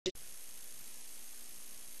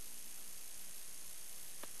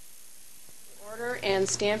and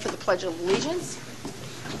stand for the Pledge of Allegiance.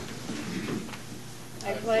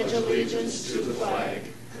 I pledge allegiance to the flag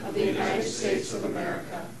of the United States of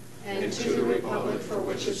America and to the republic for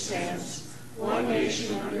which it stands, one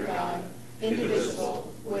nation under God,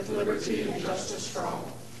 indivisible, with liberty and justice for all.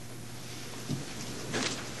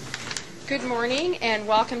 Good morning and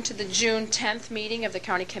welcome to the June 10th meeting of the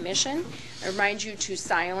County Commission. I remind you to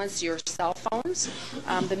silence your cell phones.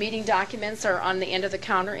 The meeting documents are on the end of the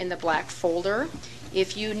counter in the black folder.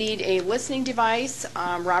 If you need a listening device,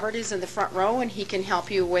 Robert is in the front row and he can help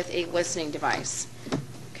you with a listening device.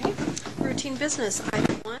 Okay. Routine business.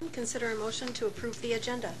 Item 1, consider a motion to approve the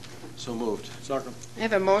agenda. So moved. Second. I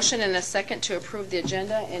have a motion and a second to approve the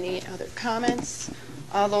agenda. Any other comments?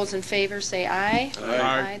 All those in favor say aye.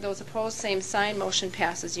 Aye. Those opposed, same sign. Motion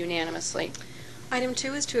passes unanimously. Item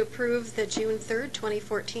 2 is to approve the June 3rd,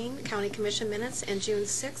 2014 County Commission minutes and June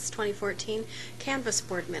 6th, 2014 Canvas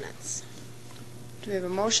Board minutes. Do we have a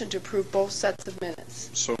motion to approve both sets of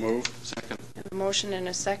minutes? So moved. Second. I have a motion and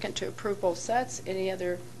a second to approve both sets. Any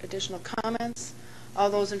other additional comments? All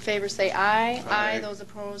those in favor say aye. Aye. Those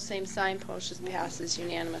opposed, same sign. Motion passes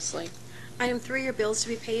unanimously. Item 3 are bills to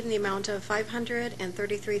be paid in the amount of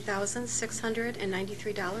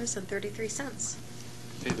 $533,693.33.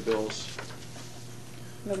 Pay the bills.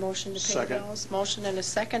 I have a motion to pay the Second. bills. Motion and a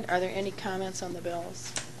second. Are there any comments on the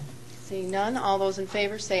bills? Seeing none, all those in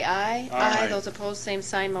favor say aye. Aye. Those opposed, same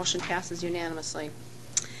sign. Motion passes unanimously.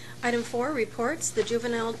 Item 4, reports. The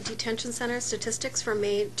Juvenile Detention Center statistics for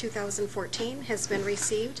May 2014 has been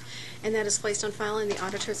received, and that is placed on file in the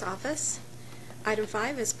auditor's office. Item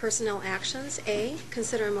 5 is personnel actions. A,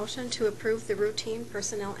 consider a motion to approve the routine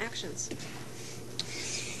personnel actions.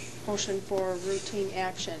 Motion for routine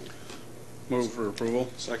action. Move for approval.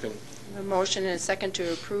 Second. A motion and a second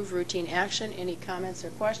to approve routine action. Any comments or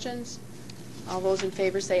questions? All those in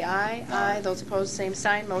favor say aye. Aye. Those opposed, same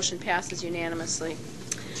sign. Motion passes unanimously.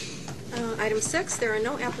 Item 6, there are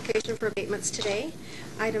no application for abatements today.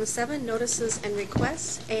 Item 7, notices and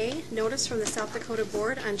requests. A, notice from the South Dakota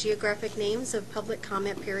Board on geographic names of public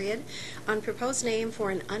comment period on proposed name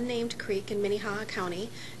for an unnamed creek in Minnehaha County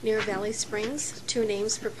near Valley Springs. 2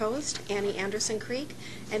 names proposed, Annie Anderson Creek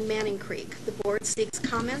and Manning Creek. The Board seeks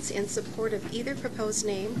comments in support of either proposed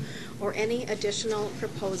name or any additional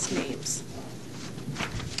proposed names.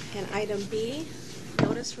 And item B,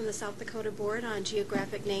 notice from the South Dakota Board on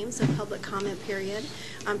geographic names of public comment period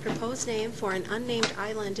on proposed name for an unnamed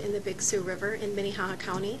island in the Big Sioux River in Minnehaha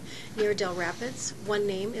County near Del Rapids. 1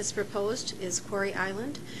 name is proposed, is Quarry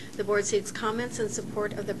Island. The Board seeks comments in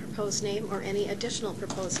support of the proposed name or any additional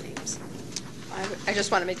proposed names. I just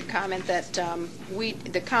want to make a comment that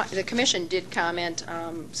the Commission did comment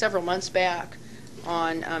several months back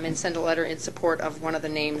on and send a letter in support of one of the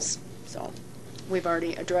names. So we've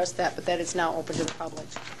already addressed that, but that is now open to the public.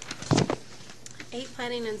 8,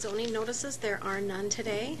 planning and zoning notices. There are none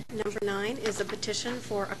today. Number 9 is a petition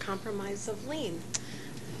for a compromise of lien.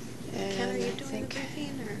 Ken, are you doing the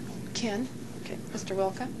briefing? Or? Ken? Okay. Mr.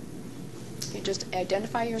 Wilka? Can you just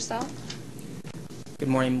identify yourself? Good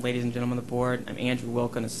morning, ladies and gentlemen of the board. I'm Andrew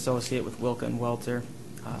Wilka, an associate with Wilka & Welter.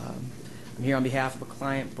 I'm here on behalf of a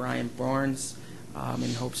client, Brian Barnes,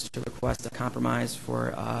 in hopes to request a compromise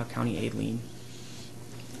for county aid lien.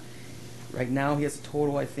 Right now, he has a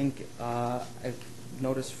total, I think, I've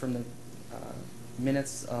noticed from the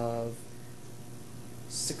minutes of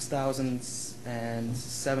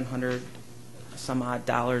 $6,700 some odd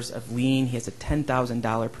dollars of lien. He has a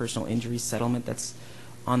 $10,000 personal injury settlement that's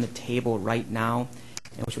on the table right now,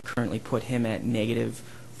 and which would currently put him at negative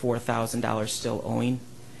 $4,000 still owing.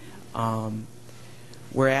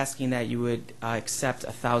 We're asking that you would accept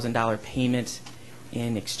a $1,000 payment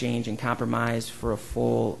in exchange and compromise for a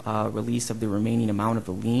full release of the remaining amount of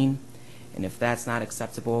the lien. And if that's not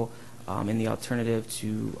acceptable, in the alternative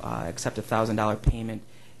to accept a $1,000 payment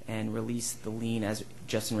and release the lien as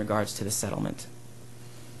just in regards to the settlement.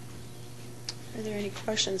 Are there any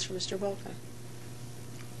questions for Mr. Wilka?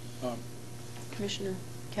 Commissioner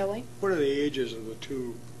Kelly? What are the ages of the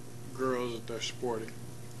 2 girls that they're sporting?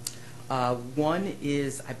 One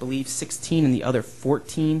is, I believe, 16 and the other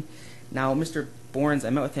 14. Now, Mr. Borns, I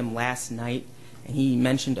met with him last night, and he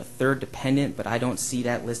mentioned a 3rd dependent, but I don't see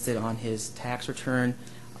that listed on his tax return.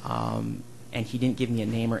 And he didn't give me a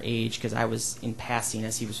name or age because I was in passing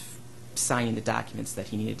as he was signing the documents that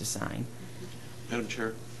he needed to sign. Madam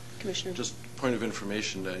Chair, Commissioner? just point of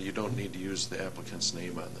information, you don't need to use the applicant's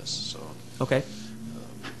name on this. So. Okay.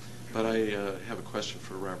 But I have a question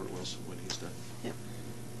for Robert Wilson when he's done. Yep.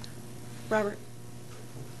 Robert?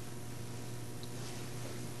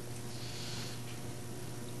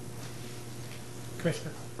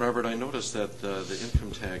 Commissioner. Robert, I noticed that the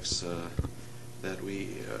income tax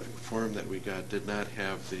form that we got did not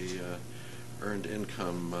have the earned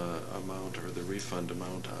income amount or the refund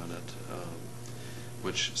amount on it,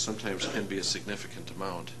 which sometimes can be a significant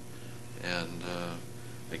amount. And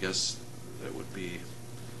I guess that would be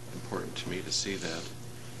important to me to see that.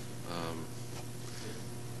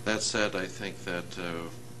 That said, I think that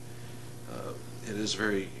it is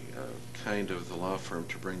very kind of the law firm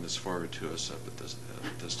to bring this forward to us at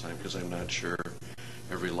this time, because I'm not sure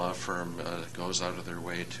every law firm goes out of their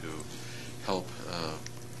way to help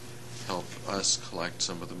us collect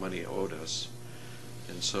some of the money owed us.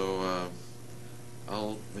 And so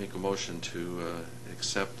I'll make a motion to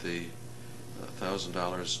accept the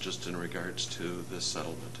 $1,000 just in regards to this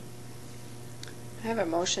settlement. I have a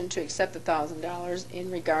motion to accept the $1,000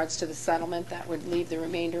 in regards to the settlement. That would leave the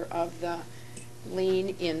remainder of the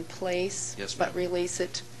lien in place, Yes, but ma'am. release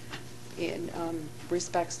it in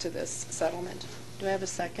respects to this settlement. Do I have a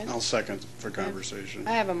second? I'll second for conversation.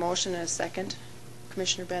 I have a motion and a second.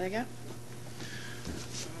 Commissioner Benega?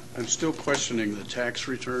 I'm still questioning the tax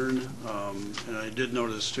return, and I did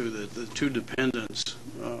notice too that the two dependents,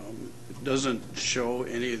 it doesn't show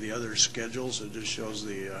any of the other schedules. It just shows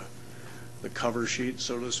the cover sheet,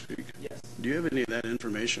 so to speak. Yes. Do you have any of that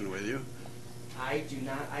information with you? I do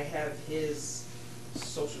not. I have his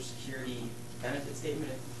Social Security benefit statement,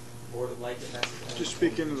 if the board would like it. Just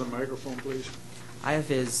speak into the microphone, please. I have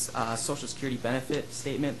his Social Security benefit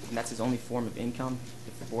statement, and that's his only form of income,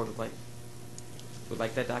 if the board would like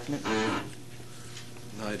that document.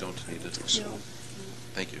 No, I don't need it. No.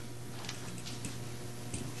 Thank you.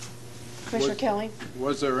 Commissioner Kelly?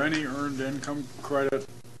 Was there any earned income credit?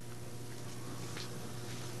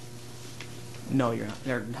 No, you're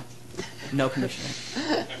not. No,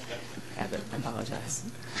 Commissioner. Abbott, I apologize.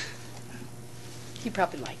 He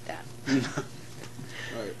probably liked that.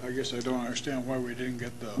 I guess I don't understand why we didn't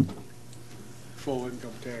get the full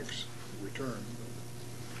income tax return.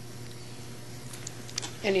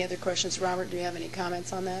 Any other questions? Robert, do you have any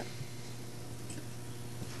comments on that?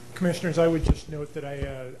 Commissioners, I would just note that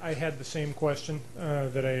I had the same question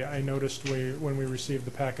that I noticed when we received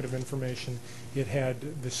the packet of information. It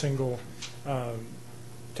had the single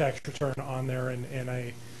tax return on there, and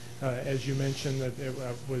I, as you mentioned, that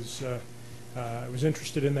I was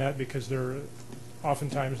interested in that because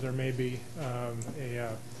oftentimes there may be a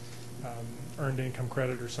earned income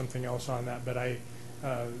credit or something else on that, but I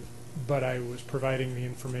was providing the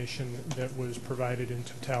information that was provided in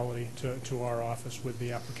totality to our office with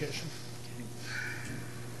the application.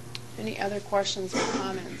 Any other questions or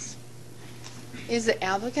comments? Is the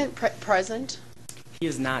applicant present? He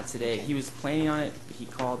is not today. Okay. He was planning on it, but he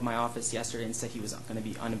called my office yesterday and said he was going to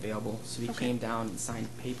be unavailable. So he Okay. came down and signed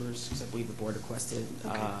papers, because I believe the board requested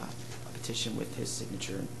Okay. a petition with his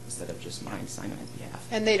signature instead of just mine signed on his behalf.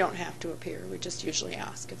 And they don't have to appear. We just usually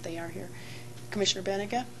ask if they are here. Commissioner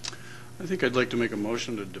Benega? I think I'd like to make a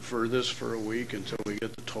motion to defer this for a week until we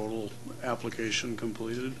get the total application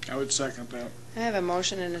completed. I would second that. I have a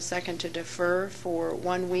motion and a second to defer for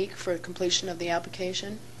 1 week for completion of the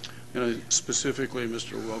application. And specifically,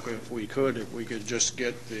 Mr. Wilka, if we could just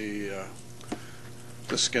get the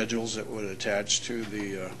schedules that would attach to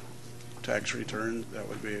the tax return, that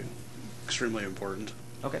would be extremely important.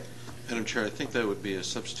 Okay. Madam Chair, I think that would be a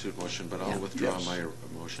substitute motion, but I'll Yeah. withdraw Yes. my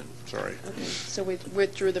motion. Sorry. Okay, so we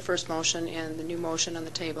withdrew the first motion, and the new motion on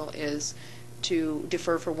the table is to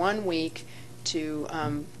defer for 1 week to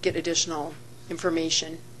get additional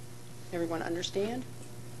information. Everyone understand?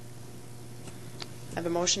 I have a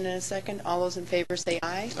motion and a second. All those in favor say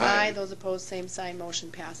aye. Aye. Those opposed, same sign. Motion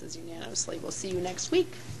passes unanimously. We'll see you next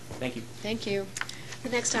week. Thank you. Thank you. The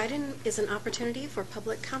next item is an opportunity for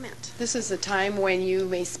public comment. This is a time when you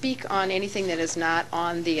may speak on anything that is not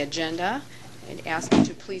on the agenda. I'd ask you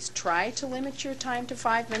to please try to limit your time to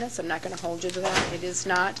 5 minutes. I'm not going to hold you to that. It is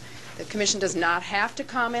not, the commission does not have to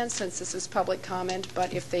comment since this is public comment,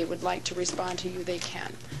 but if they would like to respond to you, they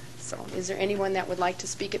can. So is there anyone that would like to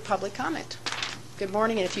speak at public comment? Good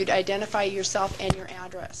morning, and if you'd identify yourself and your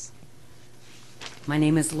address. My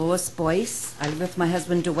name is Lois Boyce. I live with my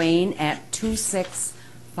husband Dwayne at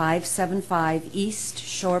 26575 East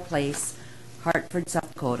Shore Place, Hartford,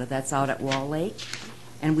 South Dakota. That's out at Wall Lake.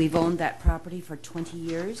 And we've owned that property for 20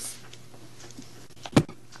 years.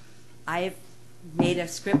 I've made a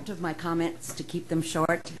script of my comments to keep them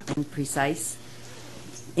short and precise.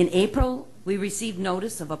 In April, we received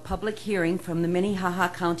notice of a public hearing from the Minnehaha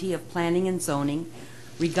County of Planning and Zoning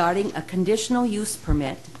regarding a conditional use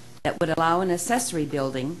permit that would allow an accessory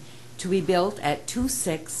building to be built at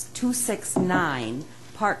 26269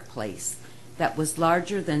 Park Place that was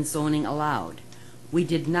larger than zoning allowed. We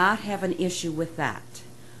did not have an issue with that.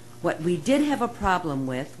 What we did have a problem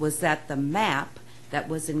with was that the map that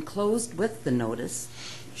was enclosed with the notice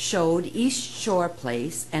showed East Shore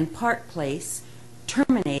Place and Park Place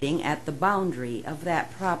terminating at the boundary of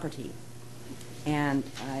that property. And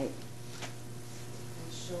I'll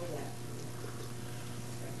show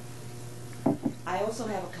that. I also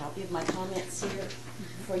have a copy of my comments here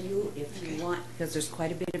for you if you want, because there's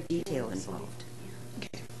quite a bit of detail involved.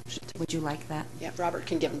 Okay. Would you like that? Yeah, Robert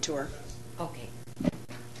can give them to her. Okay.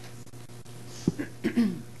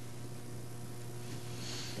 Thank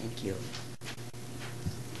you.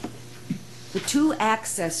 The two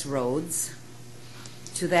access roads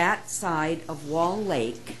to that side of Wall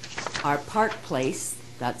Lake are Park Place,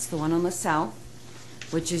 that's the one on the south,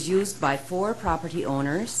 which is used by 4 property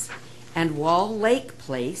owners, and Wall Lake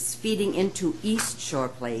Place, feeding into East Shore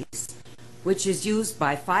Place, which is used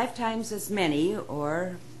by 5 times as many,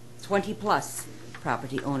 or 20-plus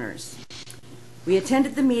property owners. We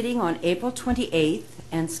attended the meeting on April 28th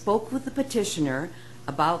and spoke with the petitioner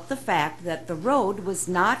about the fact that the road was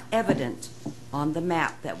not evident on the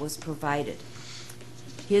map that was provided.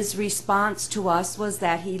 His response to us was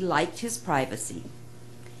that he liked his privacy.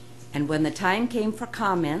 And when the time came for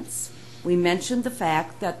comments, we mentioned the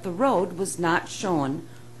fact that the road was not shown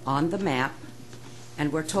on the map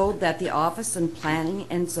and were told that the Office of Planning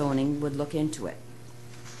and Zoning would look into it.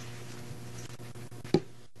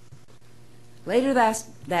 Later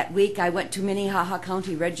that week, I went to Minnehaha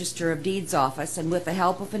County Register of Deeds office, and with the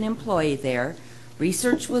help of an employee there,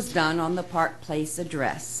 research was done on the Park Place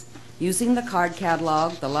address. Using the card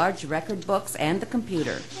catalog, the large record books, and the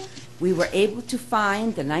computer, we were able to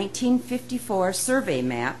find the 1954 survey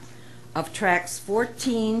map of tracts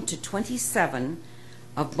 14 to 27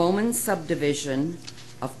 of Bowman subdivision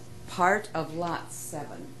of part of Lot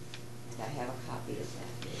 7. I have a copy of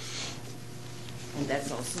that here. And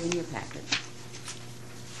that's also in your packet.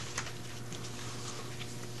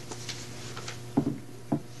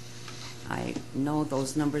 I know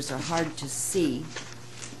those numbers are hard to see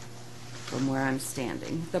from where I'm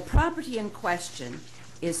standing. The property in question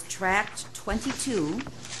is tract 22,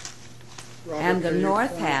 Robert, and the can you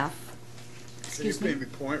north point- half, Can you excuse me, maybe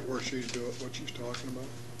point where she's doing, what she's talking about?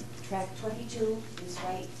 tract 22 is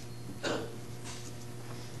right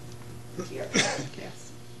here.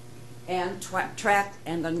 Yes. And tract,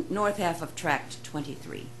 and the north half of tract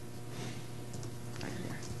 23. Right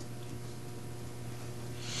there.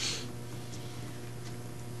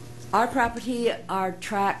 Our property are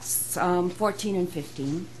tracts 14 and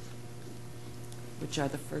 15, which are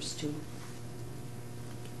the first two.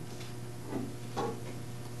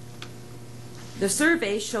 The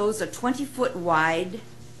survey shows a 20-foot wide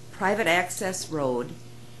private access road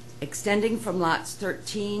extending from lots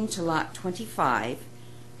 13 to lot 25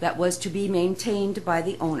 that was to be maintained by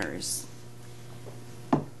the owners.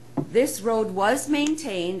 This road was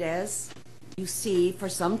maintained, as you see, for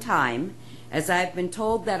some time, as I've been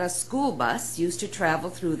told that a school bus used to travel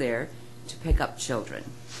through there to pick up children.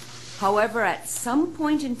 However, at some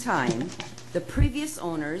point in time, the previous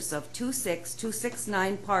owners of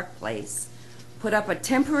 26269 Park Place put up a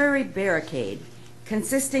temporary barricade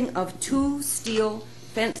consisting of 2 steel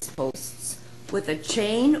fence posts with a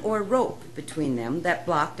chain or rope between them that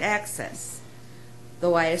blocked access,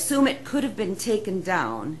 though I assume it could have been taken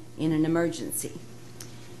down in an emergency.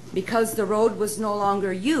 Because the road was no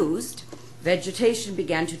longer used, vegetation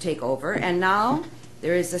began to take over, and now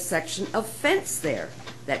there is a section of fence there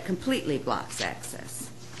that completely blocks access.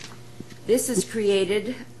 This has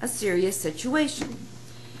created a serious situation.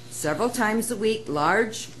 Several times a week,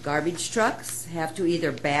 large garbage trucks have to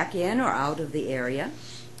either back in or out of the area.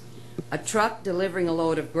 A truck delivering a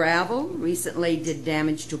load of gravel recently did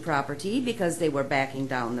damage to property because they were backing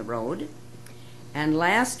down the road. And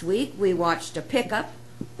last week, we watched a pickup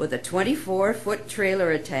with a 24-foot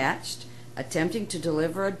trailer attached attempting to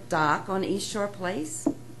deliver a dock on East Shore Place.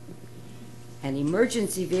 And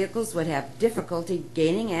emergency vehicles would have difficulty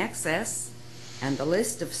gaining access, and the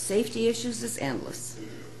list of safety issues is endless.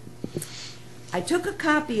 I took a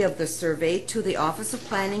copy of the survey to the Office of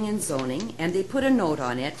Planning and Zoning, and they put a note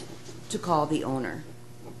on it to call the owner.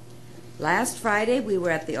 Last Friday, we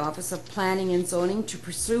were at the Office of Planning and Zoning to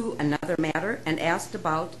pursue another matter and asked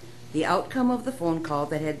about the outcome of the phone call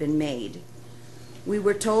that had been made. We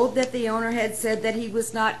were told that the owner had said that he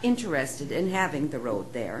was not interested in having the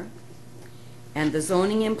road there, and the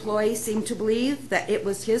zoning employee seemed to believe that it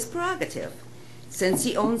was his prerogative, since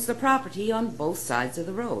he owns the property on both sides of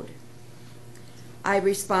the road. I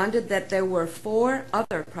responded that there were 4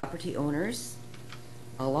 other property owners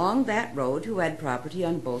along that road who had property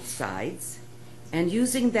on both sides, and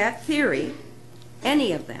using that theory,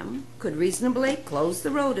 Any of them could reasonably close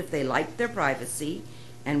the road if they liked their privacy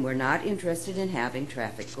and were not interested in having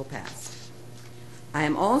traffic go past. I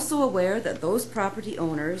am also aware that those property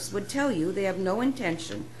owners would tell you they have no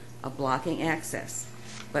intention of blocking access,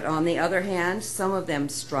 but on the other hand, some of them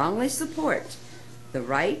strongly support the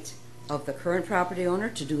right of the current property owner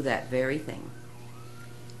to do that very thing.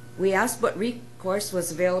 We asked what recourse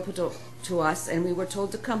was available to us, and we were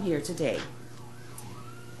told to come here today.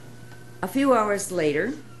 A few hours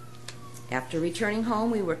later, after returning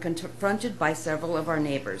home, we were confronted by several of our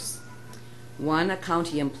neighbors. One a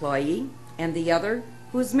county employee, and the other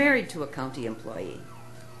who is married to a county employee.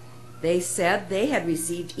 They said they had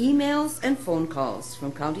received emails and phone calls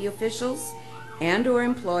from county officials and or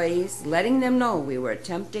employees letting them know we were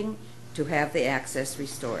attempting to have the access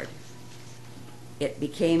restored. It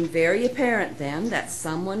became very apparent then that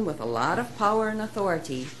someone with a lot of power and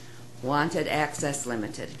authority wanted access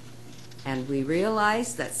limited. And we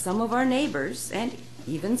realized that some of our neighbors and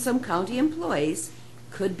even some county employees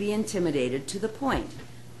could be intimidated to the point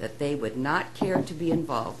that they would not care to be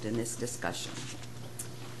involved in this discussion.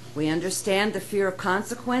 We understand the fear of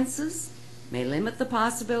consequences may limit the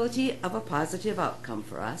possibility of a positive outcome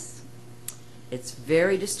for us. It's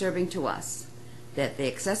very disturbing to us that the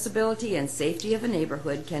accessibility and safety of a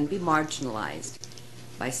neighborhood can be marginalized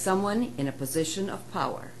by someone in a position of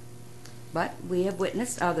power. But we have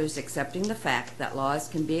witnessed others accepting the fact that laws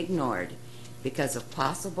can be ignored because of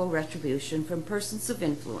possible retribution from persons of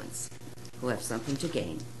influence who have something to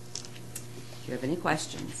gain. Do you have any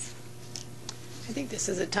questions? I think this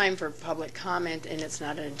is a time for public comment, and it's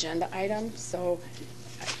not an agenda item, so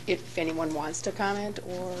if anyone wants to comment,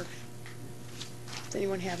 or does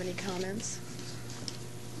anyone have any comments?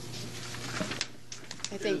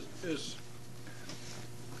 I think...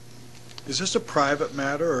 Is this a private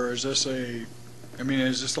matter, or is this is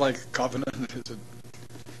this like a covenant?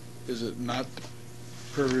 Is it not the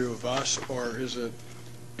purview of us, or is it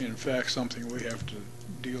in fact something we have to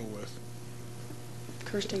deal with?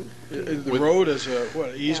 Kirsten? The road is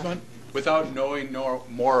a easement? Without knowing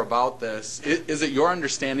more about this, is it your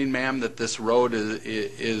understanding, ma'am, that this road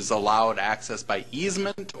is allowed access by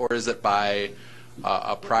easement, or is it by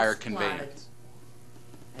a prior conveyance?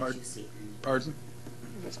 Pardon?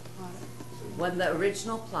 It was plotted. When the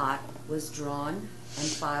original plot was drawn and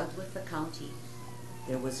filed with the county,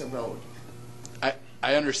 there was a road.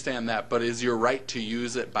 I understand that, but is your right to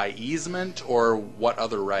use it by easement, or what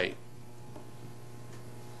other right?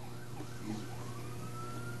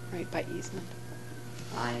 Right, by easement.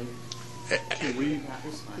 Can we Not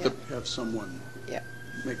respond. have someone Yeah.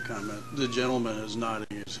 make comment? The gentleman is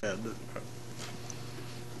nodding his head.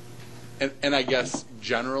 And I guess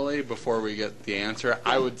generally, before we get the answer,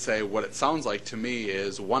 I would say what it sounds like to me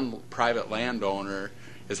is one private landowner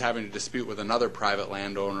is having a dispute with another private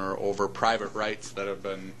landowner over private rights that have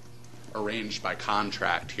been arranged by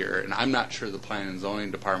contract here. And I'm not sure the Planning and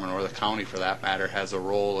Zoning Department, or the county for that matter, has a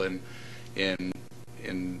role in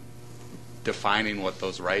defining what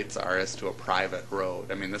those rights are as to a private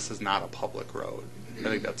road. I mean, this is not a public road. I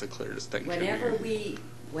think that's a clear distinction.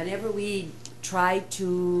 Whenever we try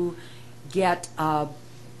to get a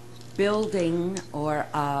building or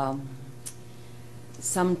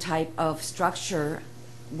some type of structure,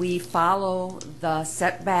 we follow the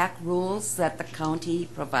setback rules that the county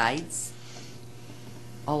provides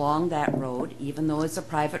along that road. Even though it's a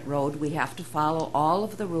private road, we have to follow all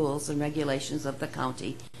of the rules and regulations of the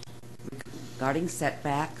county regarding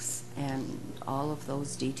setbacks and all of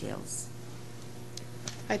those details.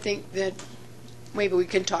 I think that maybe we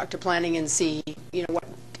can talk to planning and see, what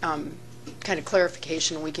kind of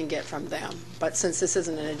clarification we can get from them. But since this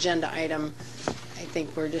isn't an agenda item, I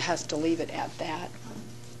think we're just has to leave it at that.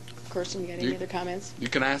 Kirsten, you got any other comments? You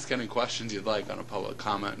can ask any questions you'd like on a public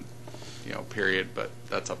comment, period, but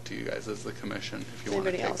that's up to you guys as the commission. If you want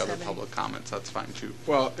to take other public comments, that's fine too.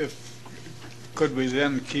 Well, could we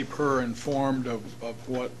then keep her informed of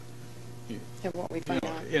what? And what we find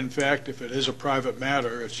out. In fact, if it is a private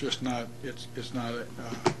matter, it's not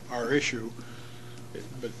our issue,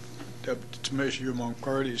 but it's an issue among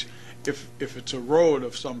parties. If it's a road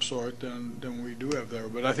of some sort, then we do have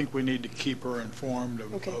that. But I think we need to keep her informed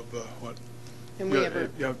of what. And you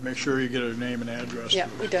have to make sure you get her name and address. Yeah,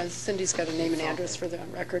 we does. Cindy's got a name and address for the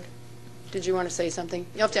record. Did you want to say something?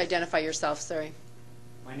 You have to identify yourself, sorry.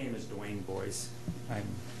 My name is Dwayne Boyce. I'm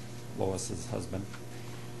Lois's husband.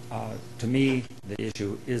 To me, the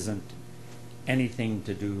issue isn't anything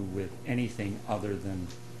to do with anything other than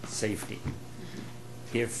safety.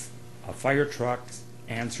 If a fire truck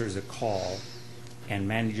answers a call and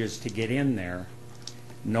manages to get in there,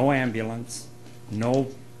 no ambulance, no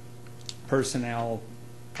personnel,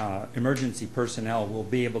 emergency personnel will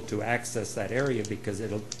be able to access that area because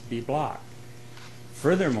it'll be blocked.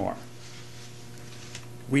 Furthermore,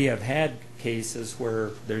 we have had cases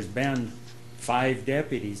where there's been 5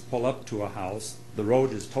 deputies pull up to a house, the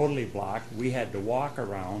road is totally blocked, we had to walk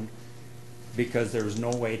around because there was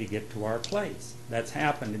no way to get to our place. That's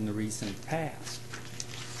happened in the recent past.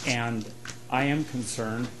 And I am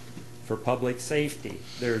concerned for public safety.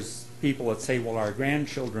 There's people that say, well, our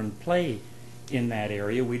grandchildren play in that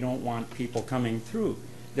area, we don't want people coming through.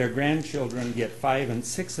 Their grandchildren get 5 and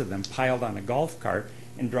 6 of them piled on a golf cart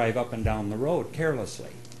and drive up and down the road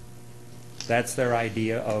carelessly. That's their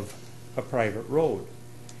idea of a private road.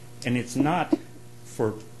 And it's not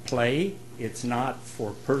for play, it's not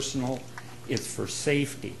for personal, it's for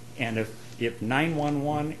safety. And if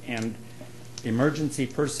 911 and emergency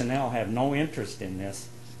personnel have no interest in this,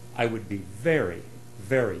 I would be very,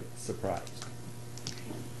 very surprised.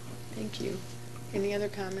 Thank you. Any other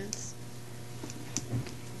comments?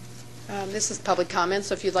 This is public comment,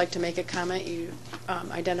 so if you'd like to make a comment, you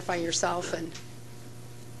identify yourself and...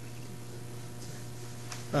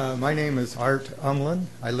 My name is Art Umlin.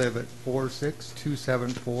 I live at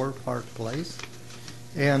 46274 Park Place.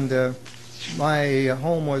 And my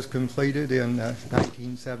home was completed in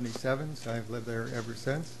 1977, so I've lived there ever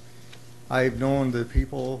since. I've known the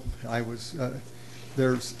people.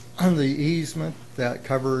 There's the easement that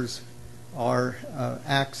covers our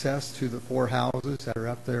access to the 4 houses that are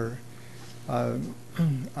up there.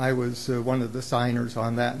 I was one of the signers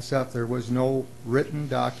on that and stuff. There was no written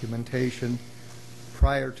documentation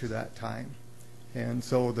prior to that time. And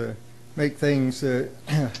so to make things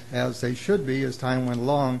as they should be as time went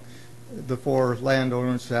along, the 4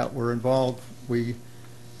 landowners that were involved, we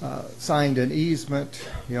signed an easement,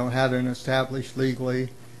 had it established legally,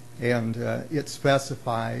 and it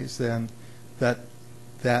specifies then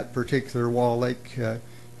that particular wall lake,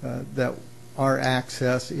 that our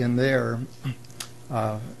access in there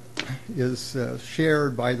is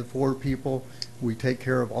shared by the 4 people. We take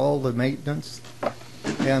care of all the maintenance.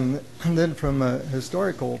 And then from a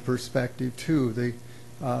historical perspective, too, the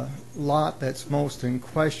lot that's most in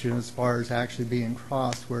question as far as actually being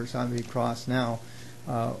crossed, where it's not being crossed now,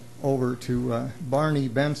 over to Barney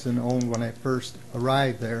Benson owned when I first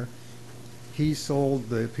arrived there. He sold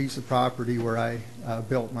the piece of property where I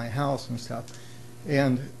built my house and stuff.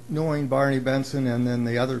 And knowing Barney Benson and then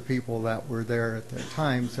the other people that were there at the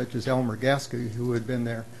time, such as Elmer Geske, who had been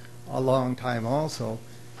there a long time also,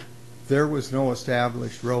 there was no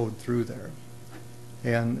established road through there.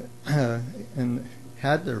 And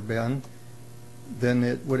had there been, then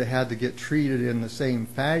it would have had to get treated in the same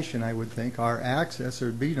fashion, I would think, our access. There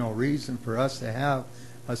would be no reason for us to have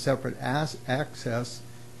a separate access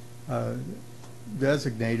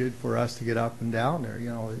designated for us to get up and down there,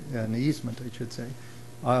 an easement, I should say.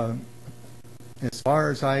 As far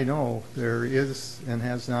as I know, there is and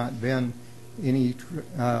has not been any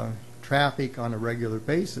traffic on a regular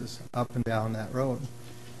basis up and down that road.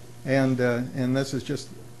 And this is just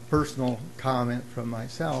personal comment from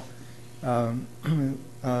myself.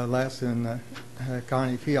 Les and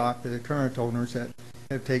Connie Fioc, the current owners that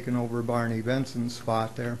have taken over Barney Benson's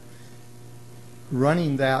spot there,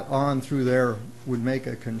 running that on through there would make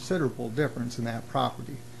a considerable difference in that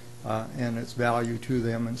property and its value to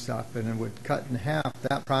them and stuff, and it would cut in half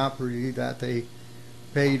that property that they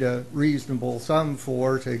paid a reasonable sum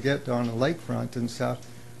for to get on the lakefront and stuff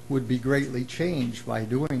would be greatly changed by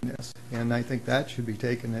doing this, and I think that should be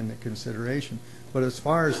taken into consideration. But as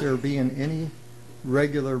far as there being any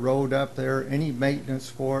regular road up there, any maintenance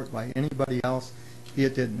for it by anybody else,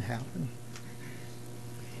 it didn't happen.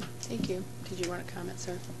 Thank you. Did you want to comment,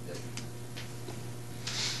 sir?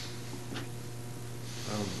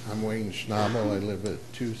 I'm Wayne Schnabel. I live at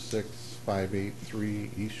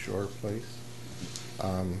 26583 East Shore Place.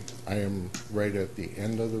 I am right at the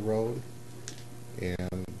end of the road,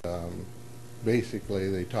 and basically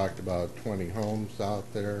they talked about 20 homes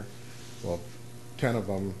out there. Well, 10 of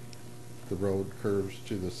them, the road curves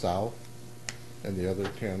to the south, and the other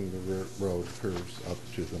 10, the road curves up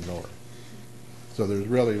to the north. So there's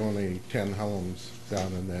really only 10 homes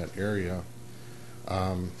down in that area.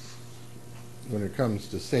 When it comes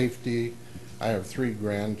to safety, I have 3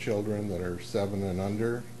 grandchildren that are 7 and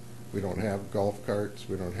under. We don't have golf carts,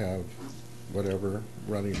 we don't have whatever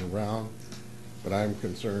running around, but I'm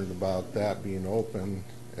concerned about that being open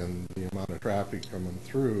and the amount of traffic coming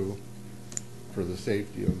through for the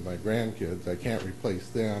safety of my grandkids. I can't replace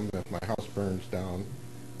them. If my house burns down,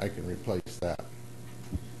 I can replace that.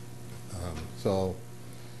 So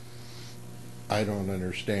I don't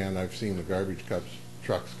understand. I've seen the garbage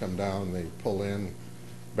trucks come down, they pull in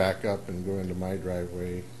back up and go into my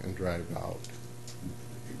driveway and drive out.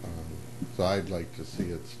 So I'd like to see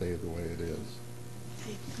it stay the way it is.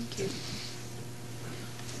 Okay, thank you.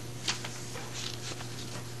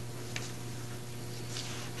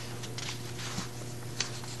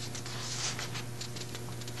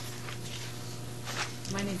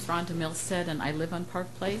 My name's Rhonda Milstead, and I live on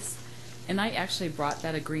Park Place. And I actually brought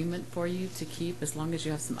that agreement for you to keep as long as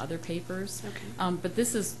you have some other papers. Okay. But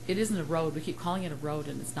it isn't a road. We keep calling it a road,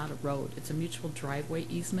 and it's not a road. It's a mutual driveway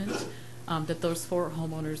easement that those 4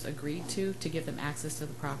 homeowners agreed to give them access to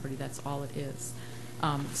the property. That's all it is.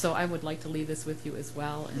 So I would like to leave this with you as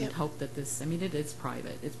well and Yep. hope that this, I mean, it is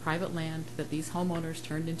private. It's private land that these homeowners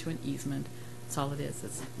turned into an easement. That's all it is.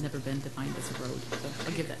 It's never been defined as a road. So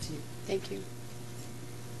I'll give that to you. Thank you.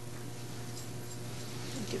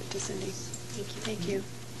 I'll give it to Cindy. Thank you. Thank you.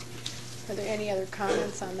 Are there any other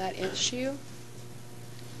comments on that issue?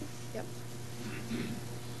 Yep.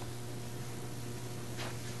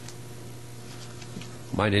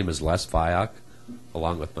 My name is Les Fyock.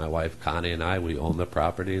 Along with my wife Connie and I, we own the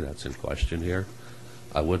property that's in question here.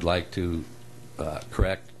 I would like to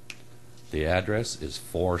correct the address is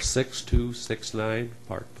 46269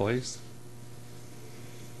 Park Place.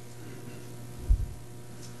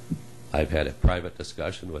 I've had a private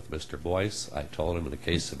discussion with Mr. Boyce. I told him in a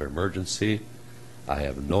case of emergency, I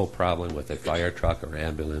have no problem with a fire truck or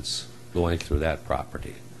ambulance going through that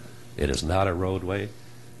property. It is not a roadway.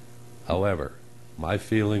 However, my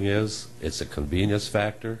feeling is it's a convenience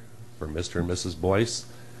factor for Mr. and Mrs. Boyce,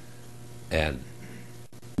 and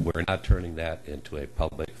we're not turning that into a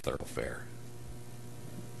public thoroughfare.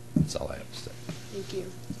 That's all I have to say. Thank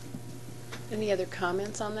you. Any other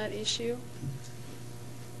comments on that issue?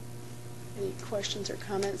 Any questions or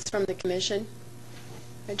comments from the commission?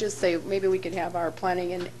 I just say maybe we could have our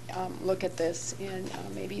planning and look at this, and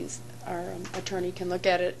maybe our attorney can look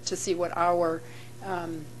at it to see what our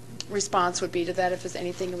response would be to that. If there's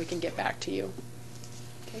anything, we can get back to you.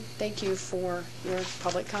 Okay. Thank you for your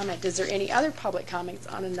public comment. Is there any other public comments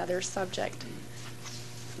on another subject?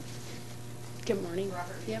 Good morning.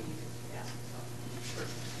 Robert. Yep.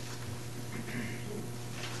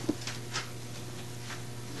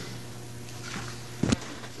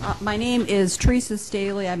 My name is Teresa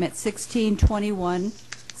Staley. I'm at 1621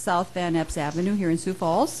 South Van Epps Avenue here in Sioux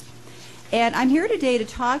Falls. And I'm here today to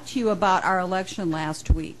talk to you about our election last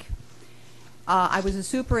week. I was a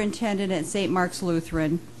superintendent at St. Mark's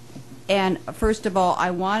Lutheran. And first of all, I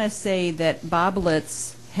want to say that Bob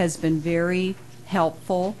Litz has been very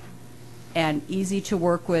helpful and easy to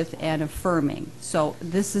work with and affirming. So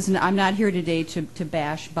this is, I'm not here today to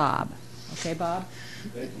bash Bob. Okay, Bob?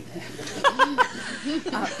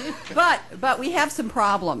 But we have some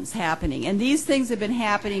problems happening, and these things have been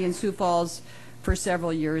happening in Sioux Falls for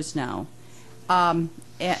several years now. And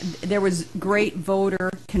there was great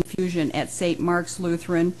voter confusion at St. Mark's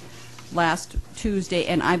Lutheran last Tuesday,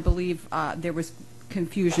 and I believe there was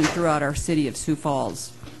confusion throughout our city of Sioux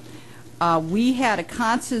Falls. We had a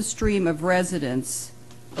constant stream of residents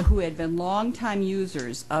who had been longtime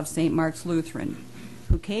users of St. Mark's Lutheran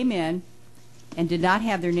who came in and did not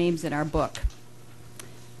have their names in our book.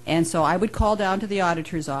 And so I would call down to the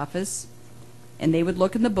auditor's office, and they would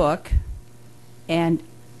look in the book, and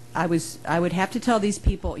I would have to tell these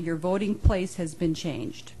people, your voting place has been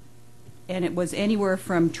changed. And it was anywhere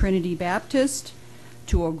from Trinity Baptist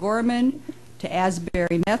to O'Gorman to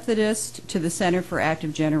Asbury Methodist to the Center for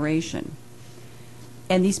Active Generation.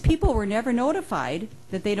 And these people were never notified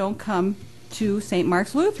that they don't come to St.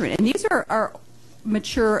 Mark's Lutheran. And these are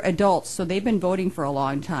mature adults, so they've been voting for a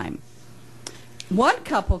long time. One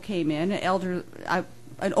couple came in,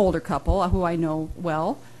 an older couple who I know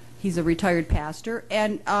well. He's a retired pastor,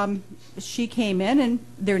 and she came in, and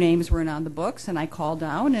their names weren't on the books, and I called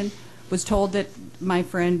down and was told that my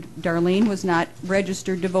friend Darlene was not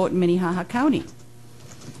registered to vote in Minnehaha County.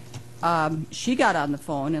 She got on the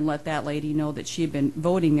phone and let that lady know that she had been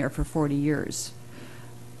voting there for 40 years.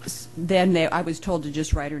 Then I was told to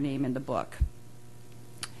just write her name in the book.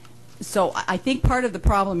 So I think part of the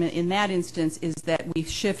problem in that instance is that we've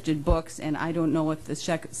shifted books, and I don't know if the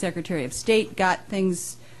Secretary of State got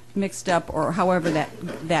things mixed up or however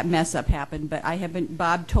that mess up happened. But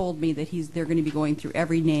Bob told me that they're going to be going through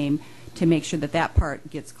every name to make sure that part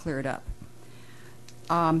gets cleared up.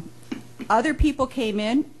 Other people came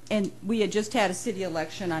in, and we had just had a city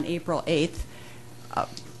election on April 8th, a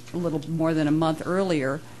little more than a month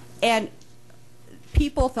earlier, and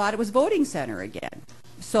people thought it was voting center again.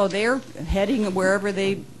 So they're heading wherever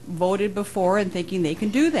they voted before and thinking they can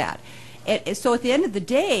do that. And so at the end of the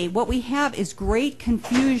day, what we have is great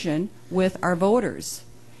confusion with our voters.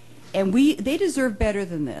 And they deserve better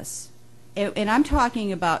than this. And I'm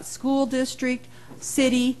talking about school district,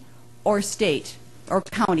 city, or state, or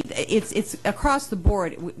county. It's across the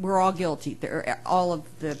board. We're all guilty. All of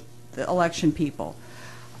the election people.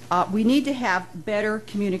 We need to have better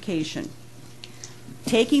communication,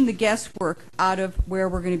 taking the guesswork out of where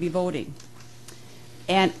we're going to be voting.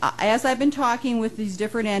 And as I've been talking with these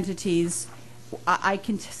different entities, I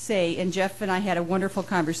can say, and Jeff and I had a wonderful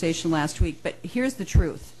conversation last week, but here's the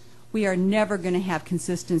truth. We are never going to have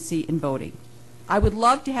consistency in voting. I would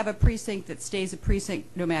love to have a precinct that stays a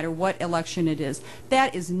precinct no matter what election it is.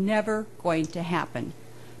 That is never going to happen.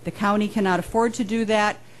 The county cannot afford to do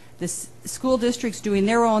that. The school district's doing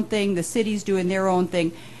their own thing. The city's doing their own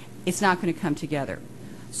thing. It's not going to come together.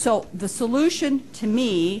 So the solution to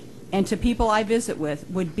me and to people I visit with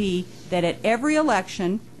would be that at every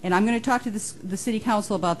election, and I'm going to talk to the city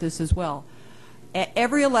council about this as well, at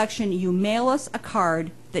every election you mail us a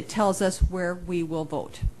card that tells us where we will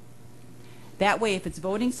vote. That way, if it's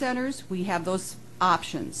voting centers, we have those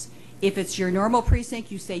options. If it's your normal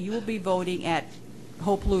precinct, you say you will be voting at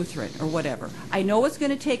Hope Lutheran or whatever. I know it's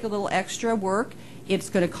going to take a little extra work. It's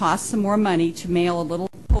going to cost some more money to mail a little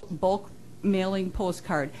bulk mailing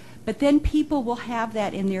postcard. But then people will have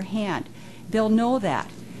that in their hand. They'll know that.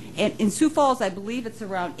 And in Sioux Falls, I believe it's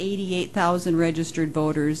around 88,000 registered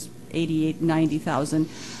voters, 88, 90,000.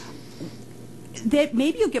 That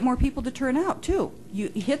maybe you'll get more people to turn out too. You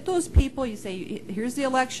hit those people, you say, here's the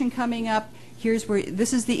election coming up, here's where,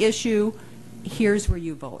 this is the issue, here's where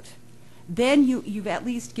you vote. Then you've at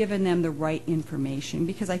least given them the right information,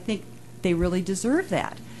 because I think they really deserve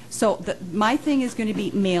that. So my thing is going to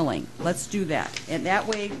be mailing. Let's do that. And that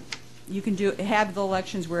way you can have the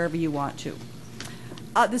elections wherever you want to.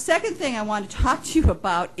 The second thing I want to talk to you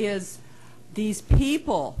about is these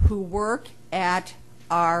people who work at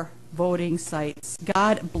our voting sites.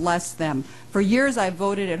 God bless them. For years I've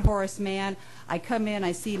voted at Horace Mann. I come in,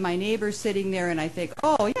 I see my neighbors sitting there, and I think,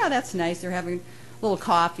 oh yeah, that's nice. They're having a little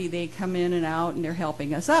coffee. They come in and out, and they're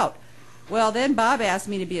helping us out. Well, then Bob asked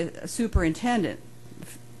me to be a superintendent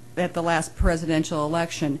at the last presidential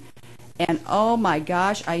election. And oh my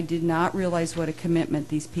gosh, I did not realize what a commitment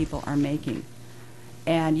these people are making.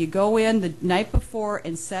 And you go in the night before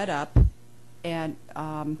and set up, and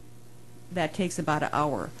that takes about an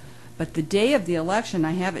hour. But the day of the election,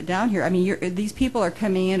 I have it down here. I mean, these people are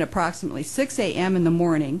coming in approximately 6 a.m. in the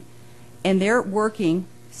morning, and they're working,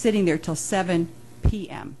 sitting there till 7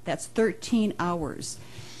 p.m. That's 13 hours.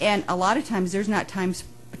 And a lot of times there's not time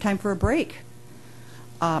for a break.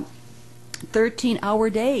 13-hour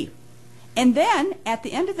day. And then at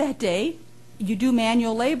the end of that day, you do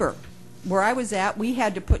manual labor. Where I was at, we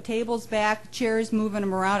had to put tables back, chairs, moving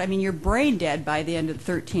them around. I mean, you're brain dead by the end of the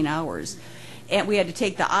 13 hours. And we had to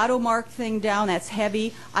take the auto mark thing down. That's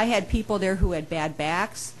heavy. I had people there who had bad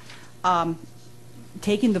backs.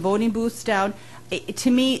 Taking the voting booths down.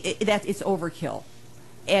 To me, it's overkill.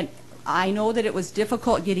 And I know that it was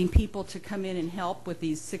difficult getting people to come in and help with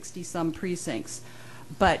these 60-some precincts.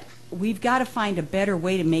 But we've got to find a better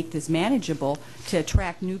way to make this manageable to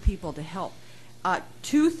attract new people to help.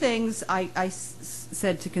 Two things I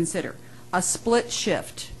said to consider. A split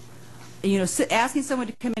shift. You know, asking someone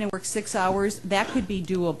to come in and work 6 hours, that could be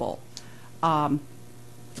doable.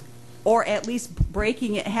 Or at least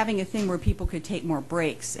breaking it, having a thing where people could take more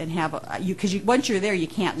breaks and have because once you're there, you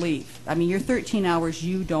can't leave. I mean, you're 13 hours,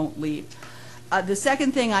 you don't leave. The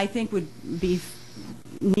second thing I think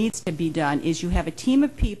needs to be done is you have a team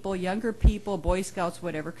of people, younger people, Boy Scouts,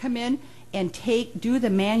 whatever, come in and do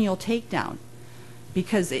the manual takedown.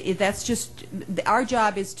 Because that's just, our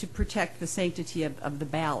job is to protect the sanctity of the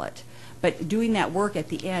ballot. But doing that work at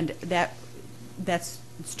the end, it's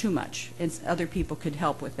too much, and other people could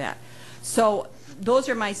help with that. So those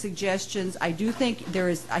are my suggestions. I do think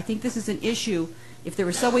I think this is an issue. If there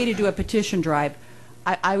was some way to do a petition drive,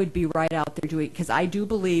 I would be right out there doing it, because I do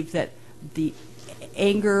believe that the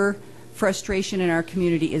anger, frustration in our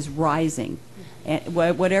community is rising, and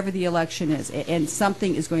whatever the election is, and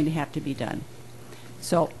something is going to have to be done.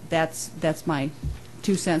 So that's my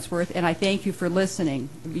 2 cents worth, and I thank you for listening.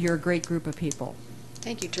 You're a great group of people.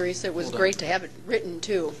 Thank you, Teresa. It was great to have it written,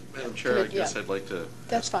 too. Madam Chair, I guess I'd like to...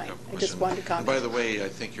 That's fine. I just wanted to comment. And by the way, I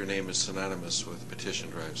think your name is synonymous with petition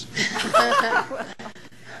drives.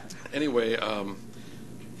 Anyway,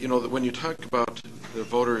 you know, when you talk about the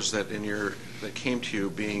voters that came to you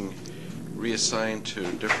being reassigned to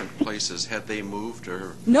different places, had they moved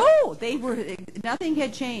or? No, nothing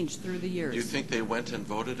had changed through the years. Do you think they went and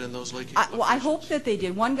voted in those locations? Well, I hope that they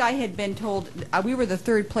did. One guy had been told, we were the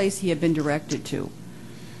third place he had been directed to.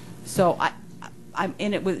 So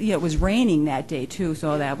And it was, it was raining that day too,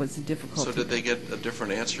 so that was difficult. So did they get a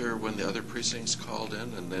different answer when the other precincts called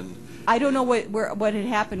in, and then? I don't know what had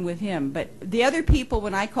happened with him, but the other people,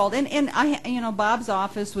 when I called, and Bob's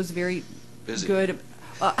office was very Busy. good.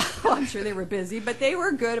 I'm sure they were busy, but they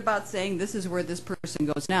were good about saying this is where this person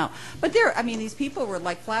goes now. But these people were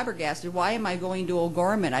like flabbergasted. Why am I going to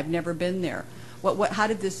O'Gorman? I've never been there. How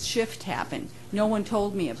did this shift happen? No one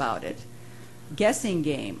told me about it. Guessing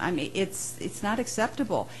game. I mean, it's not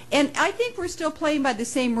acceptable. And I think we're still playing by the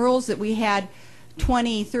same rules that we had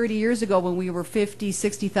 20, 30 years ago when we were 50,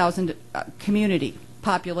 60,000 community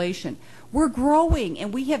population. We're growing,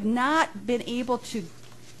 and we have not been able to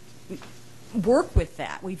work with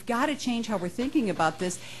that. We've got to change how we're thinking about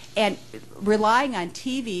this, and relying on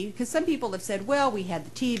TV, because some people have said, well, we had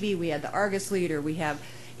the TV, we had the Argus Leader, we have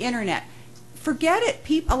internet. Forget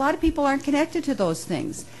it. A lot of people aren't connected to those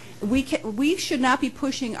things. We should not be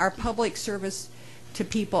pushing our public service to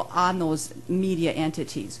people on those media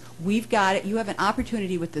entities. We've got it. You have an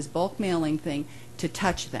opportunity with this bulk mailing thing to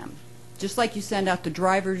touch them. Just like you send out the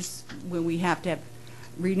drivers when we have to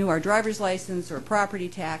renew our driver's license or property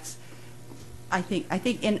tax. I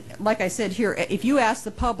think, and like I said here, if you ask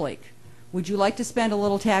the public, would you like to spend a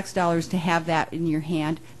little tax dollars to have that in your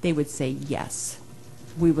hand, they would say yes.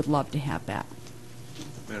 We would love to have that.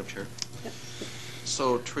 Madam Chair.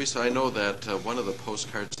 So, Teresa, I know that one of the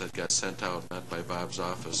postcards that got sent out, not by Bob's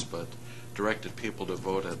office, but directed people to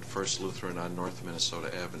vote at First Lutheran on North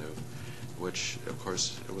Minnesota Avenue, which, of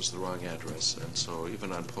course, it was the wrong address. And so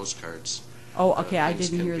even on postcards, oh, okay, I things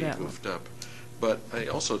didn't can hear be that goofed up. But I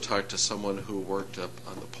also talked to someone who worked up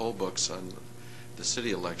on the poll books on the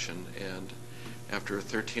city election, and after a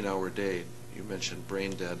 13-hour day, you mentioned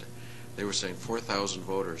brain dead, they were saying 4,000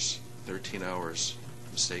 voters, 13 hours,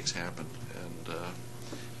 mistakes happen, and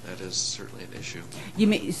that is certainly an issue. You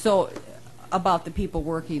mean, so about the people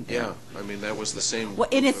working there? Yeah, I mean, that was the same. Well,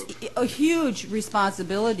 and it's a huge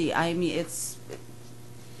responsibility. I mean,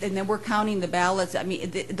 and then we're counting the ballots. I mean,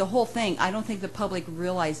 the whole thing, I don't think the public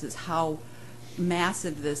realizes how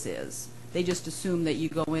massive this is. They just assume that you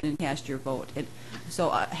go in and cast your vote. And so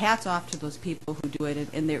hats off to those people who do it.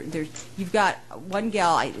 And you've got one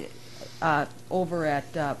gal over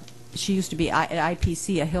at, she used to be at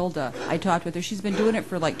IPC, Hilda. I talked with her. She's been doing it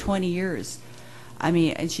for like 20 years. I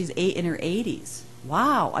mean, and she's in her 80s.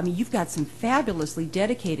 Wow. I mean, you've got some fabulously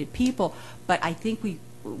dedicated people, but I think we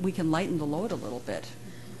can lighten the load a little bit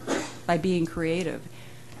by being creative.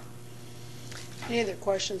 Any other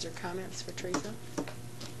questions or comments for Teresa?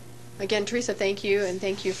 Again, Teresa, thank you, and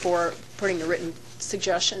thank you for putting the written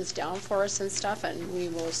suggestions down for us and stuff, and we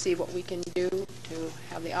will see what we can do to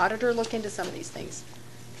have the auditor look into some of these things.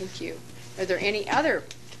 Thank you. Are there any other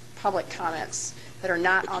public comments that are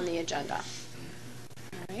not on the agenda?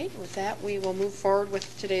 All right, with that, we will move forward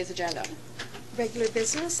with today's agenda. Regular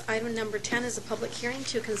business, item number 10 is a public hearing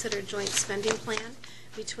to consider joint spending plan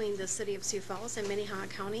between the City of Sioux Falls and Minnehaha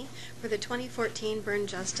County for the 2014 Burn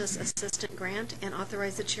Justice Assistant Grant, and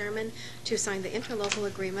authorize the chairman to sign the interlocal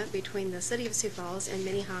agreement between the City of Sioux Falls and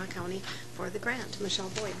Minnehaha County for the grant. Michelle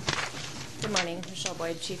Boyd. Good morning. Michelle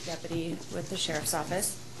Boyd, Chief Deputy with the Sheriff's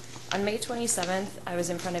Office. On May 27th, I was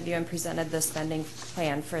in front of you and presented the spending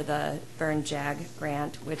plan for the Burn JAG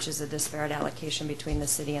grant, which is a disparate allocation between the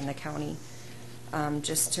city and the county.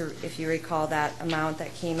 Just to, if you recall, that amount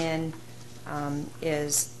that came in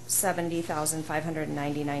is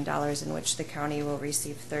 $70,599, in which the county will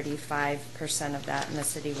receive 35% of that and the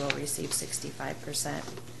city will receive 65%.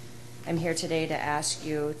 I'm here today to ask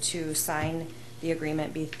you to sign the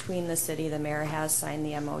agreement between the city. The mayor has signed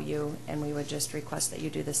the MOU, and we would just request that you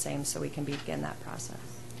do the same so we can begin that process.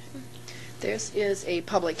 This is a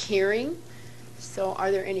public hearing, so are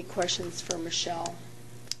there any questions for Michelle?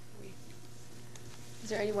 Is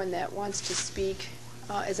there anyone that wants to speak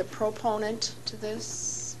as a proponent to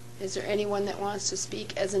this? Is there anyone that wants to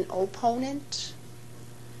speak as an opponent?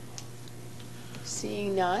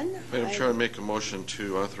 Seeing none. Madam Chair, I make a motion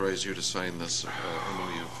to authorize you to sign this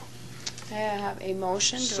MOU. I have a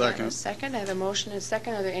motion. Do I have a second? I have a motion and a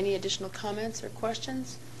second. Are there any additional comments or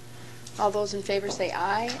questions? All those in favor say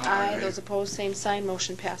aye. Aye. Those opposed, same sign.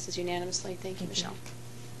 Motion passes unanimously. Thank you, Michelle.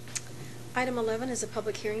 Item 11 is a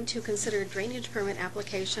public hearing to consider drainage permit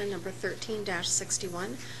application number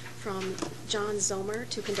 13-61 from John Zomer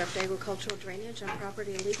to conduct agricultural drainage on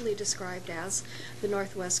property legally described as the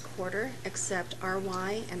Northwest Quarter, except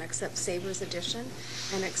RY and except Savers Addition,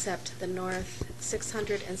 and except the north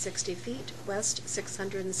 660 feet, west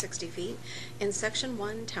 660 feet, in Section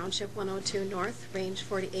 1, Township 102 North, Range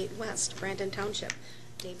 48 West, Brandon Township.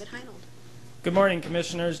 David Heinold. Good morning,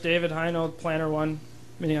 Commissioners. David Heinold, Planner 1,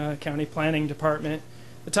 Minnehaha County Planning Department.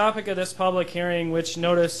 The topic of this public hearing, which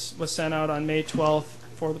notice was sent out on May 12th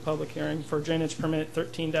for the public hearing for drainage permit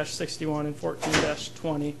 13-61 and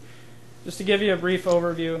 14-20. Just to give you a brief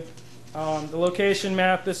overview, the location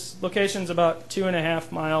map, this location is about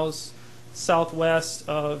 2.5 miles southwest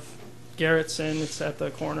of Garrettson. It's at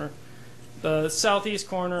the corner, the southeast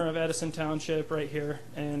corner of Edison Township right here,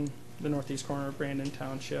 and the northeast corner of Brandon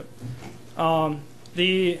Township.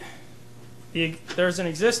 There's an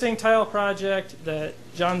existing tile project that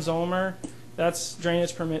John Zomer, that's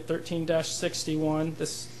drainage permit 13-61.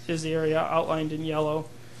 This is the area outlined in yellow.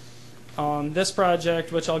 This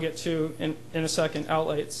project, which I'll get to in a second,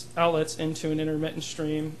 outlets into an intermittent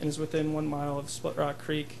stream and is within 1 mile of Split Rock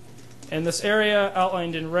Creek. And this area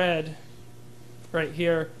outlined in red right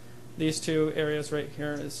here, these two areas right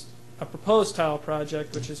here, is a proposed tile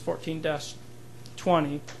project, which is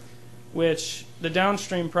 14-20, which the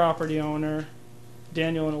downstream property owner,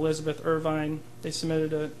 Daniel and Elizabeth Irvine, they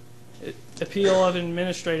submitted an appeal of an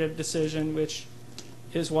administrative decision, which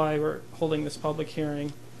is why we're holding this public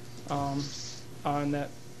hearing on that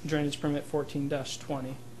drainage permit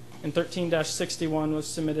 14-20. And 13-61 was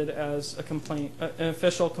submitted as a complaint, an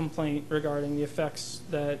official complaint regarding the effects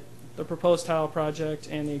that the proposed tile project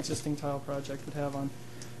and the existing tile project would have on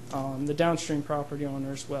the downstream property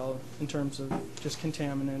owner as well, in terms of just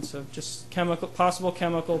contaminants, of just possible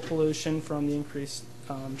chemical pollution from the increased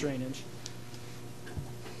drainage.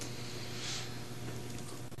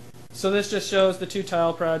 So this just shows the two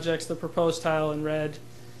tile projects, the proposed tile in red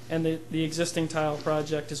and the existing tile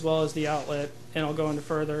project, as well as the outlet. And I'll go into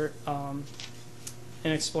further and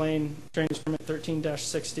explain drainage permit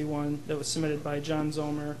 13-61 that was submitted by John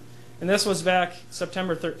Zomer. And this was back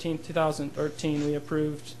September 13, 2013. We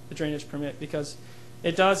approved the drainage permit because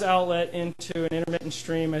it does outlet into an intermittent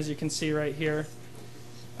stream, as you can see right here.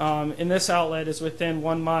 And this outlet is within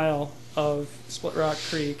 1 mile of Split Rock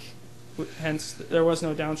Creek, hence there was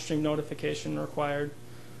no downstream notification required.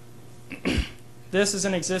 This is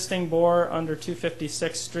an existing bore under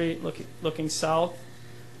 256th Street looking south.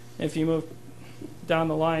 If you move down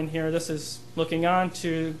the line here, this is looking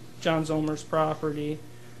onto John Zomer's property,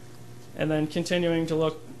 and then continuing to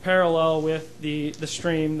look parallel with the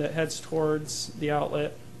stream that heads towards the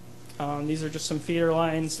outlet. These are just some feeder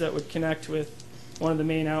lines that would connect with one of the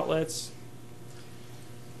main outlets.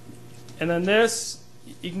 And then this,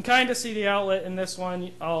 you can kind of see the outlet in this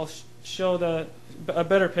one. I'll show a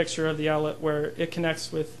better picture of the outlet where it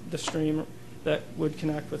connects with the stream that would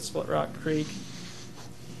connect with Split Rock Creek.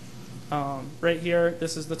 Right here,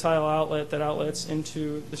 this is the tile outlet that outlets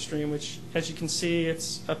into the stream, which, as you can see,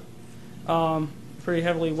 it's a pretty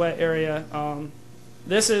heavily wet area.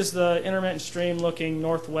 This is the intermittent stream looking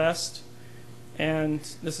northwest, and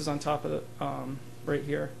this is on top of the right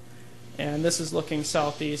here. And this is looking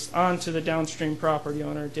southeast onto the downstream property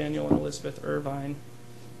owner, Daniel and Elizabeth Irvine.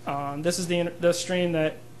 This is the stream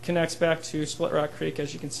that connects back to Split Rock Creek,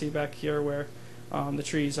 as you can see back here where the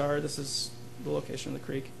trees are. This is the location of the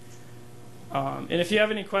creek. And if you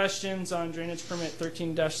have any questions on drainage permit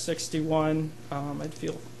 13-61, I'd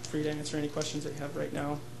feel free to answer any questions that you have right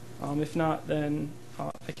now. If not, then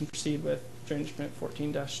I can proceed with drainage permit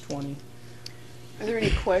 14-20. Are there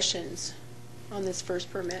any questions on this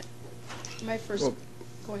first permit? Well,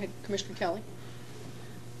 go ahead, Commissioner Kelly.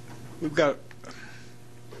 We've got,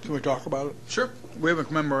 can we talk about it? Sure. We have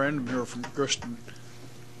a memorandum here from Kristen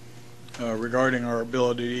regarding our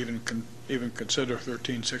ability to even consider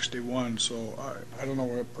 1361, so I don't know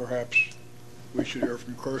what perhaps we should hear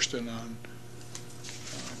from Kirsten on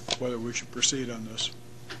whether we should proceed on this.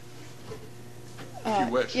 If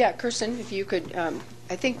you wish. Yeah, Kirsten, if you could.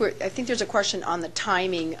 I think there's a question on the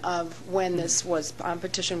timing of when this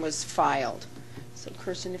petition was filed. So,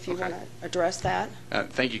 Kirsten, if you want to address that.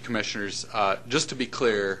 Thank you, Commissioners. Just to be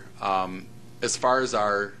clear, as far as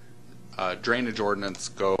our drainage ordinance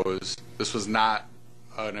goes, this was not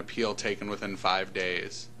an appeal taken within 5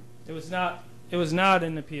 days. It was not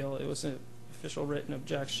an appeal. It was an official written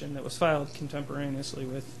objection that was filed contemporaneously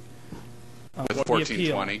with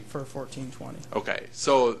 1420 for 1420. Okay,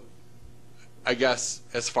 so I guess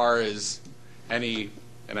as far as any,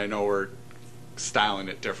 and I know we're styling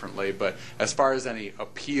it differently, but as far as any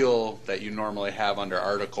appeal that you normally have under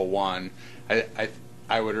Article 1,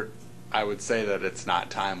 I would say that it's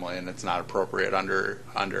not timely and it's not appropriate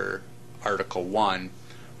under Article 1.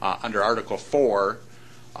 Under Article 4,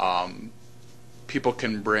 people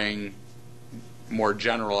can bring more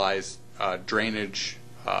generalized drainage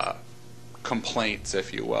complaints,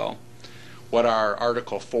 if you will. What our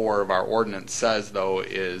Article 4 of our ordinance says, though,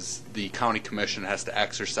 is the county commission has to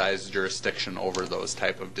exercise jurisdiction over those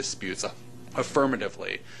type of disputes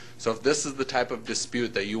affirmatively. So if this is the type of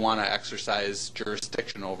dispute that you want to exercise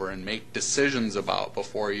jurisdiction over and make decisions about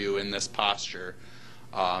before you in this posture,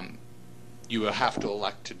 you will have to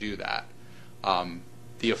elect to do that.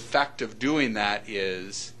 The effect of doing that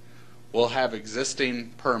is we'll have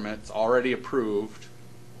existing permits already approved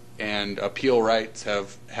and appeal rights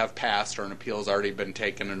have passed, or an appeal has already been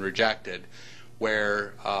taken and rejected,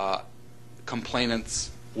 where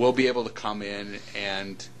complainants will be able to come in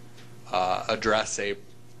and address a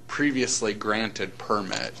previously granted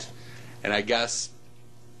permit. And I guess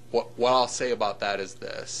what I'll say about that is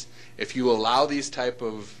this: if you allow these type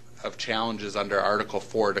of challenges under Article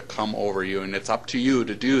 4 to come over you, and it's up to you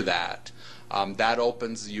to do that, that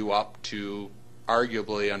opens you up to,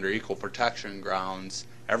 arguably under equal protection grounds,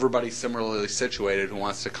 everybody similarly situated who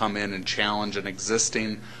wants to come in and challenge an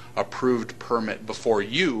existing approved permit before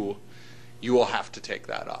you will have to take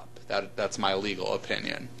that up. That's my legal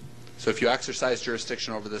opinion. So if you exercise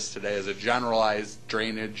jurisdiction over this today as a generalized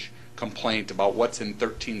drainage complaint about what's in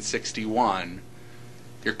 1361,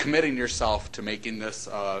 you're committing yourself to making this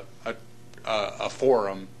a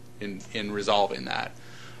forum in resolving that.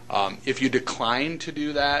 If you decline to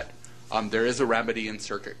do that, there is a remedy in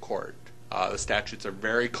circuit court. The statutes are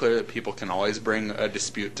very clear that people can always bring a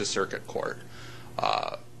dispute to circuit court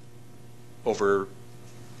over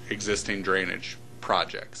existing drainage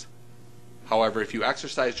projects. However, if you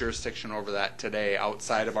exercise jurisdiction over that today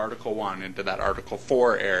outside of Article 1 into that Article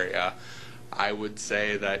 4 area, I would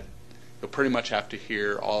say that you'll pretty much have to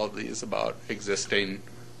hear all of these about existing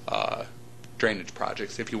drainage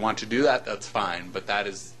projects. If you want to do that, that's fine, but that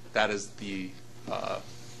is the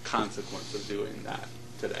consequence of doing that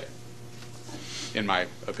today, in my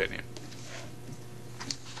opinion.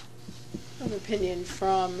 An opinion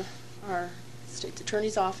from our State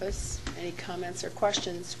Attorney's Office. Any comments or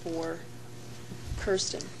questions for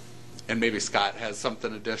Kirsten? And maybe Scott has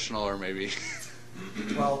something additional, or maybe...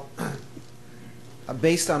 Well,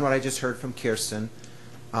 based on what I just heard from Kirsten,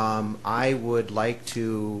 I would like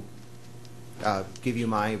to give you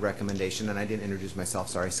my recommendation, and I didn't introduce myself,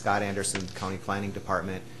 sorry, Scott Anderson, County Planning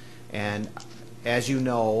Department. And as you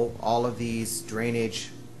know, all of these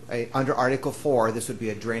drainage, under Article 4, this would be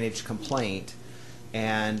a drainage complaint,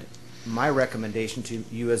 and my recommendation to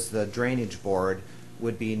you as the Drainage Board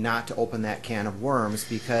would be not to open that can of worms,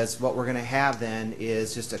 because what we're going to have then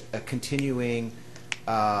is just a continuing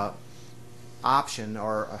option,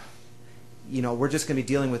 or we're just going to be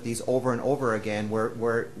dealing with these over and over again, where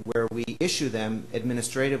we issue them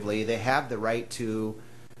administratively. They have the right to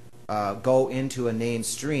go into a named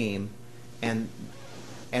stream, and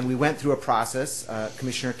we went through a process.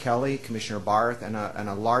 Commissioner Kelly, Commissioner Barth, and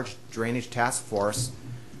a large drainage task force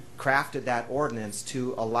crafted that ordinance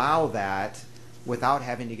to allow that without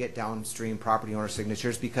having to get downstream property owner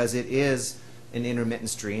signatures, because it is an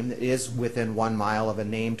intermittent stream that is within 1 mile of a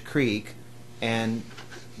named creek, and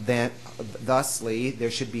then thusly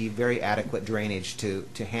there should be very adequate drainage to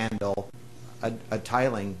handle a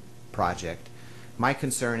tiling project. My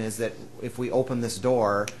concern is that if we open this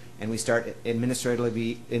door and we start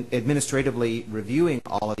administratively reviewing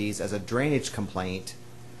all of these as a drainage complaint,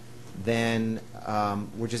 then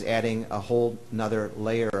we're just adding a whole another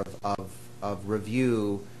layer of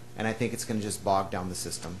review, and I think it's going to just bog down the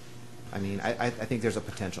system. I mean, I think there's a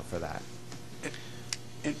potential for that.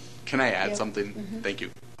 Can I add something? Mm-hmm. Thank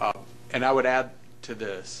you. And I would add to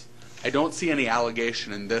this, I don't see any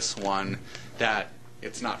allegation in this one that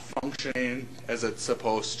it's not functioning as it's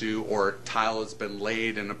supposed to, or tile has been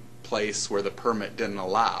laid in a place where the permit didn't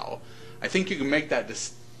allow. I think you can make that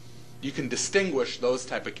you can distinguish those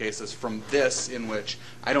type of cases from this, in which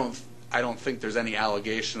I don't think there's any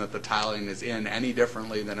allegation that the tiling is in any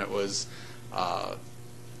differently than it was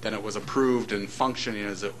approved and functioning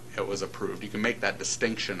as it was approved. You can make that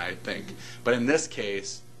distinction, I think. But in this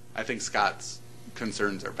case, I think Scott's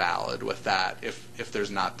concerns are valid with that, if there's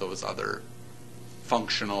not those other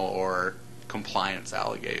functional or compliance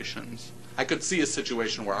allegations. I could see a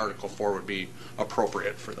situation where Article 4 would be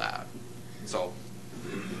appropriate for that. So,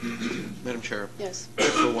 Madam Chair, yes. I,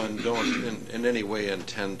 for one, don't in any way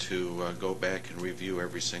intend to go back and review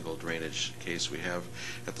every single drainage case we have.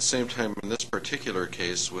 At the same time, in this particular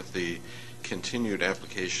case, with the continued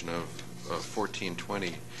application of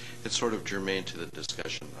 1420, it's sort of germane to the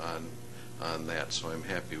discussion on that. So I'm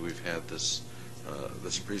happy we've had this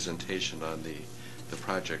presentation on the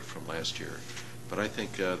project from last year. But I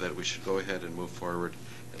think that we should go ahead and move forward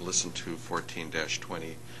and listen to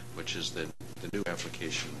 14-20, which is the new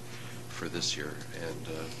application for this year, and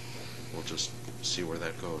we'll just see where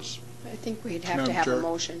that goes. I think we'd have Madam to have Chair. a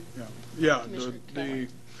motion. Yeah, Commissioner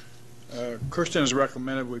Kirsten has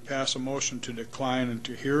recommended we pass a motion to decline and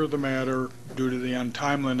to hear the matter due to the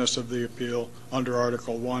untimeliness of the appeal under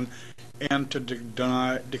Article 1 and to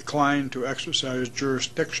decline to exercise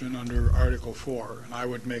jurisdiction under Article 4. And I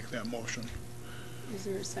would make that motion. Is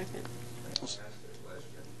there a second?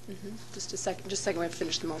 Just a second. Just a second. We have to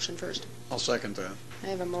finish the motion first. I'll second that. I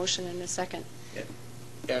have a motion and a second.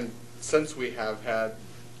 And since we have had,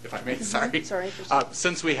 if I may, sorry. Sorry.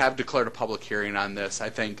 Since we have declared a public hearing on this, I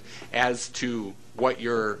think as to what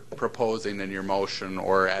you're proposing in your motion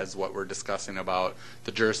or as what we're discussing about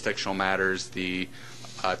the jurisdictional matters, the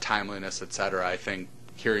timeliness, et cetera, I think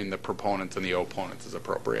hearing the proponents and the opponents is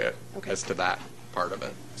appropriate as to that part of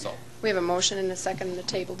it. So we have a motion and a second on the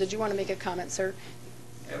table. Did you want to make a comment, sir?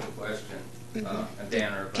 I have a question. I'm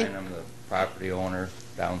Dan Irvine. I'm the property owner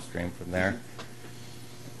downstream from there.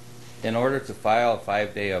 In order to file a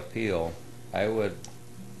 5-day appeal, I would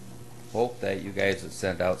hope that you guys would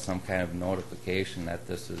send out some kind of notification that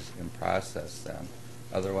this is in process then.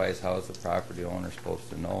 Otherwise, how is the property owner supposed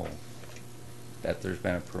to know that there's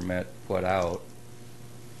been a permit put out?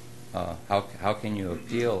 How can you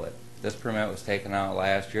appeal it? This permit was taken out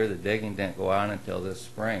last year. The digging didn't go on until this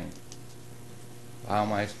spring. How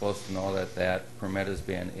am I supposed to know that that permit is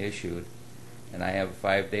being issued? And I have a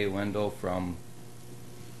 5-day window from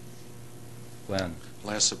when?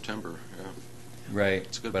 Last September, yeah. Right,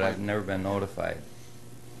 It's a good but point. I've never been notified.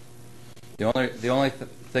 The only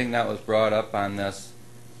thing that was brought up on this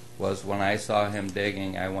was when I saw him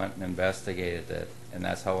digging, I went and investigated it, and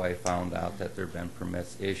that's how I found out that there had been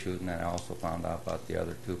permits issued, and then I also found out about the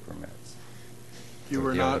other 2 permits. You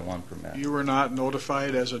were the other not. 1 permit. You were not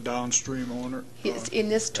notified as a downstream owner. In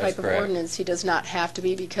this type of correct. ordinance, he does not have to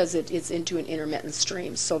be because it is into an intermittent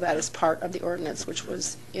stream. So that is part of the ordinance, which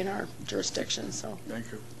was in our jurisdiction. So thank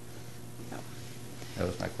you. That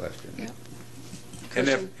was my question. Yeah.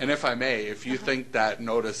 And if I may, if you think that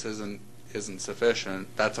notice isn't sufficient,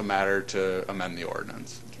 that's a matter to amend the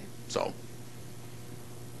ordinance. Okay. So.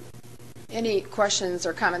 Any questions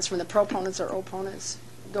or comments from the proponents or opponents?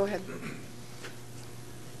 Go ahead.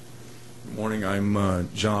 Good morning. I'm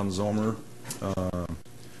John Zomer. I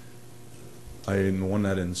am the one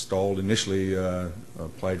that initially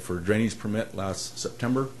applied for a drainage permit last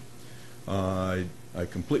September. I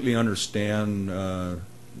completely understand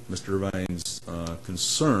Mr. Irvine's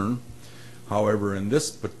concern. However, in this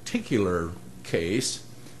particular case,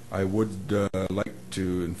 I would like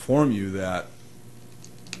to inform you that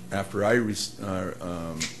after I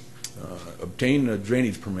obtained a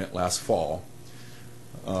drainage permit last fall,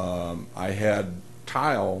 I had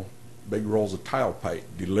big rolls of tile pipe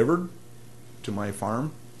delivered to my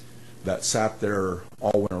farm that sat there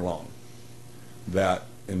all winter long. That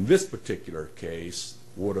in this particular case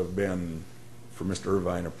would have been, for Mr.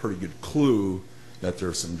 Irvine, a pretty good clue that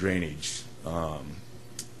there's some drainage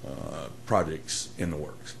projects in the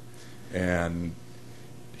works. And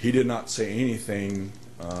he did not say anything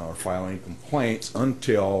or file any complaints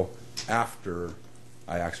until after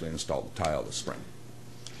I actually installed the tile this spring.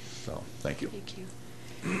 So, thank you. Thank you.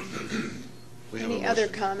 We have Any a other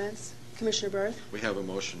motion. comments? Commissioner Barth? We have a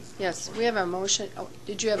motion. Yes, we have a motion. Oh,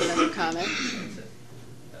 did you have another comment?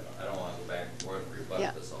 I don't want to go back and forth and rebut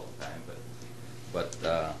Yeah. this all the time, but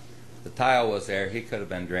the tile was there. He could have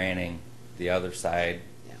been draining the other side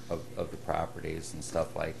of the properties and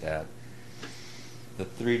stuff like that. The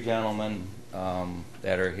 3 gentlemen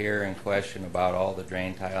that are here in question about all the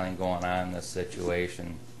drain tiling going on in this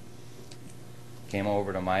situation came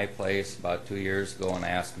over to my place about 2 years ago and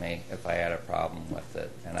asked me if I had a problem with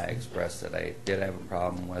it, and I expressed that I did have a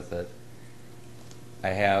problem with it.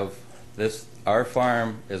 Our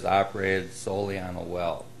farm is operated solely on a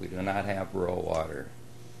well. We do not have rural water.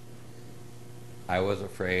 I was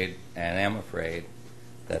afraid, and am afraid,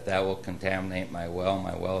 that will contaminate my well.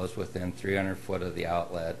 My well is within 300 foot of the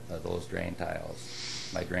outlet of those drain tiles.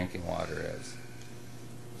 My drinking water is.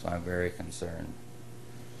 So I'm very concerned.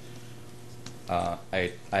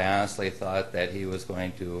 I honestly thought that he was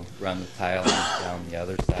going to run the tiling down the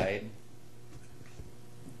other side.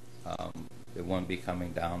 It wouldn't be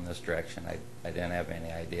coming down this direction. I didn't have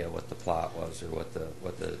any idea what the plot was or what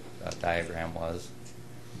the diagram was.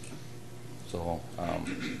 So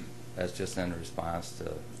that's just in response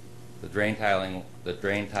to the drain tiling. The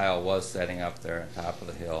drain tile was setting up there on top of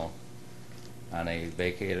the hill on a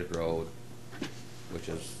vacated road, which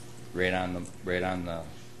is right on the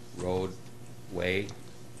roadway.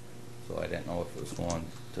 So I didn't know if it was going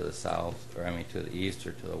to the south, or to the east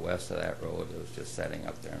or to the west of that road. It was just setting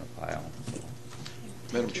up there in a pile. So.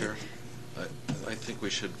 Madam Chair. I think we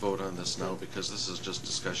should vote on this now because this is just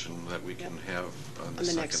discussion that we can have on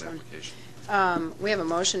the next second one. application. We have a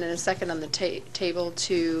motion and a second on the table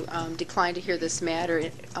to decline to hear this matter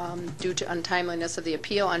due to untimeliness of the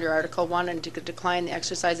appeal under Article 1 and to decline the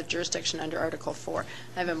exercise of jurisdiction under Article 4.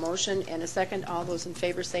 I have a motion and a second. All those in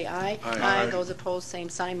favor say aye. Aye. Those opposed, same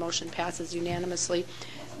sign. Motion passes unanimously.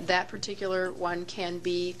 That particular one can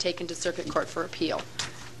be taken to Circuit Court for appeal.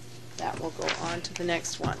 That will go on to the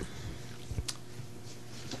next one.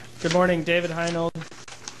 Good morning, David Heinold,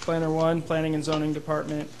 Planner 1, Planning and Zoning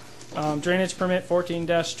Department. Drainage permit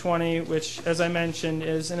 14-20, which, as I mentioned,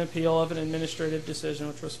 is an appeal of an administrative decision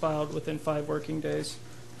which was filed within 5 working days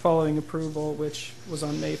following approval, which was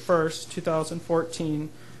on May 1st, 2014.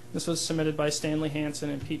 This was submitted by Stanley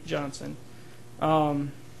Hansen and Pete Johnson.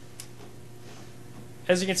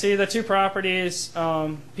 As you can see, the two properties,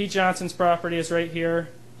 Pete Johnson's property is right here,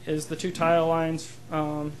 is the 2 tile lines,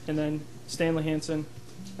 and then Stanley Hansen.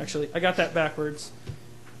 Actually, I got that backwards.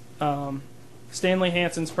 Stanley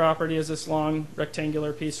Hansen's property is this long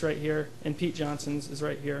rectangular piece right here, and Pete Johnson's is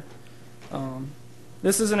right here.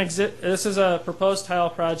 This is a proposed tile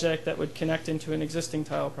project that would connect into an existing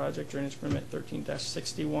tile project, drainage permit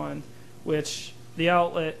 13-61, which the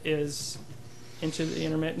outlet is into the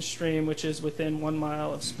intermittent stream, which is within 1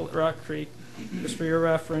 mile of Split Rock Creek. Just for your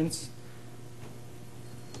reference,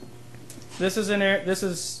 this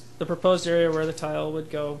is the proposed area where the tile would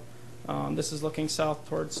go. This is looking south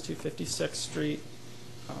towards 256th Street.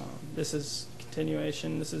 This is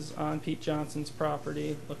continuation. This is on Pete Johnson's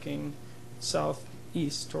property, looking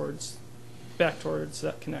southeast back towards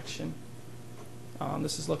that connection.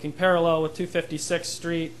 This is looking parallel with 256th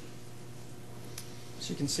Street. As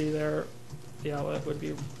you can see there, the outlet would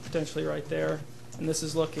be potentially right there. And this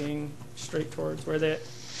is looking straight towards where the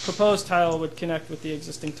proposed tile would connect with the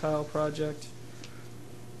existing tile project.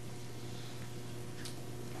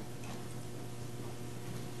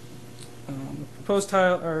 The proposed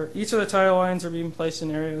tile, or each of the tile lines are being placed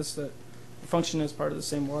in areas that function as part of the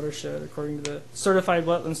same watershed. According to the certified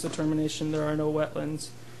wetlands determination, there are no wetlands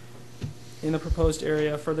in the proposed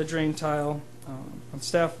area for the drain tile.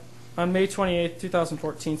 On May 28,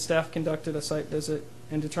 2014, staff conducted a site visit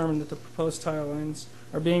and determined that the proposed tile lines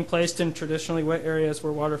are being placed in traditionally wet areas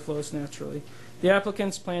where water flows naturally. The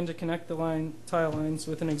applicants plan to connect the tile lines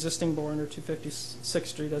with an existing bore under 256th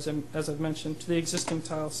Street, as I've mentioned, to the existing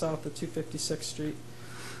tile south of 256th Street.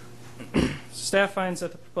 Staff finds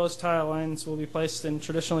that the proposed tile lines will be placed in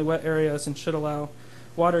traditionally wet areas and should allow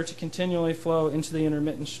water to continually flow into the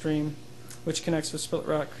intermittent stream, which connects with Split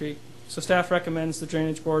Rock Creek. So staff recommends the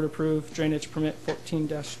Drainage Board approve Drainage Permit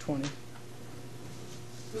 14-20.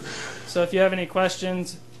 So if you have any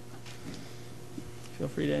questions, feel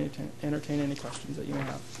free to entertain any questions that you may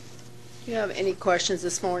have. Do you have any questions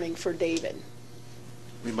this morning for David?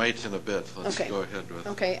 We might in a bit. Let's Okay. go ahead with it.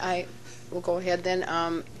 Okay, I will go ahead then.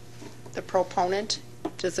 The proponent,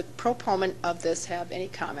 does the proponent of this have any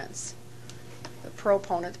comments? The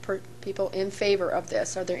proponent, people in favor of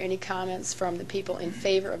this, are there any comments from the people in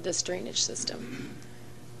favor of this drainage system?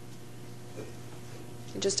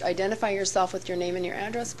 And just identify yourself with your name and your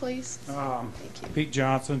address, please. Thank you. Pete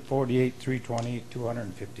Johnson, 48-320,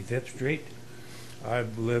 255th Street.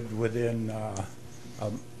 I've lived within a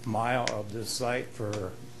mile of this site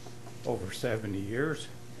for over 70 years.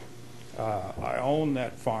 I owned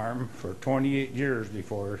that farm for 28 years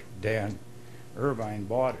before Dan Irvine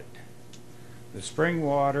bought it. The spring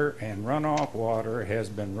water and runoff water has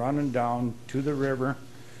been running down to the river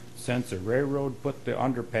since the railroad put the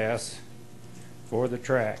underpass for the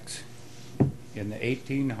tracks in the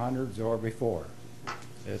 1800s or before.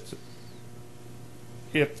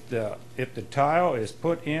 If the tile is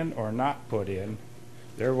put in or not put in,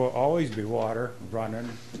 there will always be water running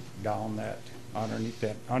down underneath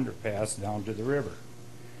that underpass down to the river.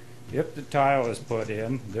 If the tile is put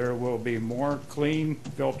in, there will be more clean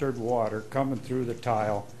filtered water coming through the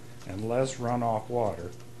tile and less runoff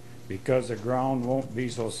water because the ground won't be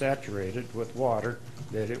so saturated with water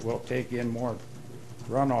that it will take in more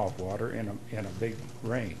runoff water in a big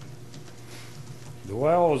rain. The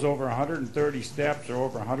well is over 130 steps or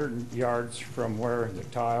over 100 yards from where the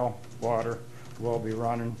tile water will be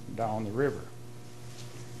running down the river.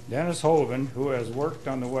 Dennis Hoven, who has worked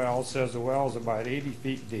on the well, says the well is about 80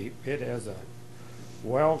 feet deep. It has a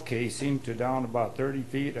well casing to down about 30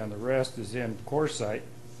 feet, and the rest is in quartzite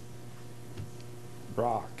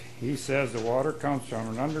rock. He says the water comes from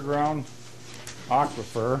an underground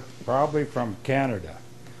aquifer, probably from Canada.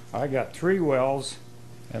 I got 3 wells,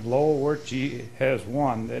 and Lowell Wirtje has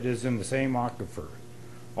 1 that is in the same aquifer.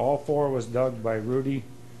 All 4 was dug by Rudy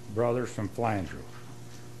Brothers from Flandreau.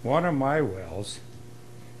 one of my wells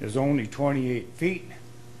is only 28 feet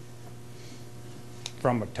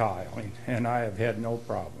from a tile, and I have had no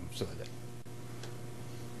problems with it.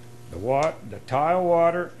 The tile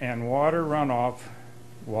water and water runoff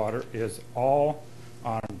water is all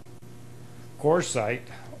on core site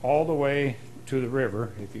all the way to the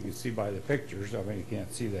river, if you can see by the pictures. I mean, you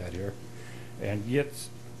can't see that here. And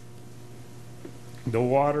the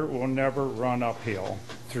water will never run uphill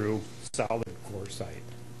through solid core site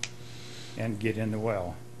and get in the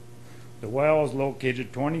well. The well is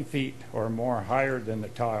located 20 feet or more higher than the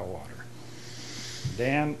tile water.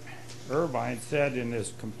 Dan Irvine said in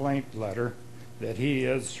his complaint letter that he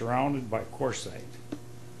is surrounded by quartzite.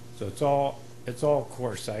 So it's all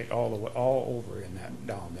quartzite all over in that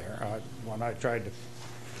down there. When I tried to,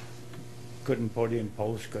 couldn't put in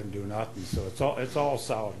posts, couldn't do nothing. So it's all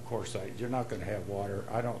solid quartzite. You're not going to have water.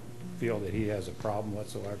 I don't feel that he has a problem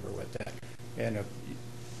whatsoever with that. And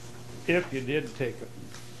if you did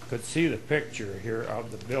could see the picture here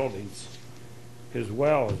of the buildings, his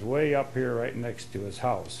well is way up here right next to his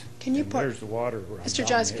house. Can you and point, there's the water run Mr. down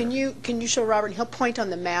Johnson, here. can you show Robert, and he'll point on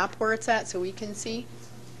the map where it's at so we can see?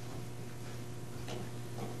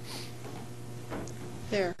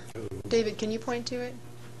 There. David, can you point to it?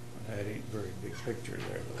 That ain't a very big picture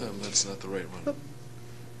there. That's not the right one. Oop.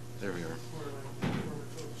 There we are.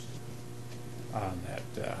 On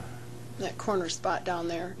that corner spot down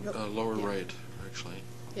there. Lower right, actually.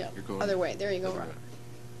 Yeah, You're going other way. There you go, other Robert.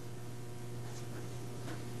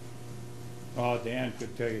 Oh, Dan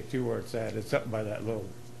could tell you too where it's at. It's up by that little,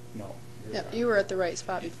 no. Yeah, you were at the right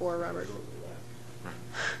spot before, Robert.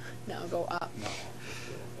 Now go up. No.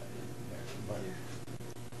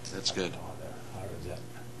 That's good. How is that?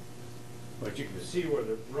 But you can see where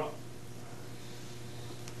the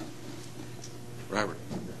Robert.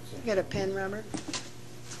 You got a pen, Robert?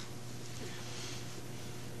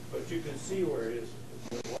 But you can see where it is.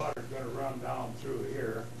 The water's going to run down through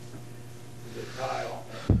here. The tile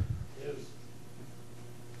is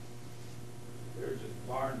there's his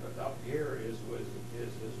barn, but up here is his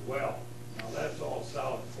well. Now that's all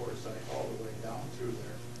solid quartzite all the way down through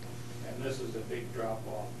there, and this is a big drop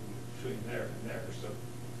off between there and there. So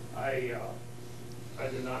I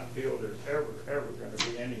do not feel there's ever going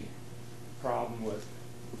to be any problem with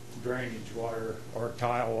drainage water or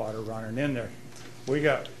tile water running in there.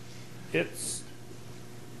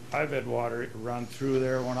 I've had water run through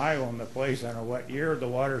there when I owned the place on a wet year. The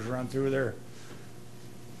water's run through there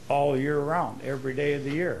all year round, every day of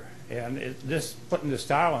the year. And putting this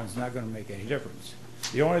tile in is not going to make any difference.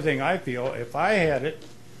 The only thing I feel, if I had it,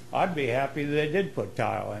 I'd be happy that they did put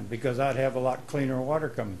tile in, because I'd have a lot cleaner water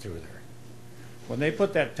coming through there. When they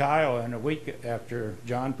put that tile in, a week after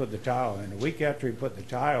John put the tile in, a week after he put the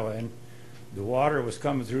tile in, the water was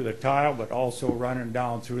coming through the tile, but also running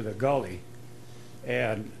down through the gully.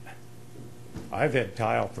 And I've had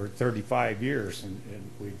tile for 35 years, and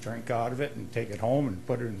we drink out of it and take it home and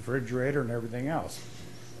put it in the refrigerator and everything else.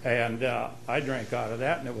 And I drank out of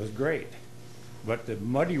that, and it was great. But the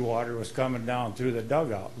muddy water was coming down through the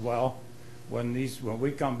dugout. Well, when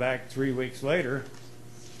we come back 3 weeks later,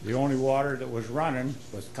 the only water that was running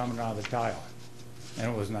was coming out of the tile,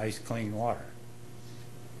 and it was nice, clean water.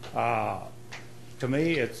 To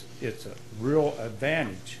me, it's a real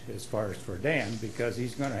advantage as far as for Dan, because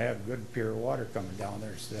he's going to have good, pure water coming down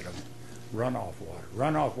there instead of runoff water.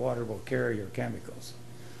 Runoff water will carry your chemicals,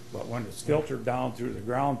 but when it's filtered down through the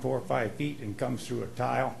ground 4 or 5 feet and comes through a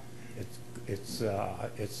tile,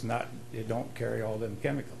 it don't carry all them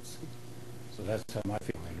chemicals. So that's how my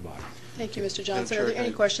feeling about it. Thank you, Mr. Johnson. Are there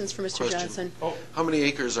any questions for Mr. Johnson? Oh, how many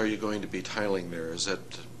acres are you going to be tiling there? Is that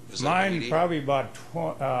mine 80? probably about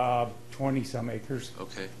 20 some acres.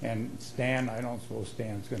 Okay. And Stan, I don't suppose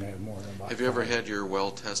Stan's going to have more than about. Have you ever 20. had your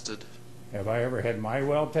well tested? Have I ever had my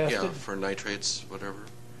well tested? Yeah, for nitrates, whatever.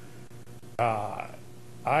 My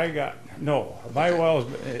well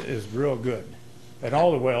is real good, and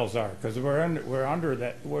all the wells are, because we're in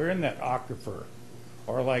that aquifer,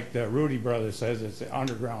 or like the Rudy brother says, it's the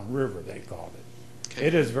underground river, they called it. Okay.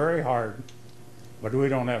 It is very hard, but we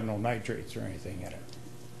don't have no nitrates or anything in it.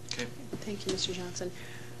 Okay. Thank you, Mr. Johnson.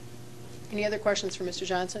 Any other questions for Mr.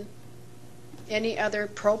 Johnson? Any other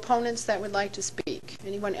proponents that would like to speak?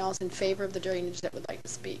 Anyone else in favor of the drainage that would like to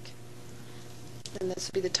speak? And this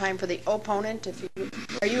would be the time for the opponent.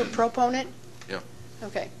 Are you a proponent? Yeah.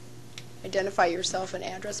 Okay. Identify yourself and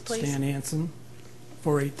address, please. Stan Hansen,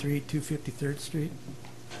 483 253rd Street,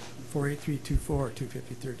 48324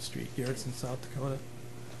 253rd Street, Garrettson, South Dakota.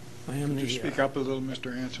 I am Could you speak up a little,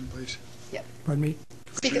 Mr. Hansen, please? Yep. Pardon me?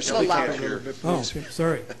 Speak a little louder. Oh, okay,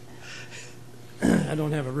 sorry. I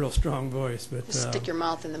don't have a real strong voice, but... Just stick your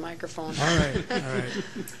mouth in the microphone. All right, all right.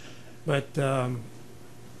 But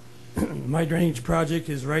my drainage project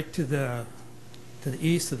is right to the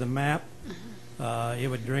east of the map. It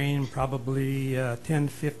would drain probably 10 to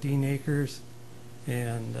 15 acres.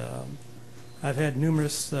 And I've had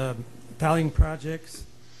numerous tiling projects.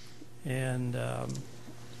 And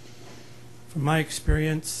from my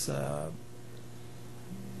experience, the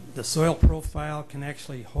soil profile can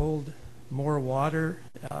actually hold more water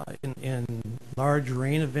in large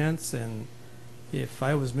rain events, and if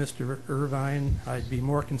I was Mr. Irvine, I'd be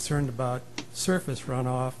more concerned about surface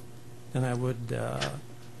runoff than I would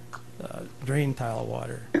drain tile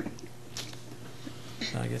water.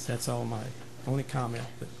 I guess that's all my only comment,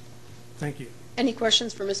 but thank you. Any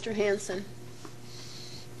questions for Mr. Hanson?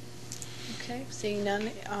 Okay, seeing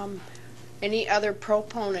none. Any other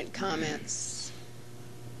proponent comments?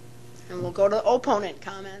 And we'll go to opponent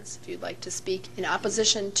comments if you'd like to speak in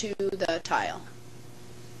opposition to the tile.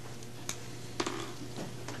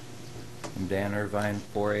 I'm Dan Irvine,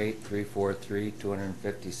 48343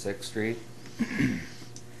 256th Street in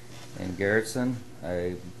Garrettson.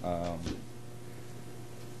 As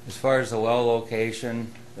far as the well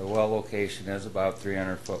location is about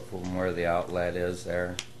 300 foot from where the outlet is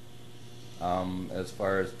there. As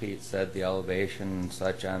far as Pete said, the elevation and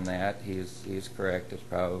such on that, he's correct. It's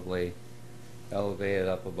probably elevated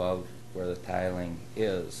up above where the tiling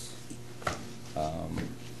is.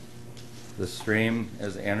 The stream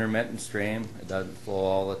is an intermittent stream. It doesn't flow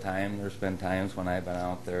all the time. There's been times when I've been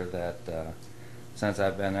out there that since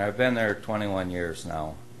I've been there 21 years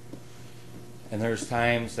now. And there's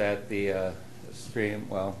times that the stream,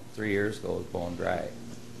 well, 3 years ago, was bone dry.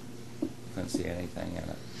 Couldn't see anything in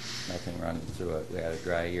it. Nothing running through it. We had a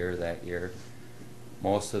dry year that year.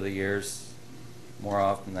 Most of the years, more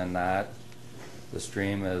often than not, the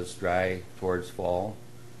stream is dry towards fall.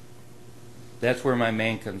 That's where my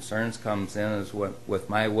main concerns comes in, is with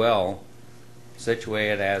my well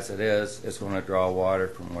situated as it is, it's going to draw water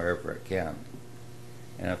from wherever it can.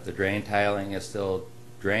 And if the drain tiling is still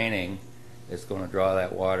draining, it's going to draw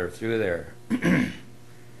that water through there.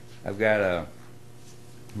 I've got a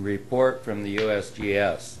report from the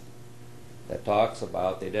USGS that talks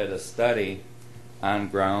about, they did a study on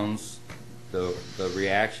grounds, the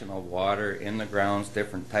reaction of water in the grounds,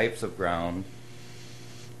 different types of ground,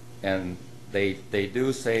 and they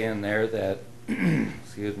do say in there that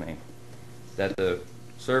excuse me, that the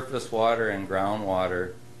surface water and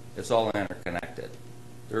groundwater, it's all interconnected.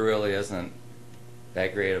 There really isn't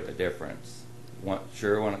that great of a difference.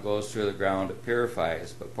 Sure, when it goes through the ground it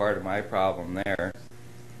purifies, but part of my problem there,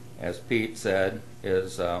 as Pete said,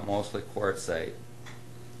 is mostly quartzite.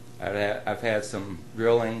 I've had some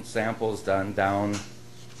drilling samples done down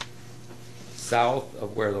south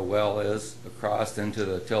of where the well is, across into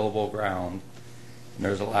the tillable ground, and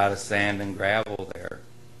there's a lot of sand and gravel there.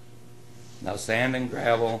 Now, sand and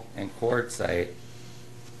gravel and quartzite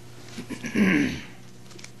do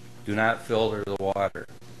not filter the water.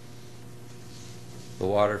 The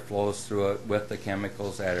water flows through it with the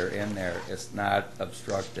chemicals that are in there. It's not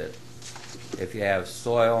obstructed. If you have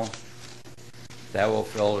soil, that will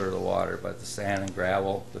filter the water, but the sand and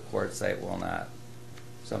gravel, the quartzite will not.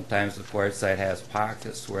 Sometimes the quartzite has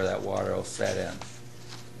pockets where that water will set in,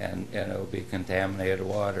 and it will be contaminated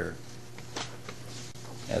water.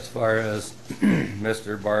 As far as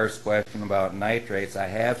Mr. Barr's question about nitrates, I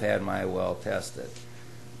have had my well tested.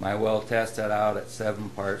 My well tested out at 7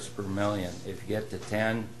 parts per million. If you get to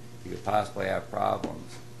 10, you could possibly have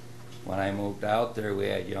problems. When I moved out there, we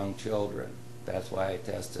had young children. That's why I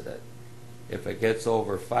tested it. If it gets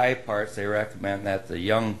over 5 parts, they recommend that the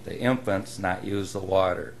infants not use the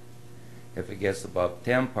water. If it gets above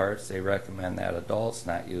 10 parts, they recommend that adults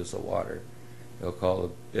not use the water.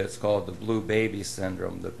 It's called the blue baby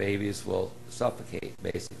syndrome. The babies will suffocate,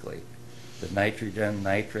 basically. The nitrogen,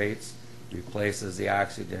 nitrates, replaces the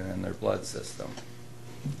oxygen in their blood system.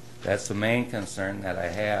 That's the main concern that I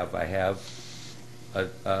have. I have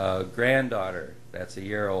a granddaughter that's a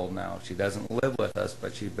year old now. She doesn't live with us,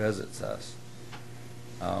 but she visits us.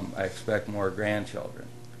 I expect more grandchildren.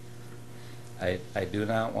 I do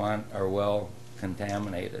not want our well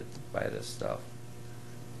contaminated by this stuff.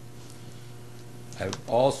 I've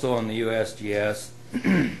also, in the USGS,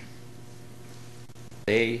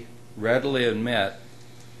 they readily admit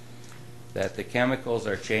that the chemicals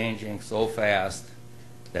are changing so fast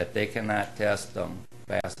that they cannot test them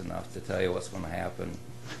fast enough to tell you what's going to happen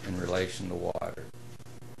in relation to water,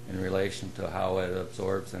 in relation to how it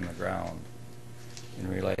absorbs in the ground, in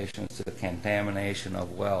relation to the contamination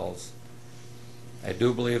of wells. I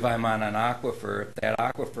do believe I'm on an aquifer. If that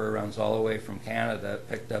aquifer runs all the way from Canada, it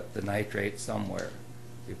picked up the nitrate somewhere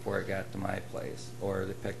before it got to my place, or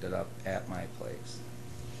they picked it up at my place.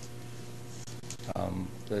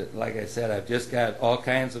 But like I said, I've just got all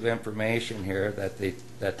kinds of information here that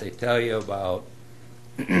they tell you about.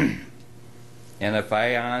 And if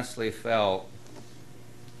I honestly felt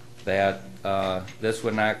that this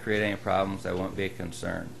would not create any problems, I wouldn't be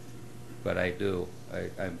concerned. But I do.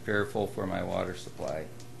 I'm fearful for my water supply.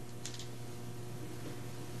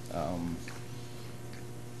 I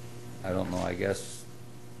don't know. I guess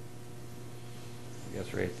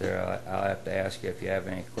right there I'll have to ask you if you have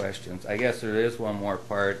any questions. I guess there is one more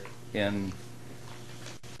part in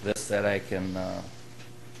this that I can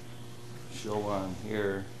show on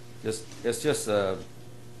here. It's just a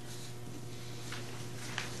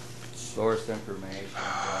source information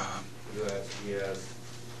from USGS,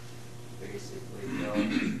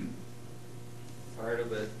 basically. Part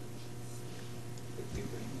of it, if you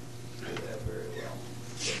can do that very well.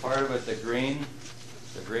 So part of it, the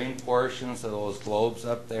green portions of those globes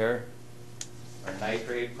up there are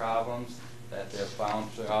nitrate problems that they've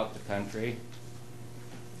found throughout the country.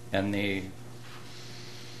 And the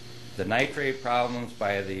nitrate problems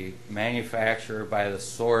by the manufacturer, by the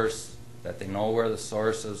source, that they know where the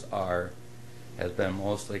sources are, has been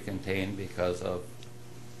mostly contained because of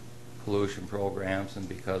pollution programs and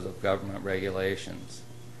because of government regulations.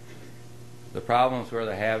 The problems where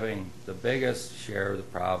they're having the biggest share of the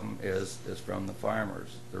problem is from the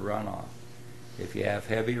farmers, the runoff. If you have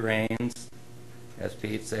heavy rains, as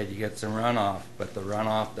Pete said, you get some runoff, but the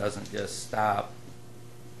runoff doesn't just stop.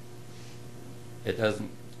 It doesn't,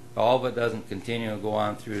 all of it doesn't continue to go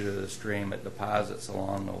on through to the stream. It deposits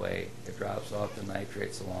along the way. It drops off the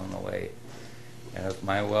nitrates along the way. And if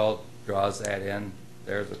my well draws that in,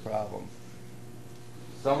 there's a problem.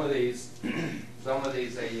 Some of these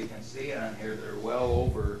that you can see on here, they're well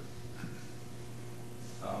over,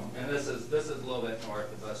 and this is a little bit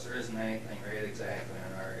north of us. There isn't anything right exactly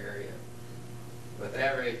in our area, but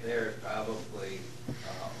that right there is probably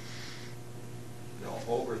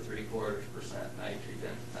over 3/4%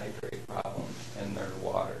 nitrate problem in their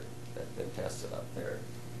water that they tested up there.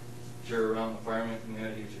 Sure, around the farming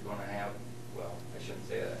communities, you're going to have, well, I shouldn't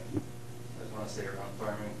say that. I was going to say around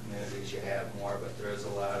farming communities you have more, but there is a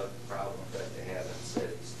lot of problems that they have in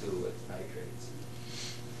cities too with nitrates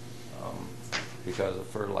because of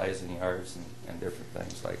fertilizing yards and different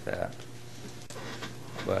things like that.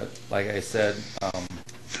 But like I said,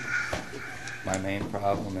 my main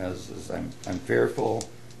problem is I'm fearful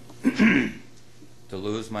to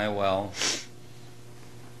lose my well,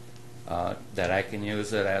 that I can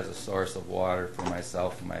use it as a source of water for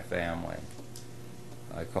myself and my family.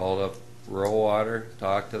 I called up rural water,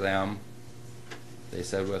 talked to them. They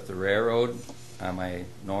said with the railroad on my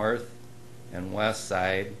north and west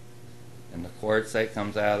side and the quartz that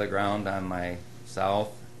comes out of the ground on my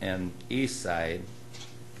south and east side,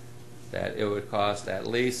 that it would cost at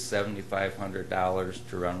least $7,500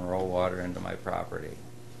 to run rural water into my property.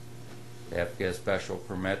 They have to get a special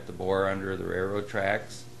permit to bore under the railroad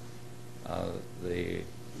tracks. The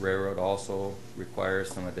railroad also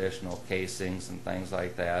requires some additional casings and things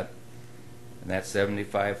like that. And that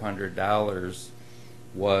 $7,500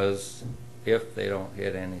 was if they don't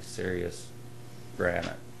hit any serious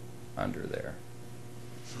granite under there.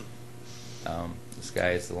 The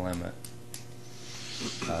sky's the limit.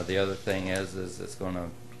 The other thing is it's going to,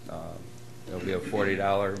 there'll be a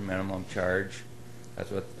 $40 minimum charge.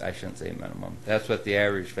 That's what, I shouldn't say minimum. That's what the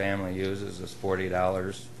average family uses, is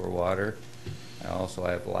 $40 for water. I also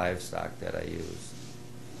have livestock that I use,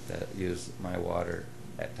 that use my water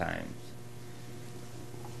at times.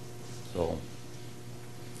 So,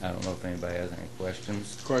 I don't know if anybody has any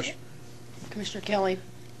questions. Question. Commissioner Kelly.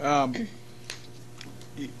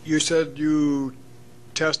 You said you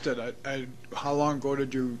tested it. How long ago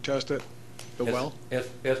did you test it, the well?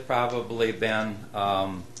 It's probably been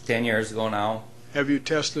 10 years ago now. Have you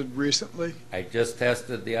tested recently? I just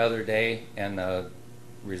tested the other day, and the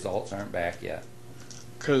results aren't back yet.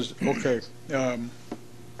 Because, okay,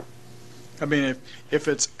 I mean, if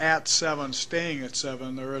it's at 7, staying at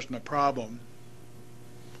 7, there isn't a problem.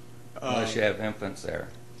 Unless you have infants there.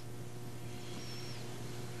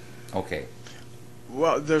 Okay.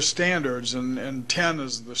 Well, there's standards, and 10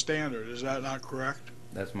 is the standard. Is that not correct?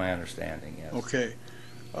 That's my understanding, yes. Okay.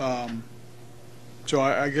 So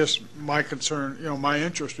I guess my concern, my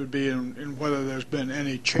interest would be in whether there's been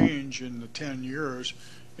any change in the 10 years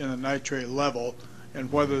in the nitrate level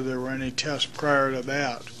and whether there were any tests prior to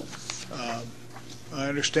that. I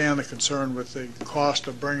understand the concern with the cost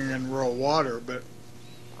of bringing in rural water, but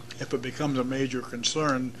if it becomes a major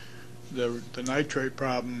concern, the nitrate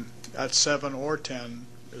problem at 7 or 10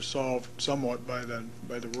 is solved somewhat by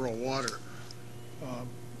the rural water.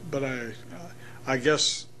 But I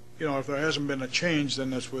guess, you know, if there hasn't been a change,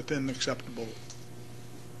 then it's within acceptable.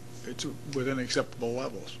 It's within acceptable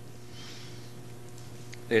levels.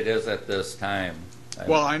 It is at this time.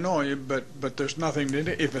 Well, I know, but there's nothing.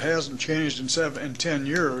 If it hasn't changed in 10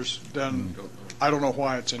 years, then I don't know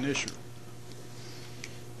why it's an issue.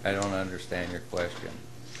 I don't understand your question.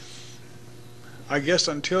 I guess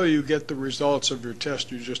until you get the results of your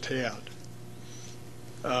test you just had,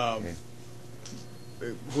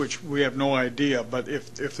 which we have no idea. But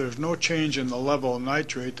if there's no change in the level of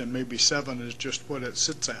nitrate, then maybe 7 is just what it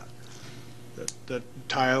sits at. That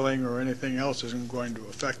tiling or anything else isn't going to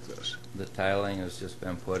affect this. The tiling has just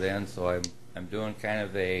been put in, so I'm doing kind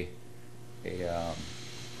of a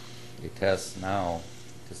test now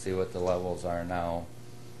to see what the levels are now,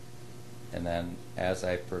 and then as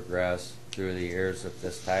I progress through the years, if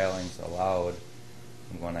this tiling's allowed,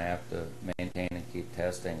 I'm going to have to maintain and keep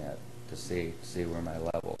testing it to see where my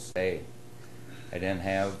levels stay. I didn't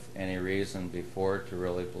have any reason before to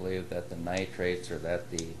really believe that the nitrates or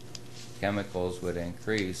that the chemicals would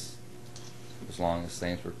increase as long as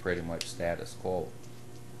things were pretty much status quo.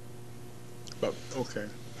 But okay,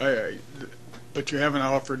 but you haven't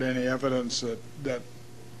offered any evidence that the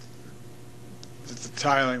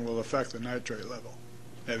tiling will affect the nitrate level,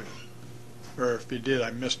 have you? Or if you did,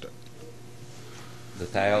 I missed it. The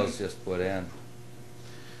tile is just put in.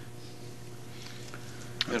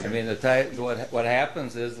 I mean, the tile. What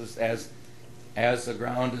happens is as the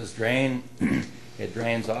ground is drained, it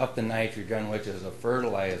drains off the nitrogen, which is a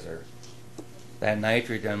fertilizer. That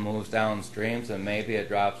nitrogen moves downstream, and maybe it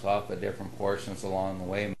drops off at different portions along the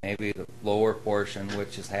way. Maybe the lower portion,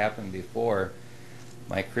 which has happened before,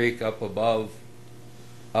 my creek up above,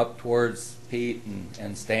 up towards Pete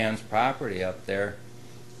and Stan's property up there,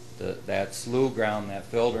 that slough ground, that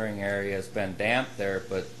filtering area has been damp there,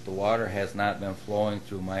 but the water has not been flowing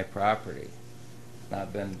through my property.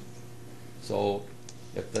 Not been, so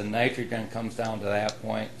if the nitrogen comes down to that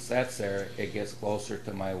point, sets there, it gets closer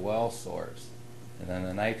to my well source. And then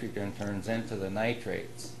the nitrogen turns into the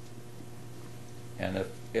nitrates. And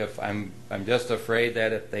if I'm just afraid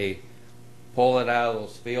that if they pull it out of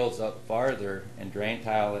those fields up farther and drain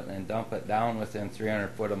tile it and dump it down within 300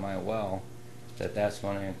 foot of my well, that's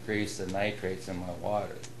going to increase the nitrates in my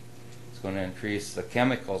water. It's going to increase the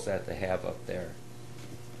chemicals that they have up there.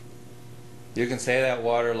 You can say that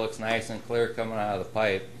water looks nice and clear coming out of the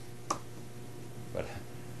pipe, but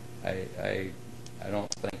I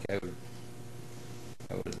don't think I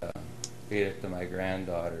would feed it to my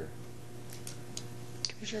granddaughter.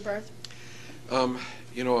 Commissioner Barth?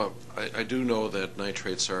 You know, I do know that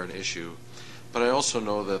nitrates are an issue, but I also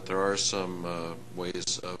know that there are some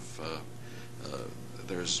ways of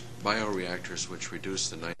there's bioreactors which reduce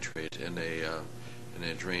the nitrate in a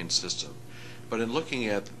drain system. But in looking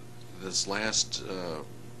at this last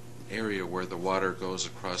area where the water goes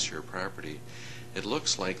across your property, it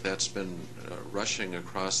looks like that's been rushing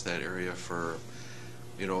across that area for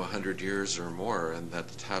 100 years or more, and that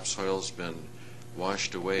the topsoil's been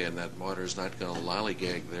washed away, and that water's not going to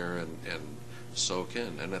lollygag there and soak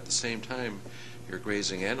in. And at the same time, you're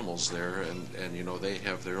grazing animals there, and they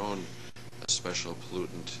have their own special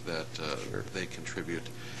pollutant that they contribute,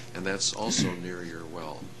 and that's also near your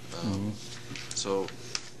well. So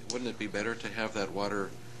wouldn't it be better to have that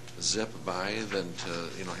water zip by than to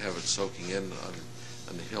have it soaking in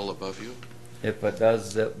on the hill above you? If it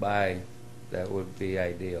does zip by, that would be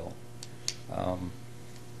ideal.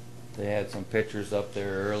 They had some pictures up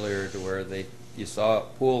there earlier to where you saw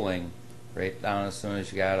it pooling right down as soon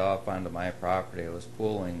as you got off onto my property. It was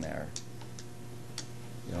pooling there.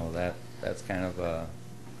 That's kind of a.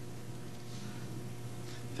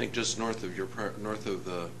 I think just north of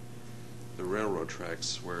the railroad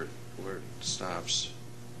tracks where it stops,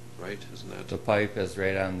 right? Isn't that the pipe is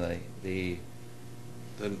right on the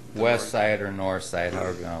west side or north side,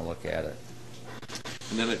 however you want to look at it.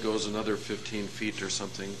 And then it goes another 15 feet or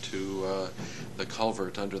something to the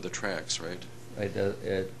culvert under the tracks, right?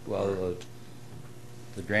 Well,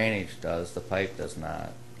 the drainage does. The pipe does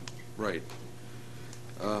not. Right.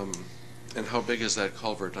 And how big is that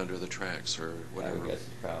culvert under the tracks, or whatever? I guess it's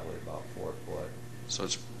probably about 4 foot. So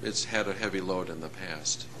it's had a heavy load in the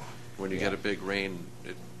past. When you get a big rain,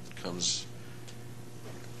 it comes.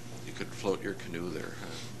 You could float your canoe there.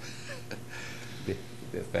 Huh? Be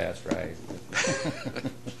a fast ride. Okay.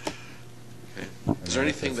 Is there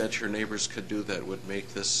anything that your neighbors could do that would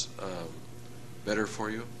make this better for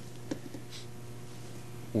you?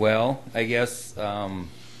 Well, I guess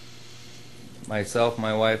myself and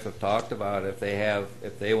my wife have talked about if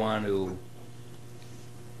they want to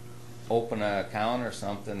open an account or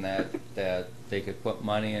something that they could put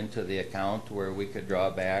money into the account where we could draw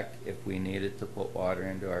back if we needed to put water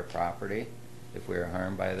into our property, if we were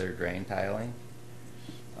harmed by their drain tiling.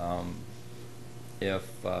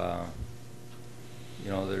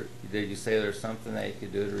 Did you say there's something that you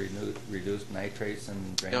could do to reduce nitrates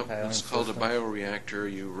and drain tiling? It's called a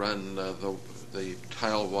bioreactor. You run the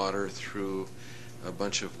tile water through a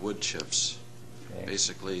bunch of wood chips. Okay.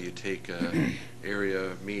 Basically, you take an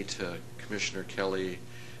area, meet Commissioner Kelly,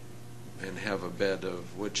 and have a bed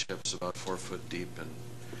of wood chips about 4 foot deep, and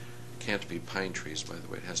can't be pine trees, by the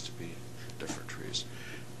way. It has to be different trees.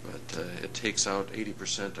 But it takes out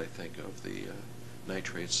 80%, I think, of the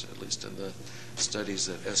nitrates, at least in the studies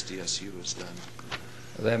that SDSU has done.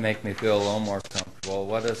 Well, that makes me feel a little more comfortable.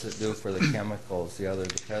 What does it do for the chemicals, the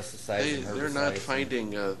pesticides and herbicides? They're not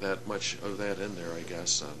finding that much of that in there, I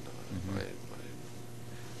guess.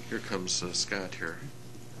 Here comes Scott here.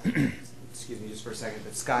 Excuse me just for a second,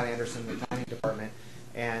 but Scott Anderson, the planning department,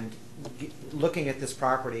 and looking at this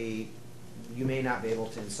property, you may not be able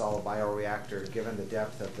to install a bioreactor given the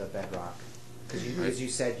depth of the bedrock. Because as you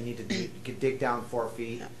said, you need to you could dig down 4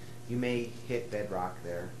 feet. You may hit bedrock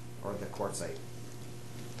there, or the quartzite.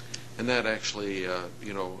 And that actually,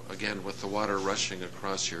 again, with the water rushing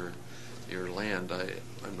across your land,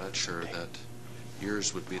 I'm not sure that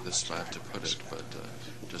yours would be the spot to put it, but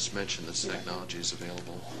just mention this technology is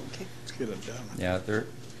available. Okay. Let's get it done. Yeah,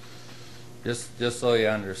 just so you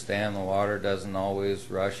understand, the water doesn't always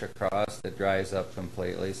rush across. It dries up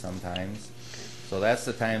completely sometimes. So that's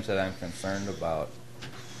the times that I'm concerned about,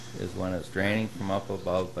 is when it's draining from up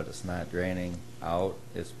above, but it's not draining out.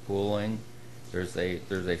 It's pooling. There's a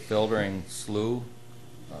filtering slough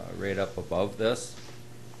right up above this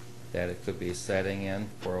that it could be setting in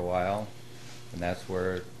for a while, and that's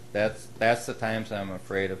the times I'm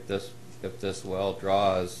afraid if this well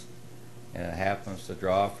draws, and it happens to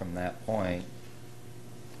draw from that point,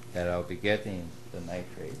 that I'll be getting the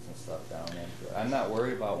nitrates and stuff down into it. I'm not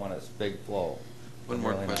worried about when it's big flow. One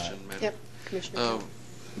more question, Madam. Yep, Commissioner.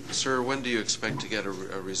 Sir, when do you expect to get a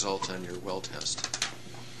result on your well test?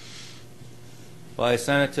 Well, I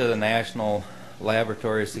sent it to the national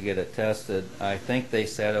laboratories to get it tested. I think they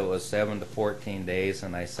said it was 7 to 14 days,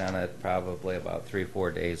 and I sent it probably about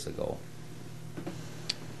 3-4 days ago.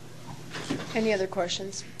 Any other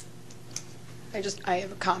questions? I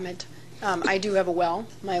have a comment. I do have a well.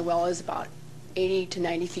 My well is about 80 to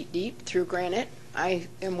 90 feet deep through granite. I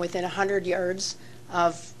am within 100 yards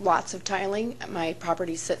of lots of tiling. My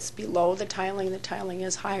property sits below the tiling. The tiling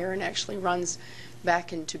is higher and actually runs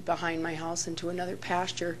back into behind my house into another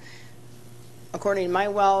pasture. According to my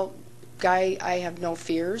well guy, I have no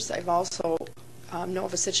fears. I've also know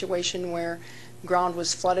of a situation where ground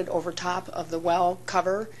was flooded over top of the well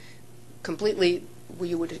cover completely.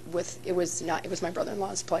 It was my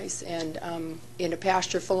brother-in-law's place, and in a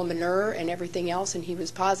pasture full of manure and everything else, and he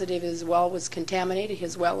was positive his well was contaminated.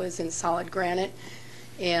 His well is in solid granite,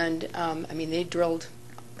 and they drilled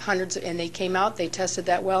hundreds, and they came out, they tested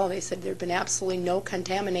that well, and they said there'd been absolutely no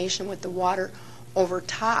contamination with the water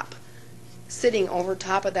sitting over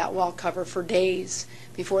top of that well cover for days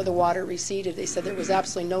before the water receded. They said there was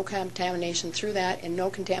absolutely no contamination through that and no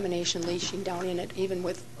contamination leaching down in it, even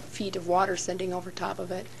with feet of water sitting over top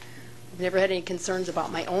of it. I've never had any concerns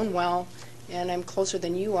about my own well, and I'm closer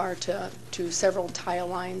than you are to several tile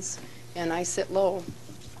lines, and I sit low.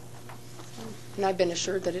 And I've been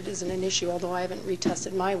assured that it isn't an issue, although I haven't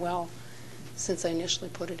retested my well since I initially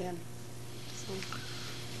put it in. So,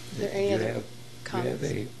 are there any other comments?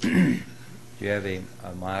 Do you have a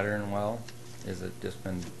modern well? Is it just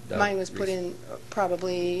been dug? Mine was put in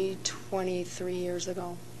probably 23 years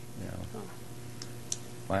ago. Yeah. Oh.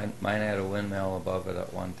 Mine had a windmill above it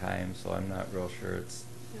at one time, so I'm not real sure it's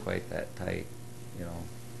quite that tight,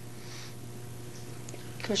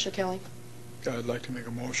 Commissioner Kelly? I'd like to make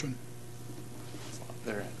a motion.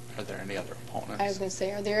 Are there any other opponents? I was going to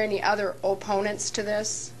say, are there any other opponents to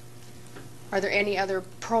this? Are there any other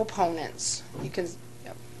proponents? You can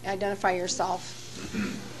identify yourself.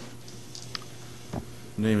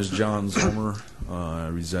 My name is John Zomer. I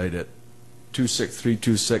reside at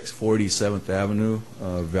 26326 47th Avenue,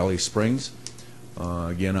 Valley Springs.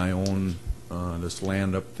 Again, I own this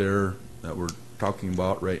land up there that we're talking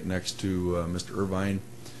about right next to Mr. Irvine.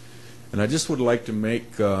 And I just would like to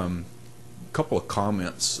make a couple of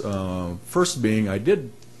comments. First being, I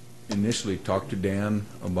did initially talk to Dan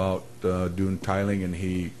about doing tiling, and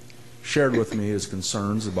he shared with me his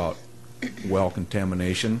concerns about well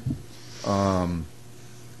contamination.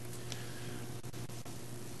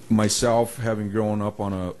 myself, having grown up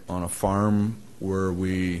on a farm where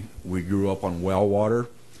we grew up on well water,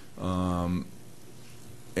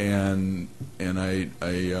 and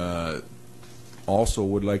I also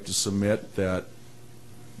would like to submit that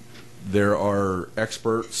there are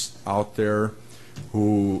experts out there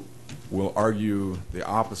who will argue the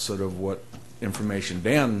opposite of what information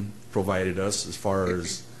Dan provided us as far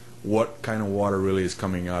as what kind of water really is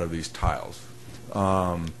coming out of these tiles.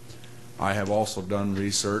 I have also done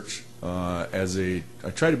research I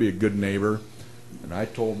try to be a good neighbor, and I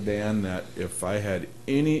told Dan that if I had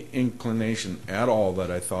any inclination at all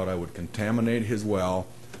that I thought I would contaminate his well,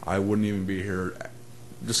 I wouldn't even be here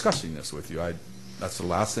discussing this with you. That's the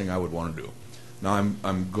last thing I would want to do. Now,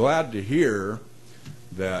 I'm glad to hear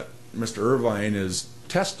that Mr. Irvine is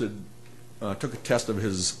took a test of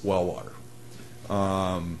his well water.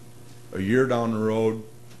 A year down the road,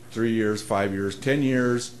 3 years, 5 years, 10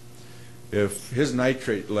 years, if his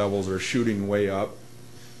nitrate levels are shooting way up,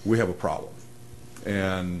 we have a problem.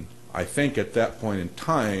 And I think at that point in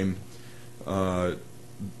time,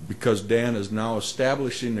 because Dan is now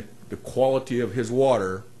establishing the quality of his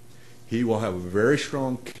water, he will have a very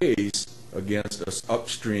strong case against us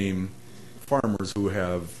upstream farmers who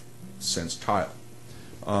have since tile.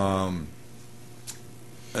 And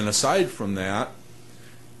aside from that,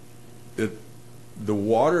 the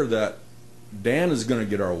water that Dan is going to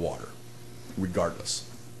get our water, regardless.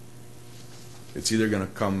 It's either going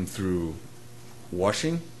to come through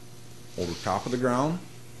washing over top of the ground,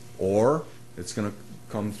 or it's going to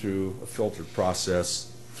come through a filtered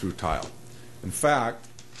process through tile. In fact,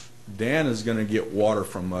 Dan is going to get water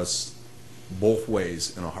from us both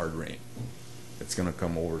ways in a hard rain. It's going to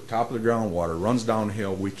come over top of the ground, water runs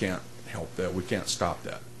downhill. We can't help that. We can't stop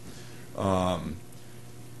that.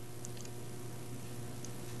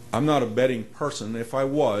 I'm not a betting person. If I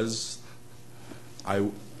was,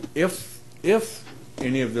 if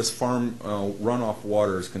any of this farm runoff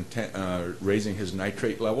water is raising his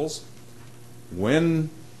nitrate levels, when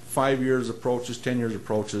 5 years approaches, 10 years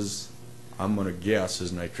approaches, I'm going to guess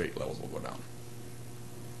his nitrate levels will go down.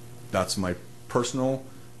 That's my personal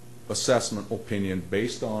assessment opinion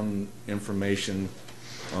based on information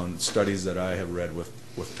on studies that I have read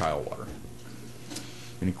with tile water.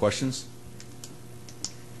 Any questions?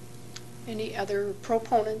 Any other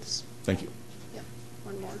proponents? Thank you. Yep,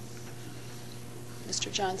 one more.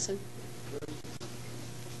 Mr. Johnson.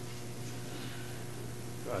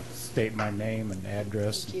 State my name and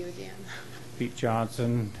address. Thank you again. Pete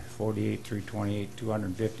Johnson, 48328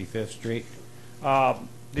 255th Street.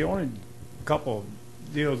 The only couple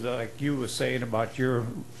deals like you were saying about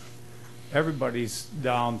everybody's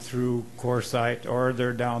down through quartzite or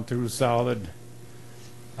they're down through solid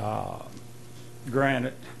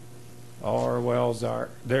granite. All our wells are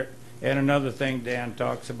there. And another thing Dan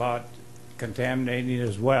talks about contaminating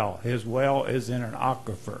his well. His well is in an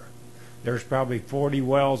aquifer. There's probably 40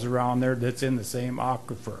 wells around there that's in the same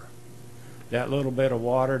aquifer. That little bit of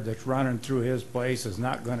water that's running through his place is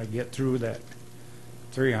not going to get through that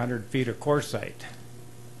 300 feet of quartzite.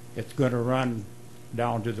 It's going to run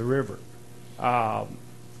down to the river.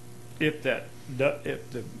 If the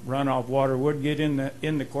runoff water would get in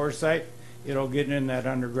the quartzite, it'll get in that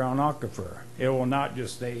underground aquifer. It will not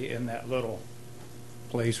just stay in that little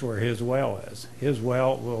place where his well is. His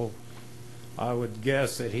well will, I would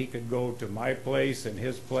guess that he could go to my place and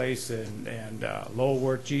his place and Low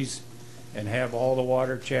Wirtjes and have all the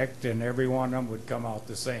water checked, and every one of them would come out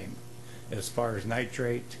the same as far as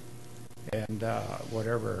nitrate and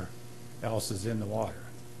whatever else is in the water.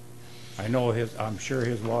 I know I'm sure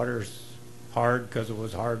his water's hard because it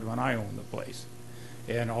was hard when I owned the place.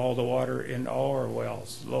 And all the water in all our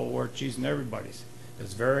wells, Low Wirtjes and everybody's,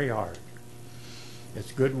 is very hard.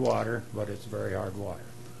 It's good water, but it's very hard water.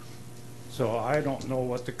 So I don't know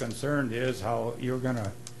what the concern is, how you're going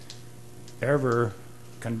to ever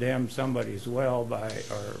condemn somebody's well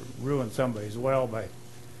or ruin somebody's well by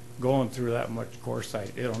going through that much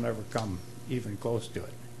quartzite. It'll never come even close to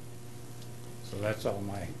it. So that's all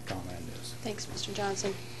my comment is. Thanks, Mr.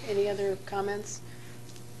 Johnson. Any other comments?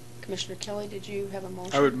 Commissioner Kelly, did you have a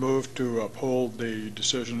motion? I would move to uphold the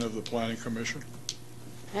decision of the Planning Commission.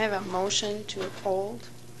 I have a motion to uphold.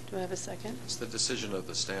 Do I have a second? It's the decision of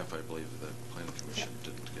the staff, I believe, the Planning Commission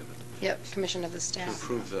didn't give it. Yep, Commission of the Staff. To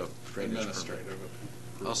approve the drainage permit.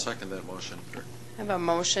 I'll second that motion. I have a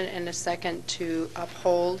motion and a second to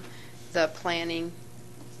uphold the Planning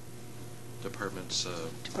Department's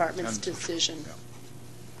decision.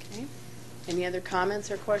 Okay. Any other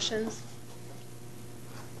comments or questions?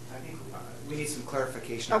 I think we need some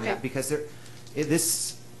clarification on Okay. that because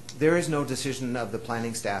this There is no decision of the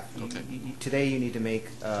planning staff. Okay. Today you need to make,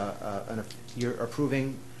 you're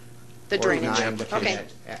approving The or drainage. denying the Okay.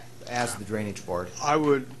 permit as the drainage board. I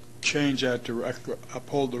would change that to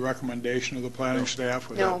uphold the recommendation of the planning staff.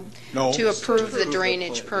 Would No, that- to approve the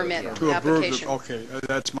drainage permit To approve application. it, okay,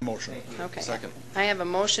 that's my motion. Okay. Second. I have a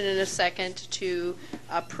motion and a second to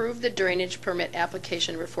approve the drainage permit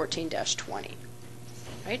application number 14-20.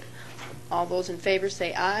 Right? All those in favor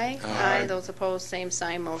say aye. Aye. Those opposed, same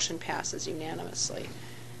sign. Motion passes unanimously.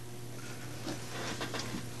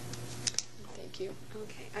 Thank you.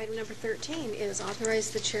 Okay, item number 13 is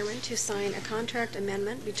authorize the chairman to sign a contract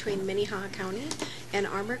amendment between Minnehaha County and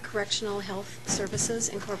Armor Correctional Health Services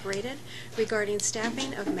Incorporated regarding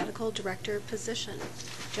staffing of medical director position.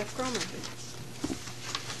 Jeff Gromer.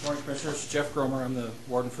 Morning, Commissioners. Jeff Gromer. I'm the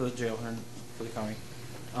warden for the jail here for the county.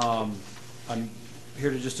 I'm here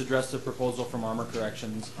to just address the proposal from Armor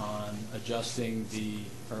Corrections on adjusting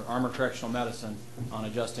Armor Correctional Medicine on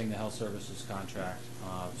adjusting the health services contract,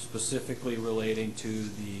 specifically relating to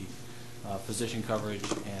the physician coverage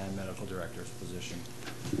and medical director's position.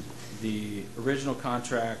 The original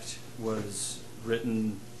contract was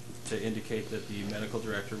written to indicate that the medical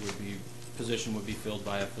director position would be filled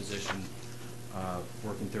by a physician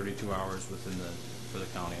working 32 hours for the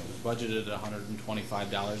county. It was budgeted at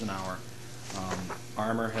 $125 an hour.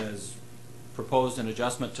 Armor has proposed an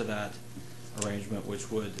adjustment to that arrangement,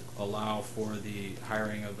 which would allow for the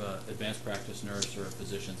hiring of an advanced practice nurse or a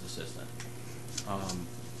physician's assistant.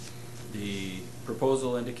 The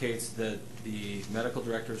proposal indicates that the medical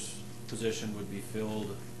director's position would be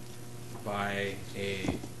filled by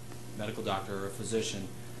a medical doctor or a physician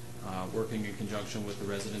working in conjunction with the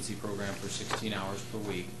residency program for 16 hours per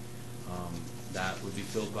week. That would be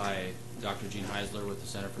filled by Dr. Gene Heisler with the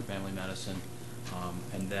Center for Family Medicine,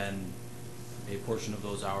 and then a portion of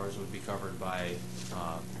those hours would be covered by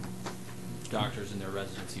doctors in their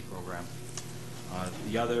residency program.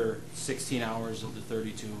 The other 16 hours of the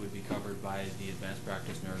 32 would be covered by the advanced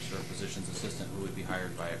practice nurse or physician's assistant who would be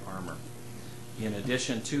hired by Armor. In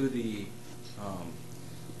addition to the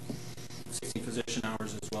 16 physician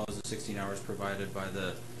hours as well as the 16 hours provided by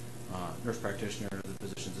the nurse practitioner or the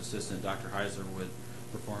physician's assistant, Dr. Heisler would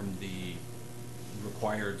perform the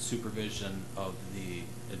required supervision of the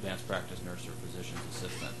advanced practice nurse or physician's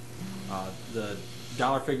assistant. The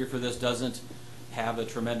dollar figure for this doesn't have a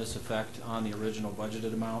tremendous effect on the original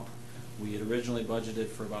budgeted amount. We had originally budgeted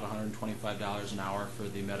for about $125 an hour for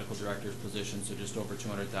the medical director's position, so just over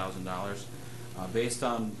 $200,000. Based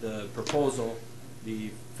on the proposal,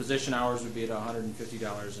 the physician hours would be at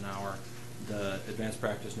 $150 an hour. The advanced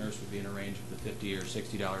practice nurse would be in a range of the $50 or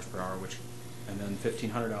 $60 per hour, and then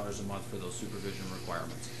 $1,500 a month for those supervision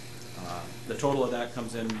requirements. The total of that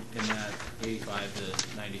comes in that $85,000 to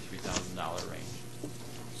 $93,000 range.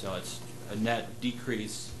 So it's a net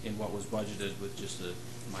decrease in what was budgeted with just a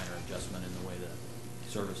minor adjustment in the way the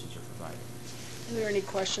services are provided. Are there any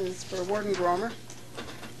questions for Warden Gromer?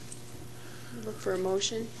 Look for a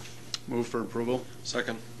motion. Move for approval.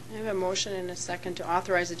 Second. I have a motion and a second to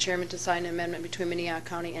authorize the chairman to sign an amendment between Minnehaha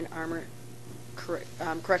County and Armor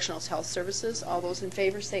Correctional Health Services. All those in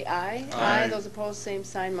favor say aye. Aye. Those opposed, same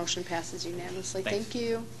sign. Motion passes unanimously. Thanks. Thank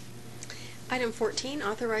you. Item 14,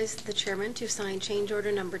 authorize the chairman to sign change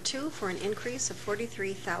order number 2 for an increase of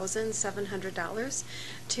 $43,700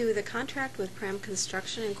 to the contract with Pram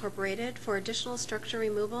Construction Incorporated for additional structure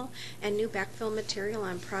removal and new backfill material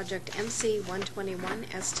on project MC 121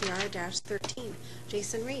 STR-13.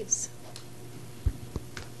 Jason Reeves.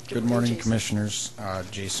 Good morning, Commissioners.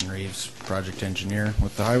 Jason Reeves, project engineer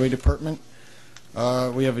with the Highway Department.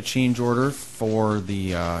 We have a change order for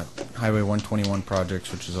the Highway 121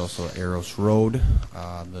 projects, which is also Arrows Road,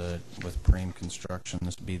 with Prame Construction.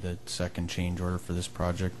 This would be the second change order for this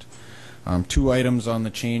project. 2 items on the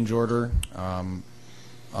change order. On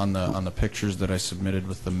the pictures that I submitted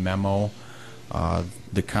with the memo,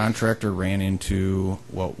 the contractor ran into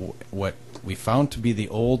what we found to be the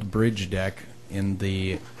old bridge deck in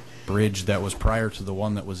the bridge that was prior to the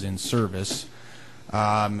one that was in service.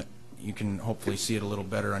 You can hopefully see it a little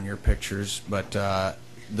better on your pictures, but the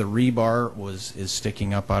rebar is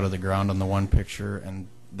sticking up out of the ground on the one picture, and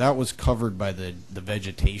that was covered by the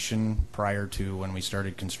vegetation prior to when we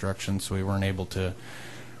started construction, so we weren't able to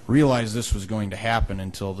realize this was going to happen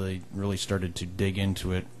until they really started to dig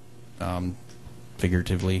into it,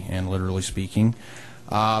 figuratively and literally speaking.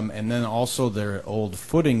 And then also their old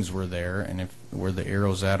footings were there, and where the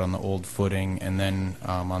arrow's at on the old footing, and then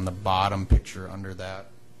on the bottom picture under that,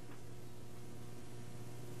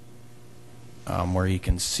 where you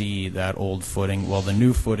can see that old footing. Well, the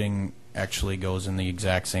new footing actually goes in the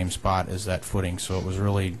exact same spot as that footing, so it was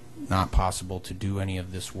really not possible to do any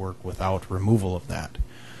of this work without removal of that.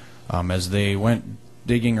 As they went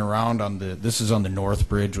digging around on this is on the north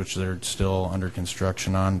bridge, which they're still under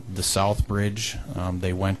construction on. The south bridge,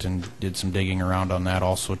 they went and did some digging around on that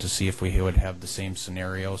also to see if we would have the same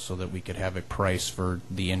scenario so that we could have a price for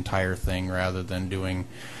the entire thing rather than doing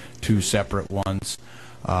two separate ones.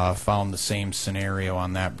 Found the same scenario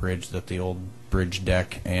on that bridge, that the old bridge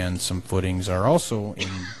deck and some footings are also in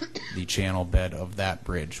the channel bed of that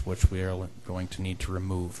bridge, which we are going to need to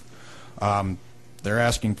remove. They're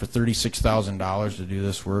asking for $36,000 to do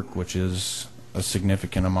this work, which is a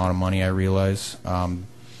significant amount of money, I realize.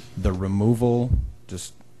 The removal,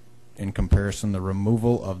 just in comparison, the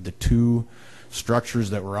removal of the two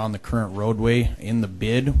structures that were on the current roadway in the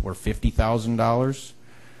bid were $50,000.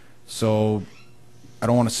 So I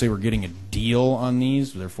don't want to say we're getting a deal on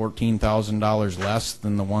these. They're $14,000 less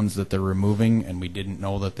than the ones that they're removing, and we didn't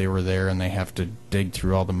know that they were there, and they have to dig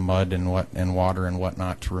through all the mud and water and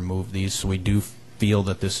whatnot to remove these. So we do feel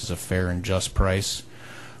that this is a fair and just price.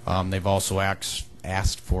 They've also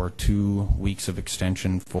asked for 2 weeks of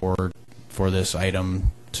extension for this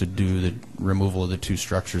item to do the removal of the two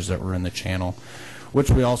structures that were in the channel,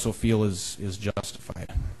 which we also feel is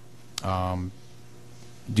justified.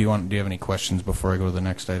 Do you have any questions before I go to the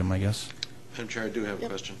next item, I guess? Madam Chair, I do have a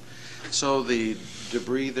question. So the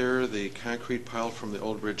debris there, the concrete pile from the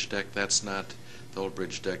old bridge deck, that's not the old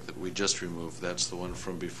bridge deck that we just removed. That's the one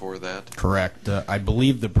from before that? Correct. I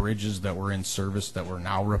believe the bridges that were in service that we're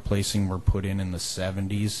now replacing were put in the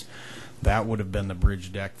 70s. That would have been the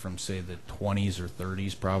bridge deck from, say, the 20s or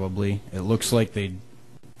 30s probably. It looks like they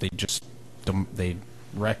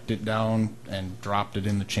wrecked it down and dropped it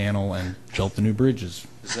in the channel and built the new bridges.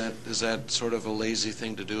 Is that sort of a lazy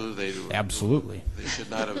thing to do? Absolutely. They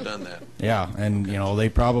should not have done that. Yeah, and they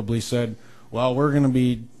probably said, well, we're going to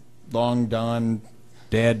be long done,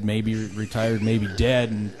 dead, maybe retired, maybe dead,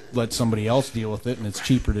 and let somebody else deal with it, and it's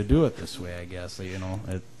cheaper to do it this way, I guess.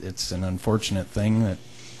 It's an unfortunate thing that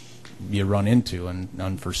you run into and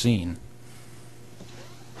unforeseen.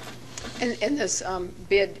 And this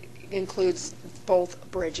bid includes both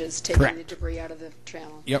bridges, taking Correct. the debris out of the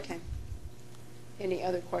channel? Yep. Okay. Any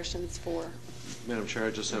other questions for? Madam Chair,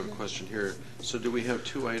 I just have a question here. So do we have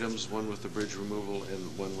 2 items, one with the bridge removal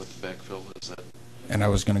and one with the backfill? Is that? And I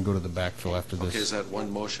was going to go to the backfill after this. Okay, is that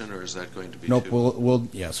one motion or is that going to be Nope. 2?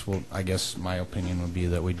 Yes. I guess my opinion would be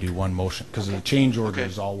that we do one motion because the change order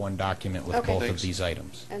is all one document with both of these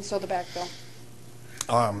items. And so the backfill?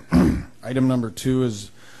 Item number 2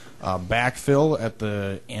 is backfill at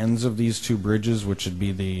the ends of these 2 bridges, which would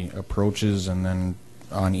be the approaches and then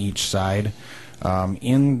on each side.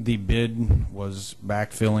 In the bid was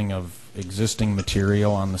backfilling of existing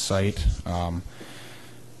material on the site.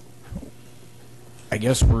 I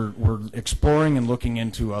guess we're exploring and looking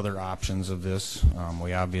into other options of this.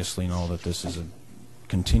 We obviously know that this is a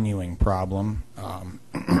continuing problem.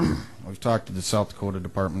 We've talked to the South Dakota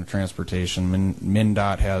Department of Transportation.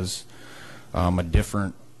 MnDOT has a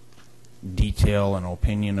different detail and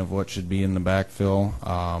opinion of what should be in the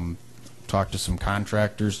backfill. Talked to some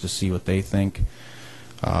contractors to see what they think.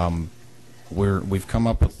 We've come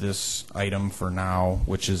up with this item for now,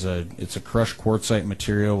 which is it's a crushed quartzite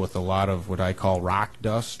material with a lot of what I call rock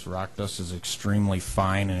dust. Rock dust is extremely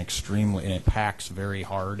fine and it packs very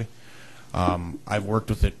hard. I've worked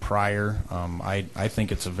with it prior. I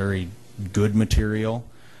think it's a very good material,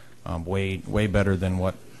 way better than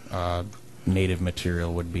what native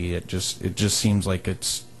material would be. It just seems like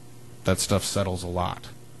that stuff settles a lot.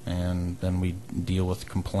 And then we deal with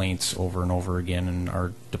complaints over and over again, and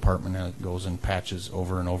our department goes and patches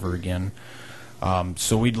over and over again.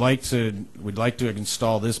 So we'd like to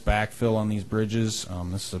install this backfill on these bridges.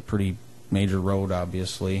 This is a pretty major road,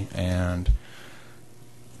 obviously, and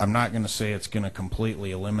I'm not going to say it's going to completely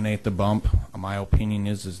eliminate the bump. My opinion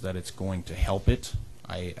is that it's going to help it.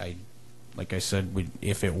 Like I said,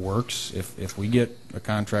 if it works, if we get a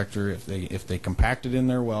contractor, if they compact it in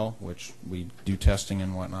there well, which we do testing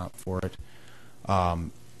and whatnot for it,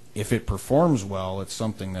 if it performs well, it's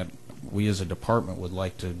something that we as a department would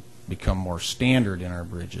like to become more standard in our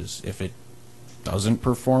bridges. If it doesn't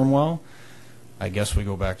perform well, I guess we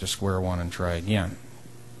go back to square one and try again.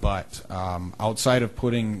 But outside of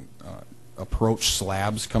putting approach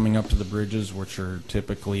slabs coming up to the bridges, which are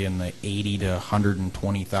typically in the $80,000 to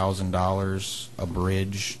 $120,000 a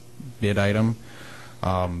bridge bid item.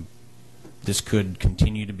 This could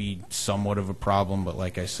continue to be somewhat of a problem, but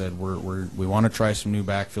like I said, we want to try some new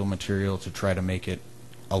backfill material to try to make it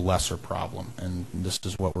a lesser problem, and this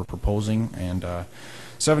is what we're proposing. And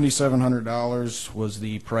 $7,700 was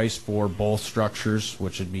the price for both structures,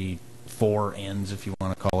 which would be 4 ends, if you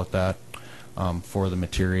want to call it that, for the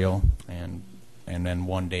material, and then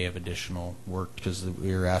 1 day of additional work because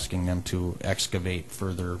we were asking them to excavate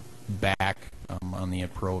further back on the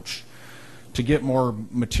approach to get more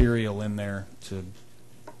material in there to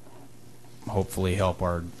hopefully help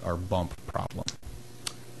our bump problem.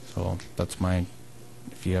 So that's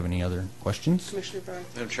if you have any other questions. Commissioner Barr.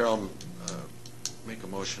 Madam Chair, I'll make a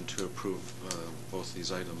motion to approve both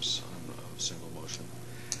these items on a single motion.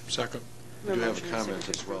 Second. I do have a comment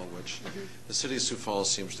as well, which the city of Sioux Falls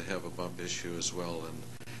seems to have a bump issue as well, and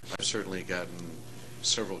I've certainly gotten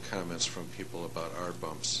several comments from people about our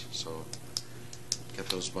bumps, so get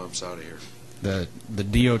those bumps out of here. The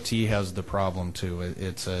DOT has the problem too.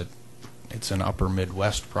 It's an upper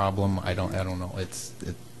Midwest problem. I don't know.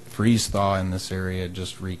 Freeze thaw in this area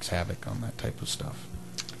just wreaks havoc on that type of stuff.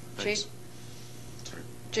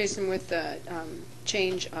 Jason, with the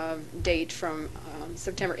change of date from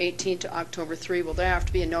September 18th to October 3, will there have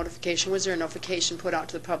to be a notification? Was there a notification put out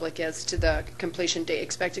to the public as to the completion date,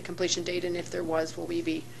 expected completion date, and if there was, will we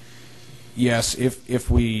be? Yes,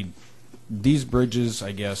 these bridges,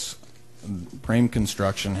 I guess, Frame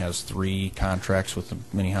Construction has 3 contracts with the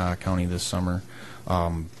Minnehaha County this summer.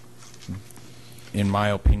 In my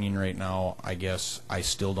opinion right now, I guess I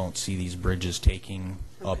still don't see these bridges taking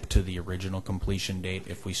up to the original completion date.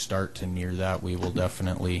 If we start to near that, we will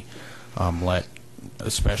definitely let,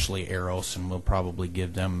 especially Eros, and we'll probably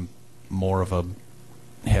give them more of a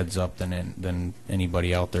heads up than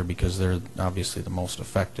anybody out there because they're obviously the most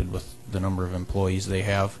affected with the number of employees they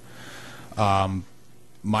have.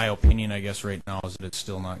 My opinion, I guess, right now is that it's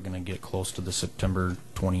still not going to get close to the September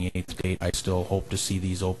 28th date. I still hope to see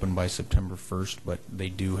these open by September 1st, but they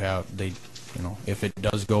do have, if it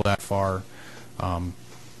does go that far,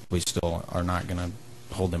 we still are not going to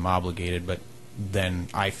hold them obligated, but then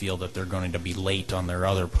I feel that they're going to be late on their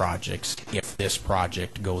other projects if this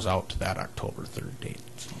project goes out to that October 3rd date.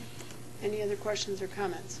 So. Any other questions or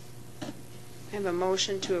comments? I have a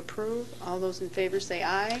motion to approve. All those in favor say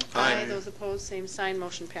aye. Aye. Those opposed, same sign.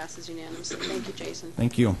 Motion passes unanimously. Thank you, Jason.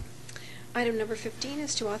 Thank you. Item number 15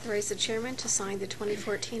 is to authorize the chairman to sign the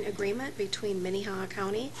 2014 agreement between Minnehaha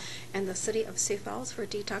County and the City of Sioux Falls for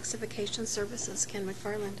detoxification services. Ken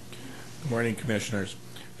McFarland. Good morning, Commissioners.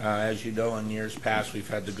 As you know, in years past, we've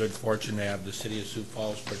had the good fortune to have the City of Sioux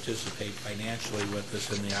Falls participate financially with us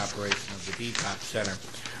in the operation of the Detox Center.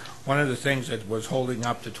 One of the things that was holding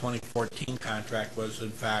up the 2014 contract was,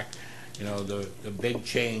 in fact, the big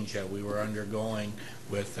change that we were undergoing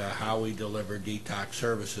with how we deliver detox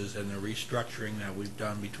services and the restructuring that we've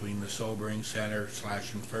done between the sobering center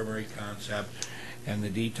 / infirmary concept and the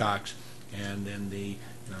detox, and then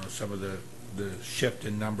some of the shift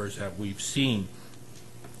in numbers that we've seen.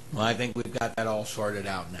 Well, I think we've got that all sorted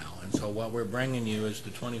out now, and so what we're bringing you is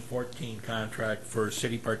the 2014 contract for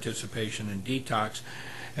city participation in detox.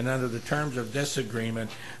 And under the terms of this agreement,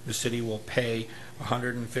 the city will pay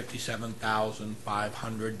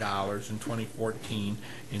 $157,500 in 2014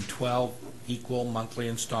 in 12 equal monthly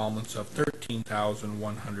installments of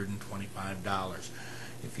 $13,125.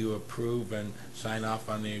 If you approve and sign off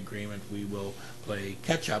on the agreement, we will play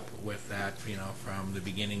catch up with that, from the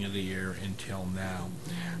beginning of the year until now.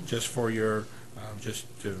 Just for your, just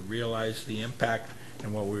to realize the impact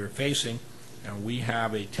and what we were facing. And we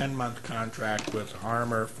have a 10-month contract with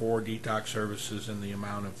Armor for detox services in the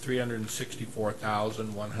amount of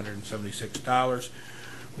 $364,176.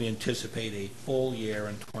 We anticipate a full year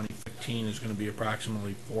in 2015 is going to be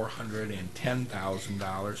approximately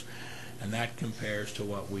 $410,000, and that compares to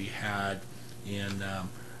what we had in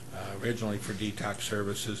originally for detox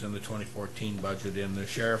services in the 2014 budget in the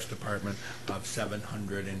Sheriff's Department of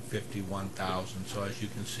 $751,000. So as you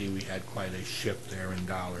can see, we had quite a shift there in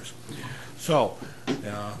dollars. So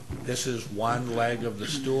this is one leg of the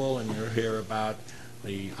stool, and you'll hear about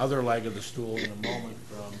the other leg of the stool in a moment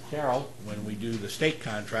from Carol when we do the state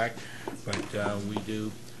contract. But we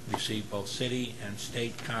do receive both city and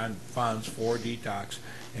state funds for detox,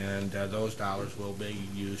 and those dollars will be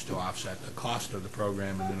used to offset the cost of the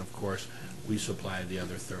program, and then of course we supply the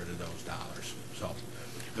other third of those dollars. So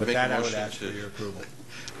with that, I would ask for your approval.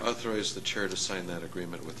 Authorize the chair to sign that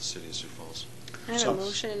agreement with the City of Sioux Falls. I have a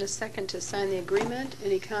motion and a second to sign the agreement.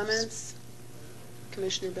 Any comments?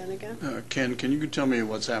 Commissioner Benega? Ken, can you tell me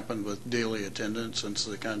what's happened with daily attendance since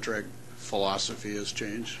the contract philosophy has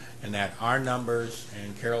changed? And that our numbers,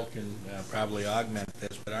 and Carol can probably augment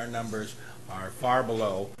this, but our numbers are far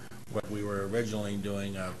below what we were originally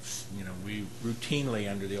doing of, we routinely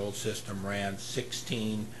under the old system ran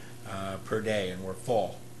 16 per day, and we're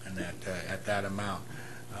full and at that amount.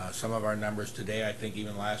 Some of our numbers today, I think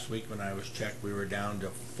even last week when I was checked, we were down to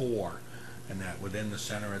 4, and that within the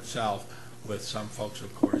center itself, with some folks,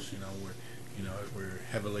 of course, we're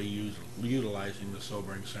heavily utilizing the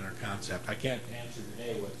sobering center concept. I can't answer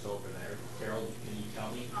today what's over there. Carol, can you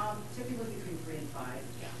tell me? Typically between 3 and 5.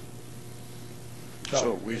 Yeah.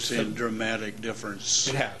 So we've seen a dramatic difference.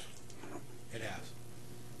 It has. It has.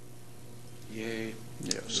 Yay.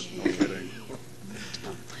 Yes, no kidding.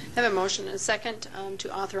 I have a motion and a second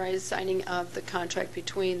to authorize signing of the contract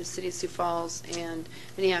between the City of Sioux Falls and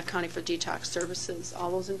Minnehaha County for detox services.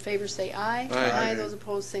 All those in favor say aye. Aye. Those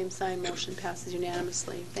opposed, same sign. Motion passes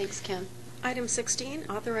unanimously. Thanks, Ken. Item 16,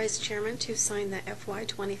 authorize chairman to sign the FY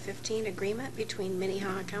 2015 agreement between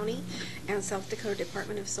Minnehaha County and South Dakota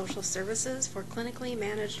Department of Social Services for clinically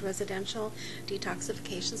managed residential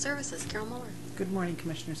detoxification services. Carol Muller. Good morning,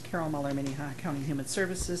 Commissioners. Carol Muller, Minnehaha County Human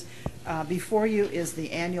Services. Before you is the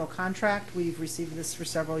annual contract. We've received this for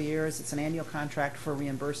several years. It's an annual contract for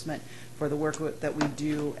reimbursement for the work that we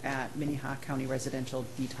do at Minnehaha County Residential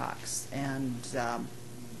Detox, and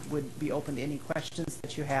would be open to any questions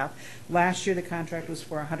that you have. Last year, the contract was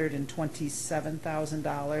for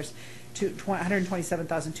 $127,000 to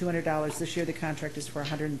 $127,200. This year, the contract is for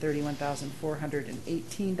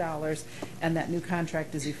 $131,418, and that new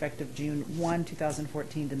contract is effective June 1,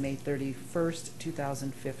 2014 to May 31st,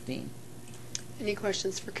 2015. Any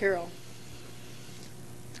questions for Carol?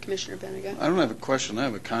 Commissioner Benega? I don't have a question, I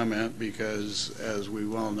have a comment, because as we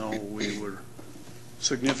well know, we were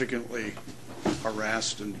significantly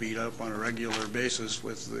harassed and beat up on a regular basis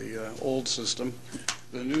with the old system.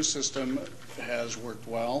 The new system has worked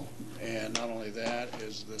well, and not only that,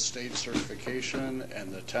 is the state certification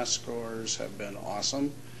and the test scores have been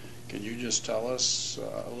awesome. Can you just tell us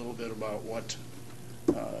a little bit about what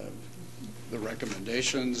the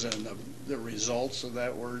recommendations and the results of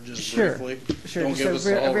that were, just briefly? Sure. Don't Just give us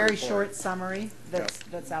the whole a very report. short summary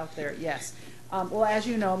that's out there. Yes. Well, as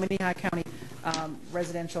you know, Minnehaha County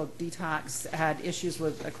Residential Detox had issues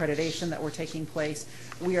with accreditation that were taking place.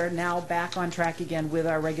 We are now back on track again with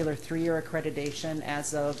our regular 3-year accreditation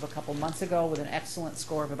as of a couple months ago, with an excellent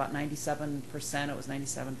score of about 97%. It was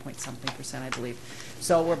 97 point something percent, I believe.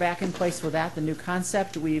 So we're back in place with that. The new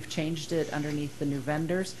concept, we've changed it underneath the new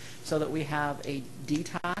vendors so that we have a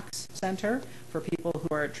detox center for people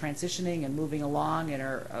who are transitioning and moving along and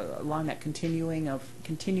are along that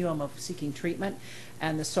continuum of seeking treatment,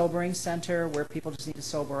 and the sobering center where people just need to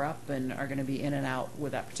sober up and are going to be in and out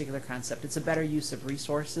with that particular concept. It's a better use of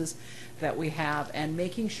resources that we have, and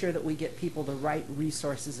making sure that we get people the right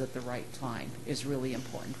resources at the right time is really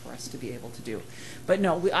important for us to be able to do. But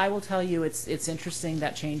no, I will tell you, it's interesting.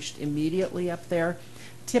 That changed immediately up there.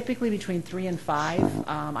 Typically between 3 and 5.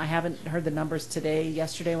 I haven't heard the numbers today.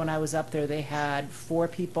 Yesterday when I was up there, they had 4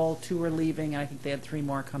 people, 2 were leaving, and I think they had 3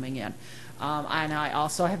 more coming in. And I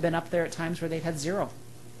also have been up there at times where they've had 0.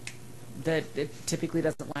 That it typically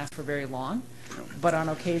doesn't last for very long, but on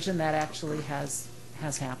occasion that actually has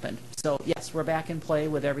happened. So yes, we're back in play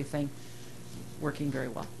with everything working very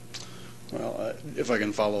well. Well, if I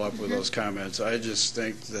can follow up with those comments, I just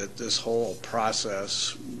think that this whole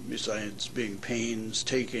process, besides being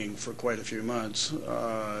painstaking for quite a few months,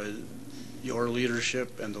 your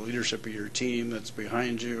leadership and the leadership of your team that's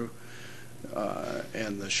behind you,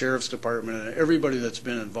 and the Sheriff's Department and everybody that's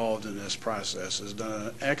been involved in this process has done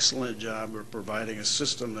an excellent job of providing a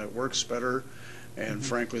system that works better, and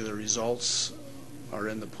frankly the results are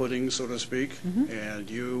in the pudding, so to speak, and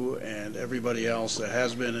you and everybody else that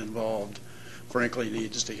has been involved frankly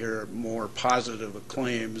needs to hear more positive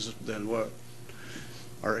claims than what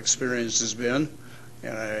our experience has been.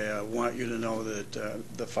 And I want you to know that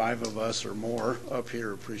the 5 of us or more up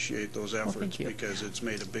here appreciate those efforts, because it's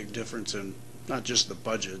made a big difference in not just the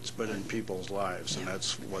budgets, but in people's lives, and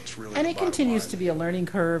that's what's really And the it bottom continues line. to be a learning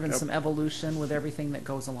curve and Yep. some evolution with everything that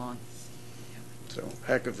goes along. So,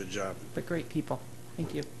 heck of a job. But great people.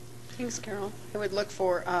 Thank you. Thanks, Carol. I would look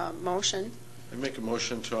for a motion. I make a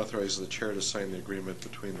motion to authorize the chair to sign the agreement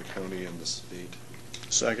between the county and the state.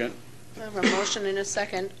 Second. I have a motion and a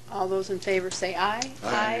second. All those in favor say aye.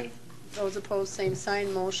 Aye. Those opposed, same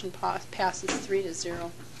sign. Motion passes 3-0.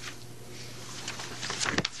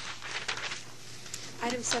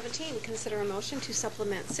 Item 17, consider a motion to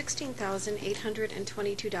supplement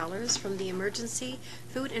 $16,822 from the Emergency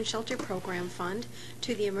Food and Shelter Program Fund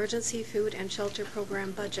to the Emergency Food and Shelter Program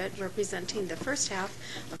budget, representing the first half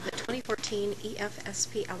of the 2014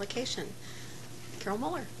 EFSP allocation. Carol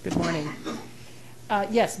Muller. Good morning.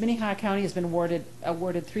 Yes, Minnehaha County has been awarded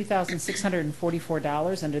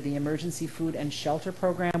 $3,644 under the Emergency Food and Shelter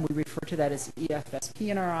Program. We refer to that as EFSP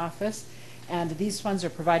in our office. And these funds are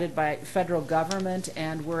provided by federal government,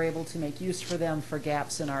 and we're able to make use for them for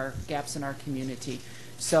gaps in our community.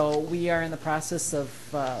 So we are in the process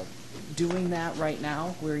of doing that right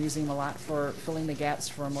now. We're using them a lot for filling the gaps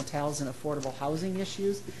for motels and affordable housing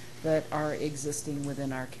issues that are existing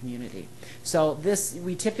within our community. So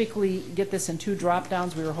we typically get this in 2 drop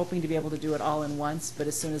downs. We were hoping to be able to do it all in once, but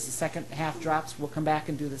as soon as the second half drops, we'll come back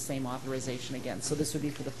and do the same authorization again. So this would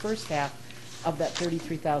be for the first half of that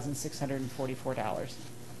 $33,644.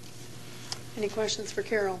 Any questions for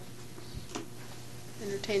Carol?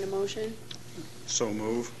 Entertain a motion. So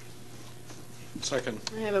move. Second.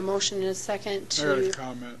 I have a motion and a second I got a to,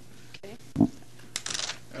 comment. okay.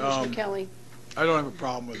 Commissioner Kelly. I don't have a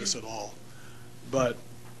problem with this at all, but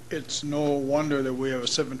it's no wonder that we have a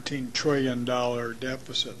 $17 trillion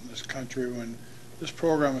deficit in this country when this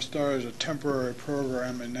program was started as a temporary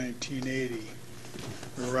program in 1980,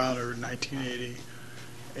 around 1980,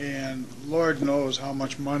 and Lord knows how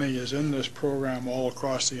much money is in this program all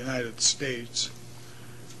across the United States.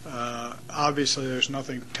 Obviously, there's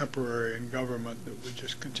nothing temporary in government that we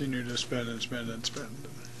just continue to spend and spend and spend.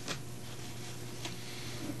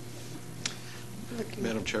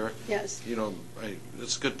 Madam Chair? Yes. You know,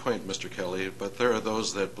 it's a good point, Mr. Kelly, but there are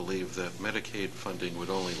those that believe that Medicaid funding would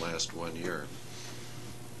only last 1 year.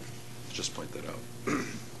 Just point that out. Do we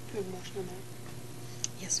have a motion on that?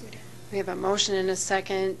 Yes, we do. We have a motion and a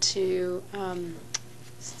second to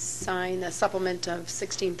sign the supplement of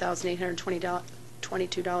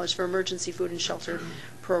 $16,822 for emergency food and shelter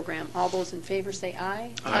program. All those in favor say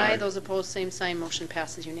aye. Aye. Those opposed, same sign. Motion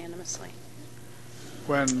passes unanimously.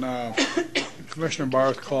 When Commissioner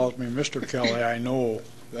Barth calls me Mr. Kelly, I know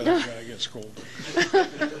that I'm going to get scolded.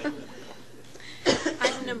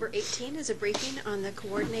 Item number 18 is a briefing on the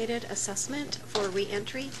Coordinated Assessment for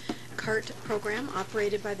Reentry CART program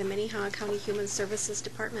operated by the Minnehaha County Human Services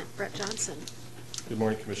Department. Brett Johnson. Good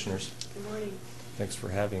morning, Commissioners. Good morning. Thanks for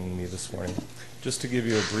having me this morning. Just to give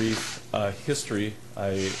you a brief history,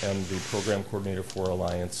 I am the program coordinator for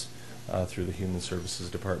Alliance through the Human Services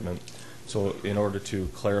Department. So in order to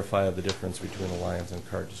clarify the difference between Alliance and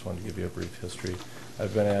CART, just wanted to give you a brief history.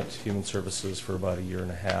 I've been at Human Services for about 1.5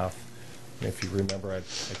 years. And if you remember, I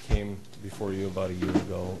came before you about 1 year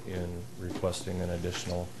ago in requesting an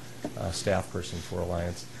additional staff person for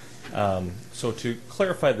Alliance. So to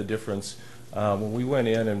clarify the difference, when we went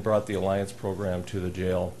in and brought the Alliance program to the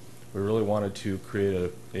jail, we really wanted to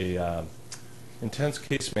create a intense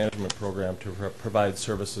case management program to provide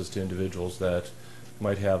services to individuals that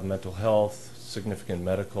might have mental health, significant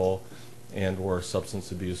medical, and or substance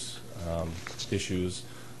abuse issues,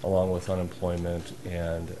 along with unemployment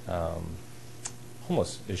and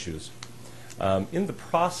homeless issues. In the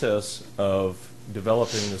process of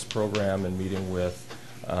developing this program and meeting with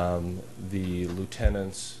the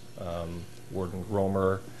lieutenants, Warden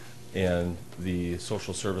Gromer, and the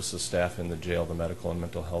social services staff in the jail, the medical and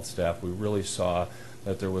mental health staff, we really saw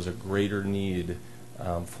that there was a greater need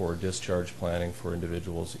for discharge planning for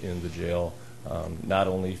individuals in the jail, not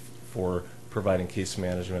only for providing case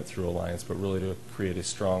management through Alliance, but really to create a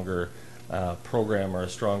stronger program or a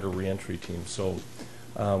stronger reentry team. So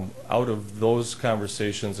out of those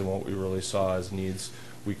conversations and what we really saw as needs,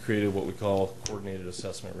 we created what we call Coordinated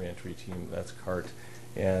Assessment Reentry Team, that's CART.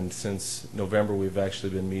 And since November, we've actually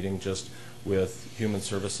been meeting just with human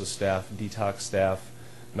services staff, detox staff,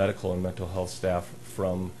 medical and mental health staff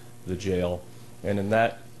from the jail. And in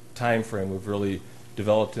that time frame, we've really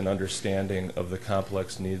developed an understanding of the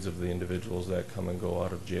complex needs of the individuals that come and go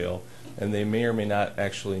out of jail. And they may or may not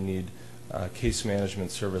actually need case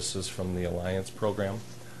management services from the Alliance program,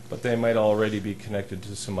 but they might already be connected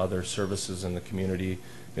to some other services in the community.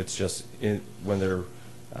 It's just when they're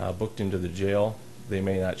booked into the jail, they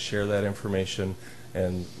may not share that information,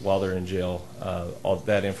 and while they're in jail, all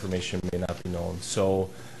that information may not be known. So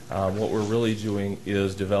what we're really doing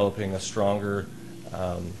is developing a stronger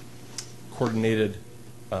coordinated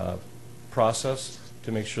process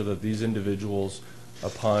to make sure that these individuals,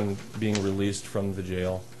 upon being released from the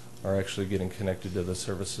jail, are actually getting connected to the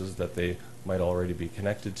services that they might already be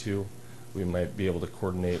connected to. We might be able to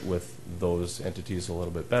coordinate with those entities a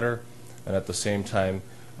little bit better, and at the same time,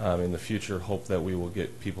 in the future, hope that we will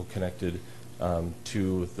get people connected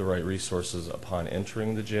to the right resources upon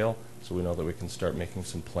entering the jail, so we know that we can start making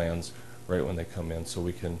some plans right when they come in, so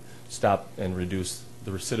we can stop and reduce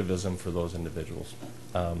the recidivism for those individuals.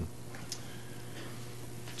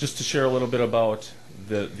 Just to share a little bit about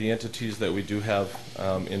the entities that we do have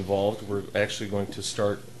involved, we're actually going to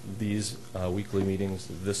start these weekly meetings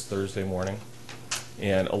this Thursday morning.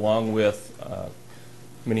 And along with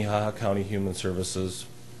Minnehaha County Human Services,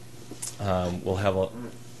 we'll have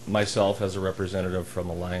myself as a representative from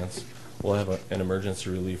Alliance. We'll have an emergency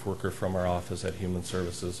relief worker from our office at Human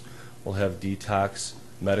Services. We'll have detox,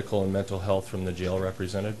 medical, and mental health from the jail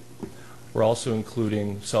represented. We're also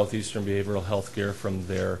including Southeastern Behavioral Health Care from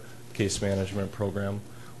their case management program.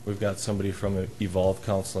 We've got somebody from Evolve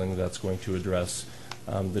Counseling that's going to address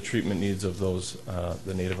the treatment needs of those,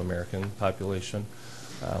 the Native American population.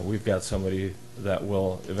 We've got somebody that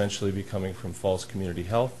will eventually be coming from Falls Community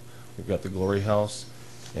Health. We've got the Glory House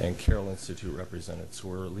and Carroll Institute represented. So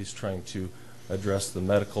we're at least trying to address the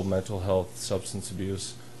medical, mental health, substance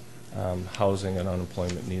abuse, housing, and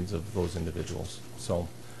unemployment needs of those individuals. So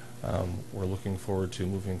we're looking forward to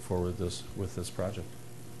moving forward with this project.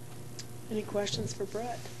 Any questions for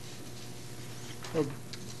Brett? Well,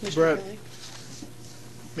 Commissioner Brett, Kelly?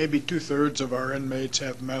 maybe 2/3 of our inmates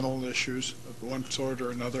have mental issues of one sort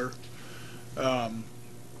or another.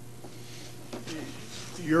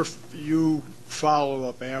 You follow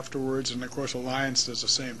up afterwards, and of course Alliance does the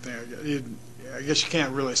same thing. I guess you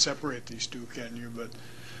can't really separate these two, can you? But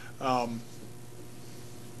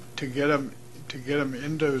to get them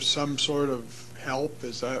into some sort of help,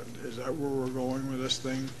 is that where we're going with this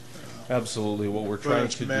thing? Absolutely. What we're trying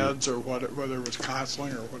to do. Whether it's meds or whether it was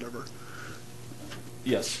counseling or whatever.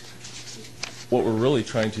 Yes. What we're really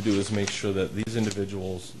trying to do is make sure that these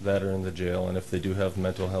individuals that are in the jail, and if they do have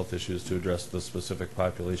mental health issues, to address the specific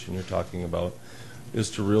population you're talking about, is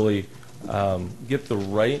to really get the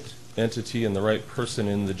right entity and the right person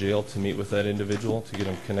in the jail to meet with that individual, to get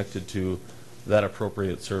them connected to that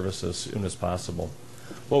appropriate service as soon as possible.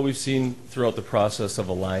 What we've seen throughout the process of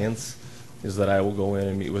Alliance is that I will go in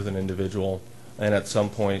and meet with an individual and at some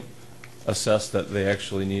point assess that they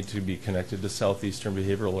actually need to be connected to Southeastern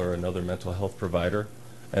Behavioral or another mental health provider,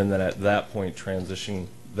 and then at that point transition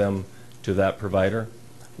them to that provider.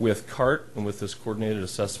 With CART and with this Coordinated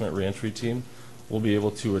Assessment Reentry Team, we'll be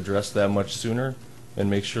able to address that much sooner and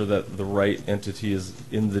make sure that the right entity is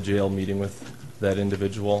in the jail meeting with that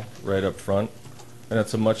individual right up front, and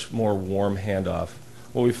it's a much more warm handoff.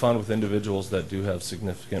 What we found with individuals that do have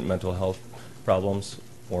significant mental health problems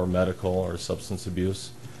or medical or substance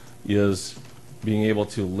abuse is being able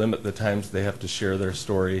to limit the times they have to share their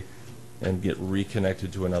story and get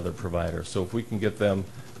reconnected to another provider. So if we can get them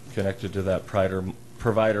connected to that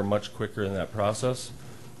provider much quicker in that process,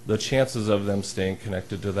 the chances of them staying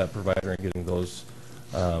connected to that provider and getting those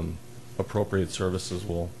appropriate services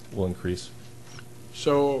will increase.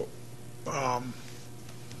 So, I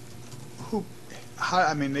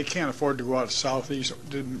mean, they can't afford to go out to Southeast.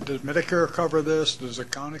 Does Medicare cover this? Does the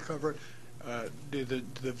county cover it? Did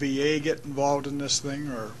the VA get involved in this thing,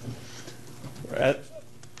 or?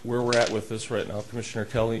 Where we're at with this right now, Commissioner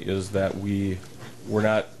Kelly, is that we're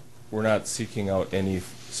not seeking out any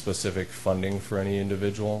specific funding for any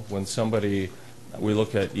individual. When we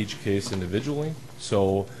look at each case individually.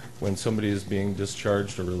 So when somebody is being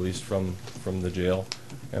discharged or released from the jail,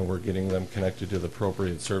 and we're getting them connected to the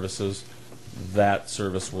appropriate services, that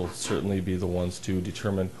service will certainly be the ones to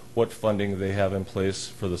determine what funding they have in place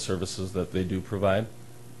for the services that they do provide.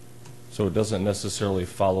 So it doesn't necessarily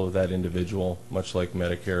follow that individual, much like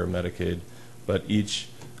Medicare or Medicaid, but each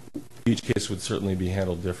case would certainly be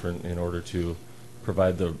handled different in order to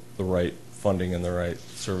provide the right funding and the right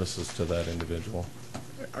services to that individual.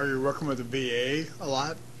 Are you working with the VA a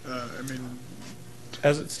lot? I mean,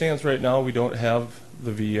 as it stands right now, we don't have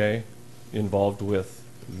the VA involved with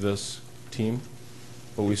this team,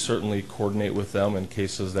 but we certainly coordinate with them in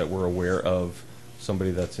cases that we're aware of somebody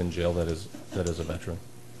that's in jail that is a veteran.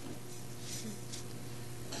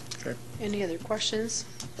 Okay. Any other questions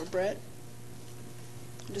for Brett?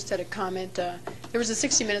 I just had a comment. There was a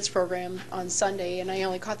 60 Minutes program on Sunday, and I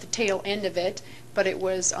only caught the tail end of it, but it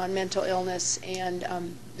was on mental illness and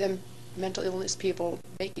them mental illness people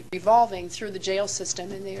revolving through the jail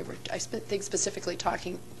system, and I think specifically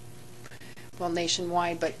talking, well,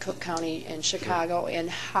 nationwide, but Cook County and Chicago, and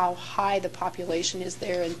how high the population is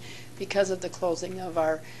there, and because of the closing of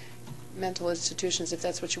our mental institutions, if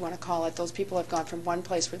that's what you want to call it, those people have gone from one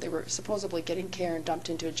place where they were supposedly getting care and dumped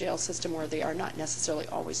into a jail system where they are not necessarily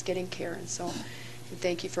always getting care. And so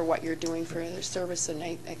thank you for what you're doing for their service, and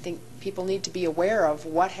I think people need to be aware of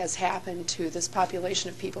what has happened to this population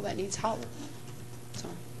of people that needs help. So.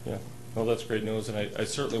 Yeah, well, that's great news, and I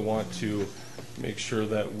certainly want to make sure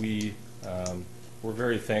that we're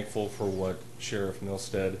very thankful for what Sheriff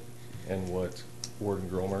Milstead and what Warden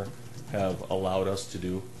Gromer have allowed us to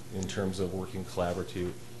do in terms of working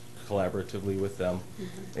collaboratively collaboratively with them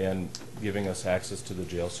and giving us access to the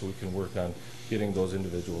jail so we can work on getting those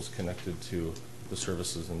individuals connected to the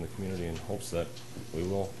services in the community in hopes that we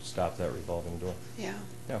will stop that revolving door. Yeah.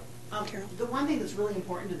 Yeah. Carol. The one thing that's really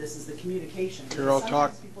important to this is the communication. Carol,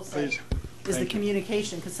 Sometimes talk, people say, please. Is the Thank you.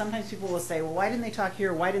 communication, because sometimes people will say, well, why didn't they talk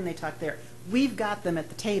here, why didn't they talk there? We've got them at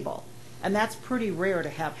the table, and that's pretty rare to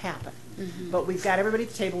have happen. But we've got everybody at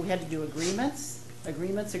the table. We had to do agreements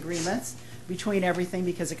between everything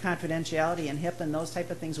because of confidentiality and HIP and those type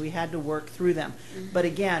of things. We had to work through them. But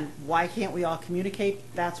again, why can't we all communicate?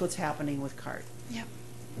 That's what's happening with CART. Yep.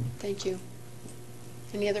 Thank you.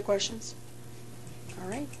 Any other questions? All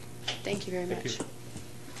right. Thank you very much.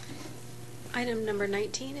 Item number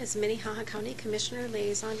 19 is Minnehaha County Commissioner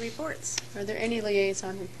Liaison Reports. Are there any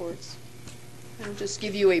liaison reports? I'll just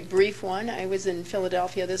give you a brief one. I was in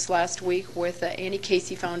Philadelphia this last week with the Annie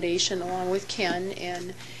Casey Foundation along with Ken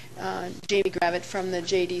and Jamie Gravitt from the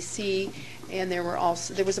JDC, and there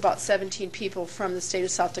was about 17 people from the state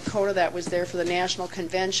of South Dakota that was there for the national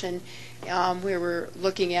convention. We were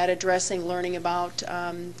looking at addressing, learning about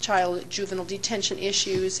juvenile detention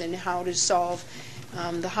issues and how to solve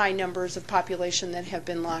the high numbers of population that have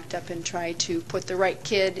been locked up, and try to put the right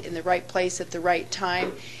kid in the right place at the right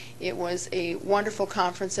time. It was a wonderful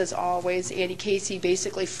conference as always. Andy Casey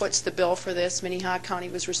basically foots the bill for this. Minnehaha County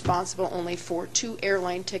was responsible only for 2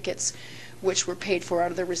 airline tickets, which were paid for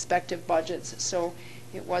out of their respective budgets. So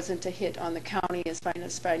it wasn't a hit on the county as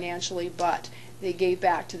financially, but they gave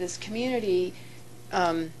back to this community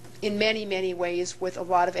in many, many ways with a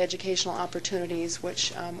lot of educational opportunities,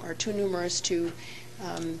 which are too numerous to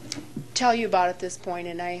tell you about at this point,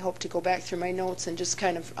 and I hope to go back through my notes and just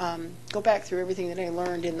kind of go back through everything that I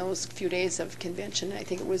learned in those few days of convention. I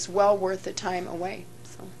think it was well worth the time away.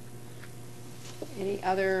 So, any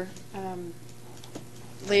other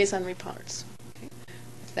liaison reports? Okay.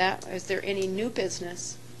 With that, is there any new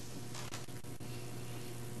business?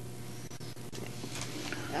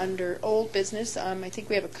 Under old business, I think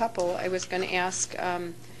we have a couple. I was going to ask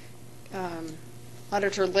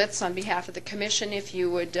Auditor Litz, on behalf of the Commission, if you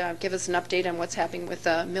would give us an update on what's happening with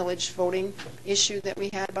the millage voting issue that we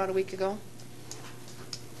had about a week ago.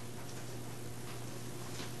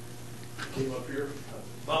 I came up here,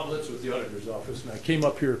 Bob Litz with the Auditor's Office, and I came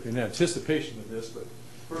up here in anticipation of this, but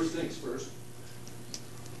first things first.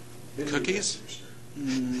 Cookies?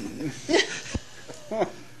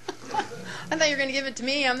 I thought you were going to give it to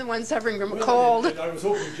me. I'm the one suffering from a cold. I was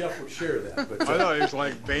hoping Jeff would share that. But, I thought he was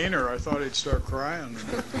like Boehner. I thought he'd start crying.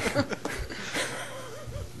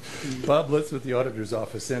 Bob Litz with the Auditor's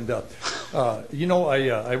Office. And, you know,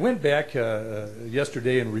 I went back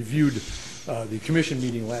yesterday and reviewed the Commission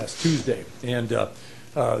meeting last Tuesday. And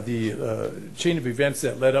the chain of events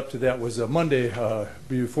that led up to that was Monday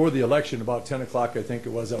before the election, about 10 o'clock, I think it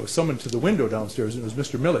was. I was summoned to the window downstairs, and it was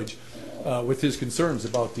Mr. Millage with his concerns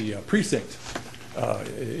about the precinct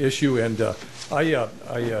issue. And I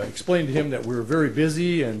explained to him that we were very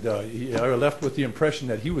busy, and I left with the impression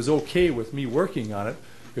that he was okay with me working on it,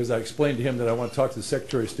 because I explained to him that I want to talk to the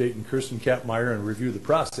Secretary of State and Kirsten Kappmeyer and review the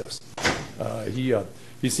process.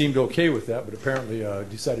 He seemed okay with that, but apparently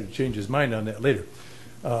decided to change his mind on that later.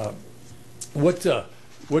 What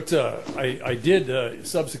I did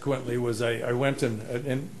subsequently was I went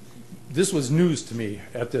and this was news to me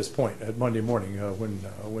at this point, at Monday morning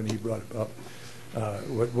when he brought it up.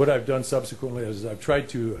 What I've done subsequently is I've tried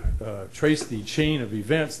to trace the chain of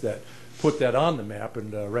events that put that on the map,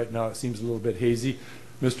 and right now it seems a little bit hazy.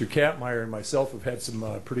 Mr. Kappmeyer and myself have had some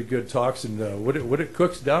pretty good talks, and what it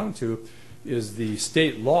cooks down to is the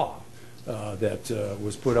state law that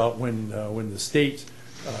was put out when the state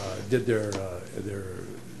did the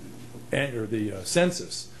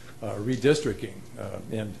census redistricting,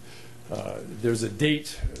 and there's a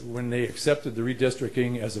date when they accepted the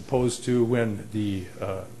redistricting as opposed to when the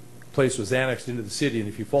place was annexed into the city. And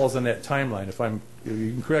if he falls on that timeline,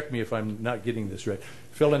 you can correct me if I'm not getting this right,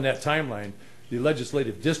 fill in that timeline, the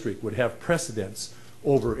legislative district would have precedence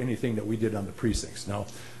over anything that we did on the precincts. Now,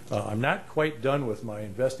 I'm not quite done with my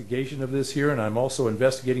investigation of this here, and I'm also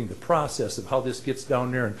investigating the process of how this gets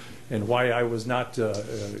down there and why I was not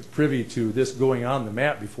privy to this going on the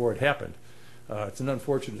map before it happened. It's an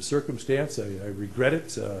unfortunate circumstance. I regret it.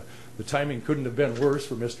 The timing couldn't have been worse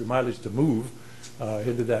for Mr. Mileage to move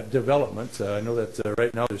into that development. I know that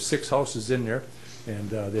right now there's 6 houses in there, and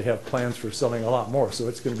they have plans for selling a lot more, so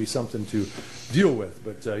it's going to be something to deal with.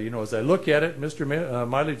 But you know, as I look at it, Mr.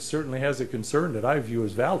 Mileage certainly has a concern that I view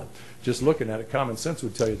as valid. Just looking at it, common sense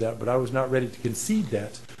would tell you that, but I was not ready to concede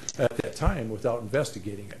that at that time without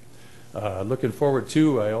investigating it. Looking forward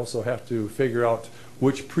to, I also have to figure out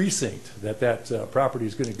which precinct that property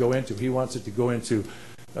is going to go into. He wants it to go into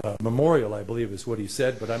Memorial, I believe is what he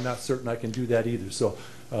said, but I'm not certain I can do that either. So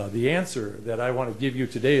the answer that I want to give you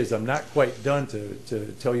today is I'm not quite done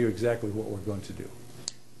to tell you exactly what we're going to do.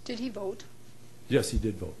 Did he vote? Yes, he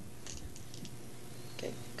did vote.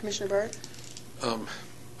 Okay. Commissioner Barrett?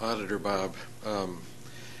 Auditor Bob,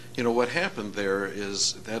 you know, what happened there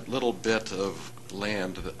is that little bit of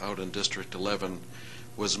land out in District 11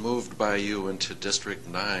 was moved by you into District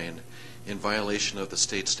 9 in violation of the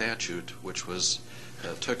state statute, which was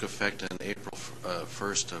took effect in April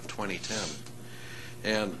 1st of 2010.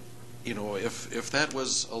 And, you know, if that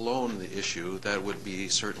was alone the issue, that would be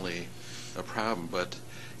certainly a problem. But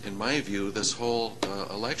in my view, this whole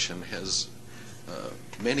election has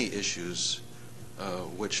many issues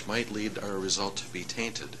which might lead our result to be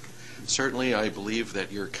tainted. Certainly, I believe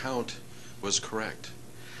that your count was correct.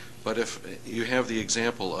 But if you have the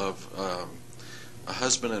example of a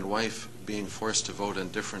husband and wife being forced to vote in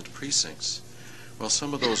different precincts, well,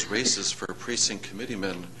 some of those races for precinct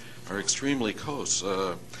committeemen are extremely close.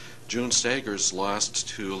 June Staggers lost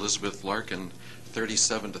to Elizabeth Larkin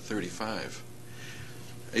 37-35.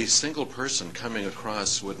 A single person coming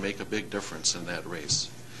across would make a big difference in that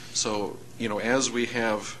race. So, you know, as we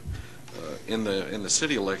have in the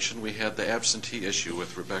city election, we had the absentee issue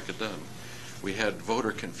with Rebecca Dunn. We had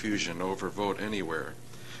voter confusion over Vote Anywhere.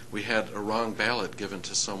 We had a wrong ballot given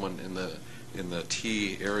to someone in the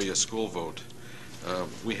T area school vote.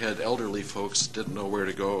 We had elderly folks didn't know where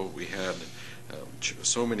to go. We had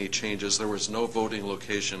so many changes. There was no voting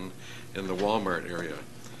location in the Walmart area.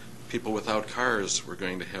 People without cars were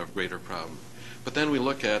going to have greater problem. But then we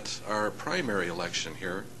look at our primary election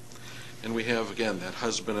here, and we have, again, that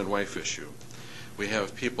husband and wife issue. We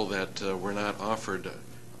have people that were not offered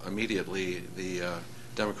immediately the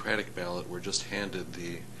Democratic ballot, were just handed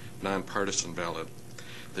the nonpartisan ballot.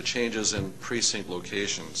 The changes in precinct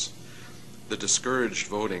locations, the discouraged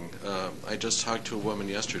voting. I just talked to a woman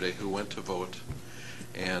yesterday who went to vote,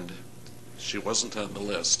 and she wasn't on the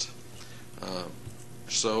list.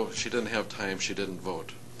 So she didn't have time, she didn't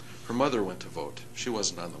vote. Her mother went to vote. She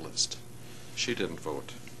wasn't on the list. She didn't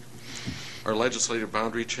vote. Our legislative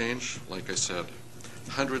boundary change, like I said,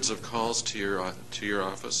 hundreds of calls to your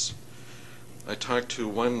office. I talked to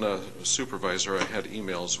one supervisor. I had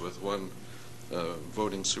emails with one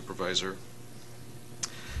voting supervisor,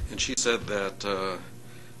 and she said that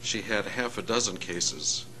she had half a dozen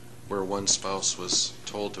cases where one spouse was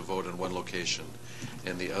told to vote in one location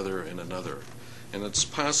and the other in another. And it's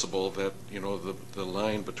possible that, you know, the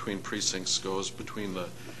line between precincts goes between the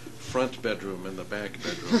front bedroom and the back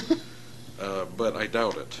bedroom, but I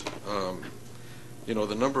doubt it. You know,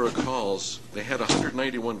 the number of calls, they had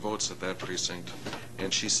 191 votes at that precinct,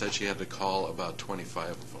 and she said she had to call about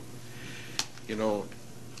 25 of them. You know,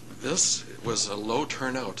 this was a low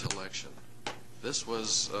turnout election. This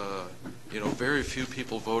was, you know, very few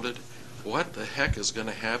people voted. What the heck is going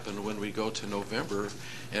to happen when we go to November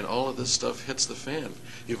and all of this stuff hits the fan?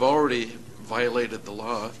 You've already violated the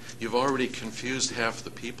law. You've already confused half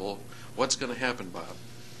the people. What's going to happen, Bob?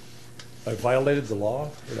 I violated the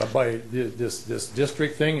law by this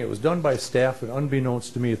district thing. It was done by staff and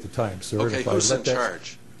unbeknownst to me at the time, sir. Okay, who's in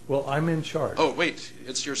charge? Well, I'm in charge. Oh, wait,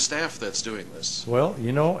 it's your staff that's doing this. Well,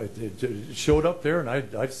 you know, it showed up there, and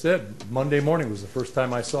I said Monday morning was the first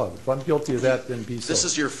time I saw it. If I'm guilty of that, then be so. This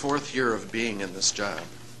is your 4th year of being in this job.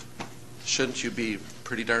 Shouldn't you be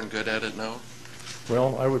pretty darn good at it now?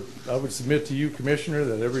 Well, I would submit to you, Commissioner,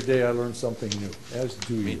 that every day I learn something new, as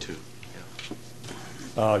do you. Me too.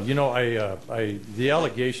 You know, the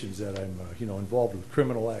allegations that I'm, you know, involved with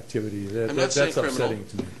criminal activity, that's upsetting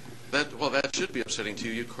to me. That should be upsetting to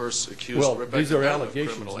you. You, of course, accuse Rebecca these are Dunn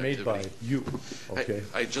allegations of made by you. Okay.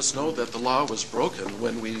 I just know that the law was broken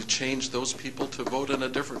when we changed those people to vote in a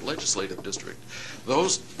different legislative district.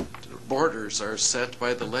 Those borders are set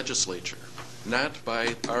by the legislature, not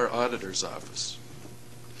by our auditor's office.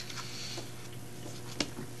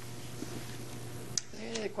 Are there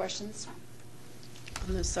any other questions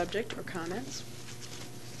on this subject or comments?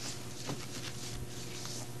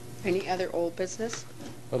 Any other old business?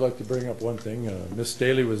 I'd like to bring up one thing. Ms.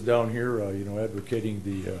 Staley was down here, you know, advocating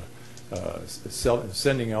the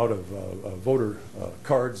sending out of voter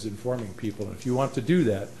cards informing people. And if you want to do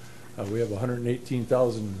that, we have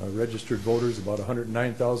 118,000 registered voters. About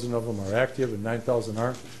 109,000 of them are active and 9,000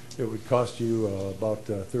 aren't. It would cost you about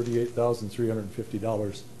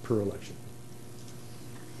 $38,350 per election.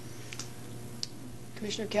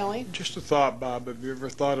 Commissioner Kelly? Just a thought, Bob. Have you ever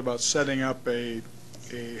thought about setting up a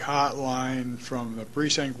a hotline from the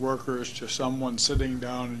precinct workers to someone sitting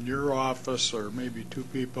down in your office, or maybe two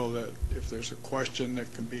people, that if there's a question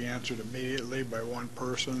that can be answered immediately by one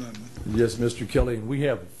person? And Yes, Mr. Kelly, and we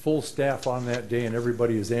have full staff on that day, and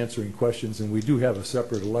everybody is answering questions, and we do have a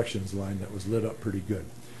separate elections line that was lit up pretty good.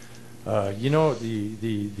 You know,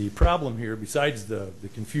 the problem here, besides the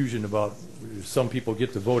confusion about some people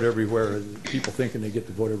get to vote everywhere, people thinking they get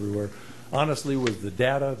to vote everywhere, honestly, was the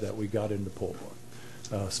data that we got into poll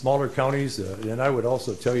book. Smaller counties, and I would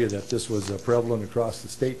also tell you that this was prevalent across the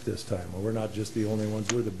state this time. We're not just the only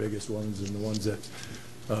ones, we're the biggest ones and the ones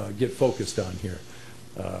that get focused on here.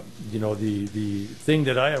 You know, the thing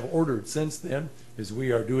that I have ordered since then is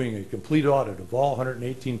we are doing a complete audit of all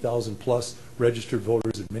 118,000 plus registered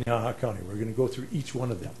voters in Minnehaha County. We're going to go through each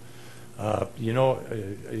one of them. You know,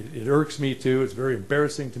 it irks me too, it's very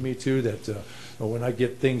embarrassing to me too that when I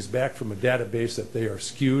get things back from a database that they are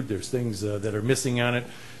skewed, there's things that are missing on it,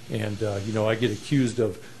 and you know, I get accused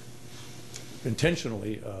of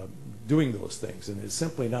intentionally doing those things, and it's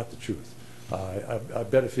simply not the truth. I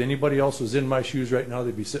bet if anybody else was in my shoes right now,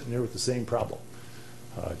 they'd be sitting there with the same problem.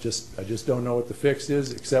 I just don't know what the fix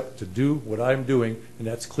is, except to do what I'm doing, and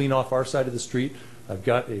that's clean off our side of the street. I've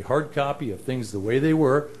got a hard copy of things the way they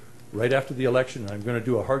were right after the election, and I'm going to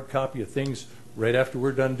do a hard copy of things right after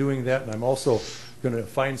we're done doing that, and I'm also going to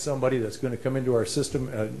find somebody that's going to come into our system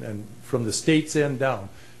and from the state's end down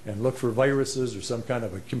and look for viruses or some kind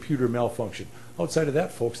of a computer malfunction. Outside of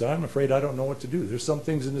that, folks, I'm afraid I don't know what to do. There's some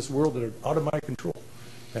things in this world that are out of my control,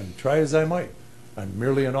 and try as I might, I'm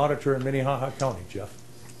merely an auditor in Minnehaha County, Jeff.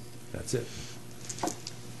 That's it.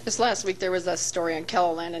 This last week there was a story on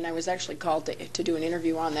Kelloland, and I was actually called to do an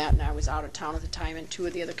interview on that, and I was out of town at the time, and two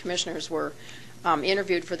of the other commissioners were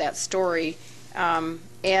interviewed for that story.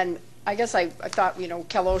 And I guess I thought, you know,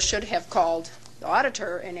 Kello should have called the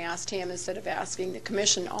auditor and asked him instead of asking the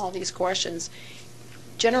commission all these questions.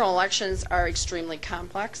 General elections are extremely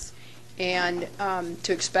complex, and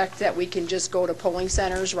to expect that we can just go to polling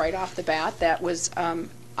centers right off the bat, that was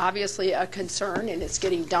obviously a concern, and it's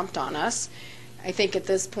getting dumped on us. I think at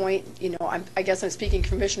this point, you know, I guess I'm speaking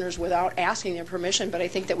commissioners without asking their permission, but I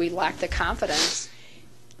think that we lack the confidence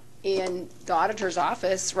in the auditor's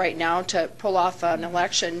office right now to pull off an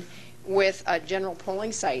election with general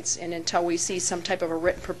polling sites, and until we see some type of a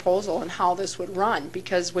written proposal on how this would run.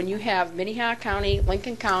 Because when you have Minnehaha County,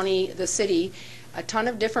 Lincoln County, the city, a ton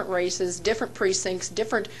of different races, different precincts,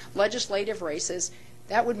 different legislative races,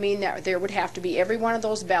 that would mean that there would have to be every one of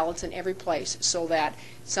those ballots in every place, so that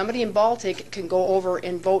somebody in Baltic can go over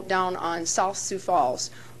and vote down on South Sioux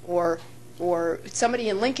Falls, or somebody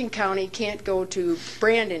in Lincoln County can't go to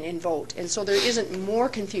Brandon and vote. And so there isn't more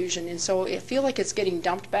confusion. And so I feel like it's getting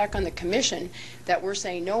dumped back on the commission that we're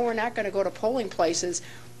saying, no, we're not going to go to polling places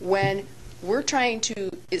when we're trying to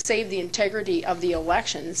save the integrity of the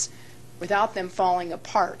elections without them falling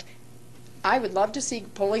apart. I would love to see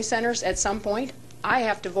polling centers at some point. I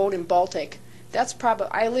have to vote in Baltic. That's probably,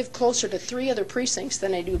 I live closer to 3 other precincts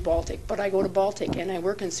than I do Baltic, but I go to Baltic and I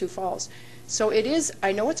work in Sioux Falls. So it is,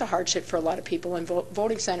 I know it's a hardship for a lot of people, and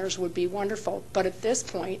voting centers would be wonderful, but at this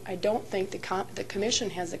point, I don't think the commission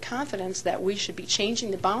has the confidence that we should be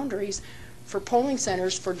changing the boundaries for polling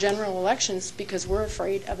centers for general elections because we're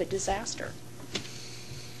afraid of a disaster.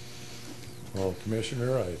 Well,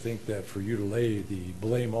 Commissioner, I think that for you to lay the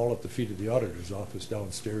blame all at the feet of the auditor's office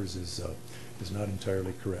downstairs is not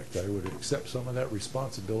entirely correct. I would accept some of that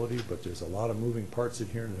responsibility, but there's a lot of moving parts in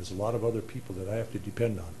here, and there's a lot of other people that I have to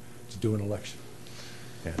depend on to do an election.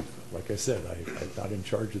 And like I said, I'm not in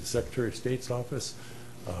charge of the Secretary of State's office.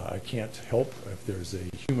 I can't help if there's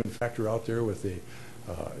a human factor out there with an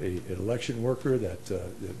election worker that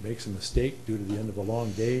makes a mistake due to the end of a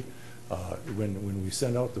long day. When we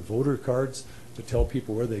send out the voter cards to tell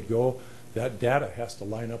people where they go, that data has to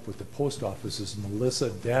line up with the post office's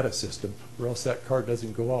Melissa data system, or else that card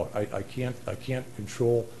doesn't go out. I can't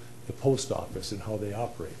control the post office and how they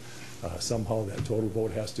operate. Somehow that total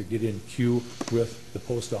vote has to get in queue with the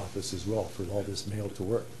post office as well for all this mail to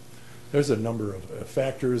work. There's a number of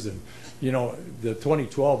factors, and you know, the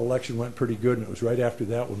 2012 election went pretty good, and it was right after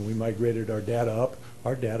that when we migrated our data up.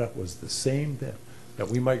 Our data was the same then that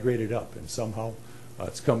we migrated up, and somehow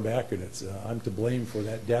it's come back, and it's I'm to blame for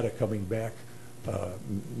that data coming back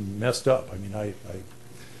messed up. I mean,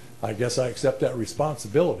 I guess I accept that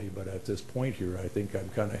responsibility, but at this point here, I think I'm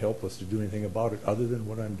kind of helpless to do anything about it other than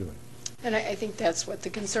what I'm doing. And I think that's what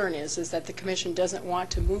the concern is that the commission doesn't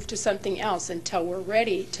want to move to something else until we're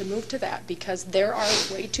ready to move to that, because there are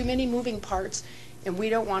way too many moving parts, and we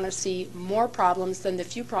don't want to see more problems than the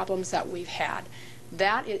few problems that we've had.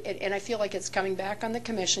 And I feel like it's coming back on the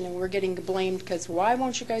commission, and we're getting blamed because why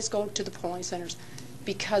won't you guys go to the polling centers?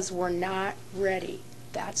 Because we're not ready.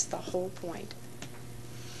 That's the whole point.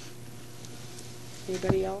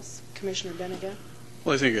 Anybody else? Commissioner Benega?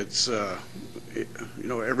 Well, I think it's,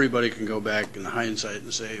 everybody can go back in hindsight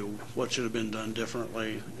and say what should have been done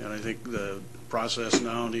differently. And I think the process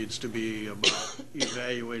now needs to be about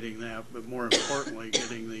evaluating that, but more importantly,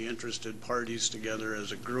 getting the interested parties together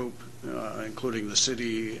as a group, including the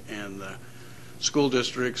city and the school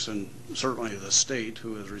districts and certainly the state,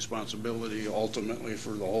 who has responsibility ultimately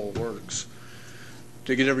for the whole works,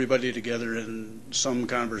 to get everybody together in some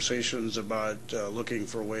conversations about looking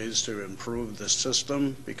for ways to improve the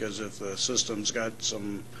system, because if the system's got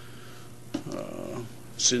some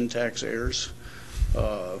syntax errors,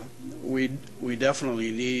 we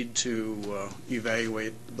definitely need to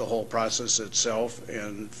evaluate the whole process itself.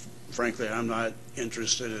 And frankly, I'm not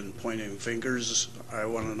interested in pointing fingers. I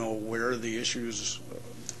want to know where the issues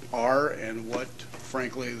are and what,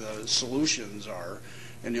 frankly, the solutions are.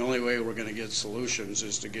 And the only way we're going to get solutions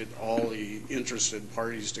is to get all the interested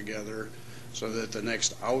parties together so that the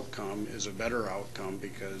next outcome is a better outcome,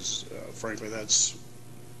 because frankly, that's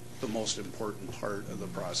the most important part of the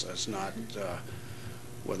process, not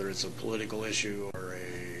whether it's a political issue or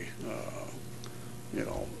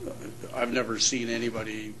I've never seen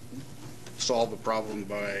anybody solve a problem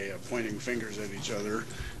by pointing fingers at each other.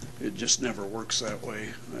 It just never works that way.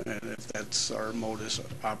 And if that's our modus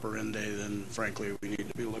operandi, then frankly, we need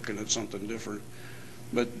to be looking at something different.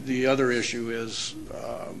 But the other issue is,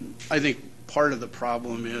 I think part of the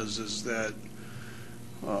problem is that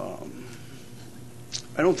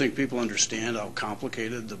I don't think people understand how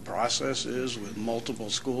complicated the process is with multiple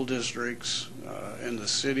school districts in the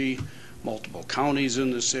city, multiple counties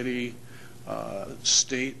in the city,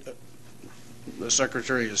 the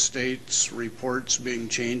Secretary of State's reports being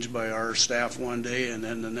changed by our staff one day, and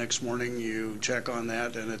then the next morning you check on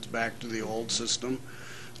that and it's back to the old system.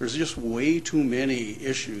 There's just way too many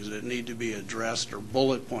issues that need to be addressed, or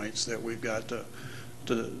bullet points that we've got to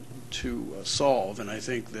solve, and I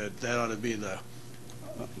think that ought to be the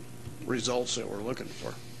results that we're looking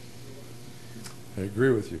for. I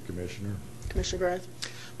agree with you, Commissioner. Commissioner Barth?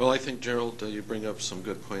 Well, I think, Gerald, you bring up some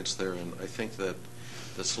good points there, and I think that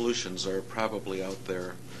the solutions are probably out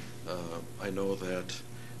there. I know that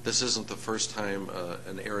this isn't the first time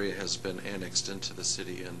an area has been annexed into the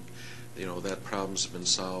city, and that problem's been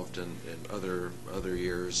solved in other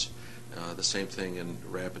years. The same thing in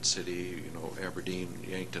Rapid City, Aberdeen,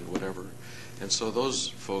 Yankton, whatever. And so those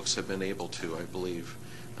folks have been able to, I believe,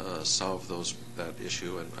 solve that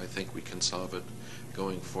issue, and I think we can solve it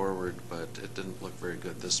going forward, but it didn't look very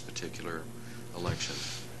good this particular election.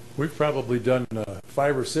 We've probably done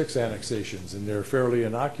 5 or 6 annexations, and they're fairly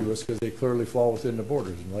innocuous because they clearly fall within the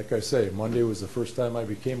borders. And like I say, Monday was the first time I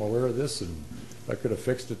became aware of this, and if I could have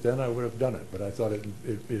fixed it then, I would have done it. But I thought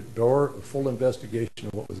it bore a full investigation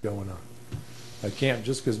of what was going on. I can't,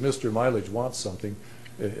 just because Mr. Mileage wants something,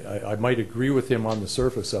 I might agree with him on the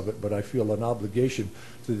surface of it, but I feel an obligation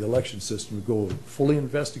to the election system to go fully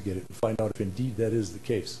investigate it and find out if indeed that is the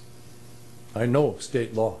case. I know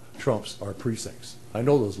state law trumps our precincts. I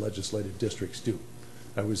know those legislative districts do.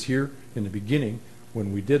 I was here in the beginning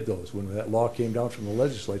when we did those, when that law came down from the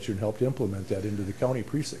legislature and helped implement that into the county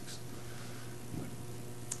precincts.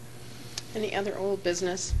 Any other old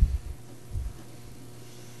business?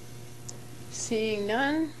 Seeing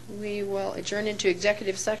none, we will adjourn into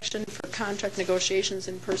executive section for contract negotiations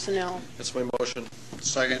and personnel. That's my motion.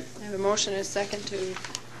 Second. I have a motion and a second to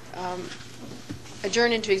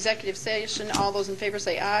adjourn into executive session. All those in favor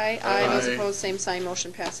say aye. Aye. Those opposed, same sign.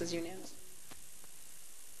 Motion passes unanimously.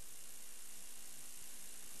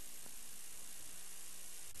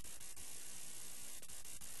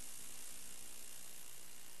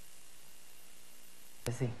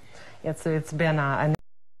 It's been an